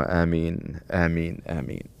Allahumma ameen, ameen,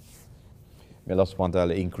 ameen. May Allah subhanahu wa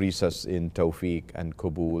ta'ala increase us in tawfiq and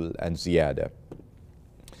qabul and ziyada.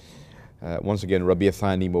 Once again, Rabi'a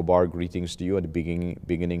Thani Mubarak greetings to you at the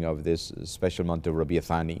beginning of this special month of Rabi'a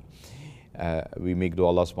Thani. We make dua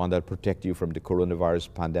Allah subhanahu wa ta'ala protect you from the coronavirus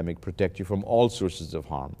pandemic, protect you from all sources of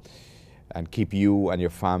harm, and keep you and your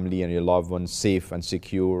family and your loved ones safe and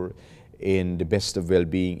secure in the best of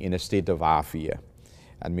well-being, in a state of afiyah.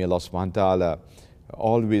 And may Allah subhanahu wa ta'ala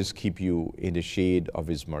always keep you in the shade of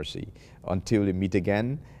His mercy. Until we meet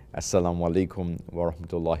again, Assalamu alaikum wa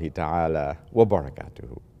rahmatullahi ta'ala wa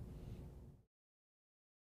barakatuhu.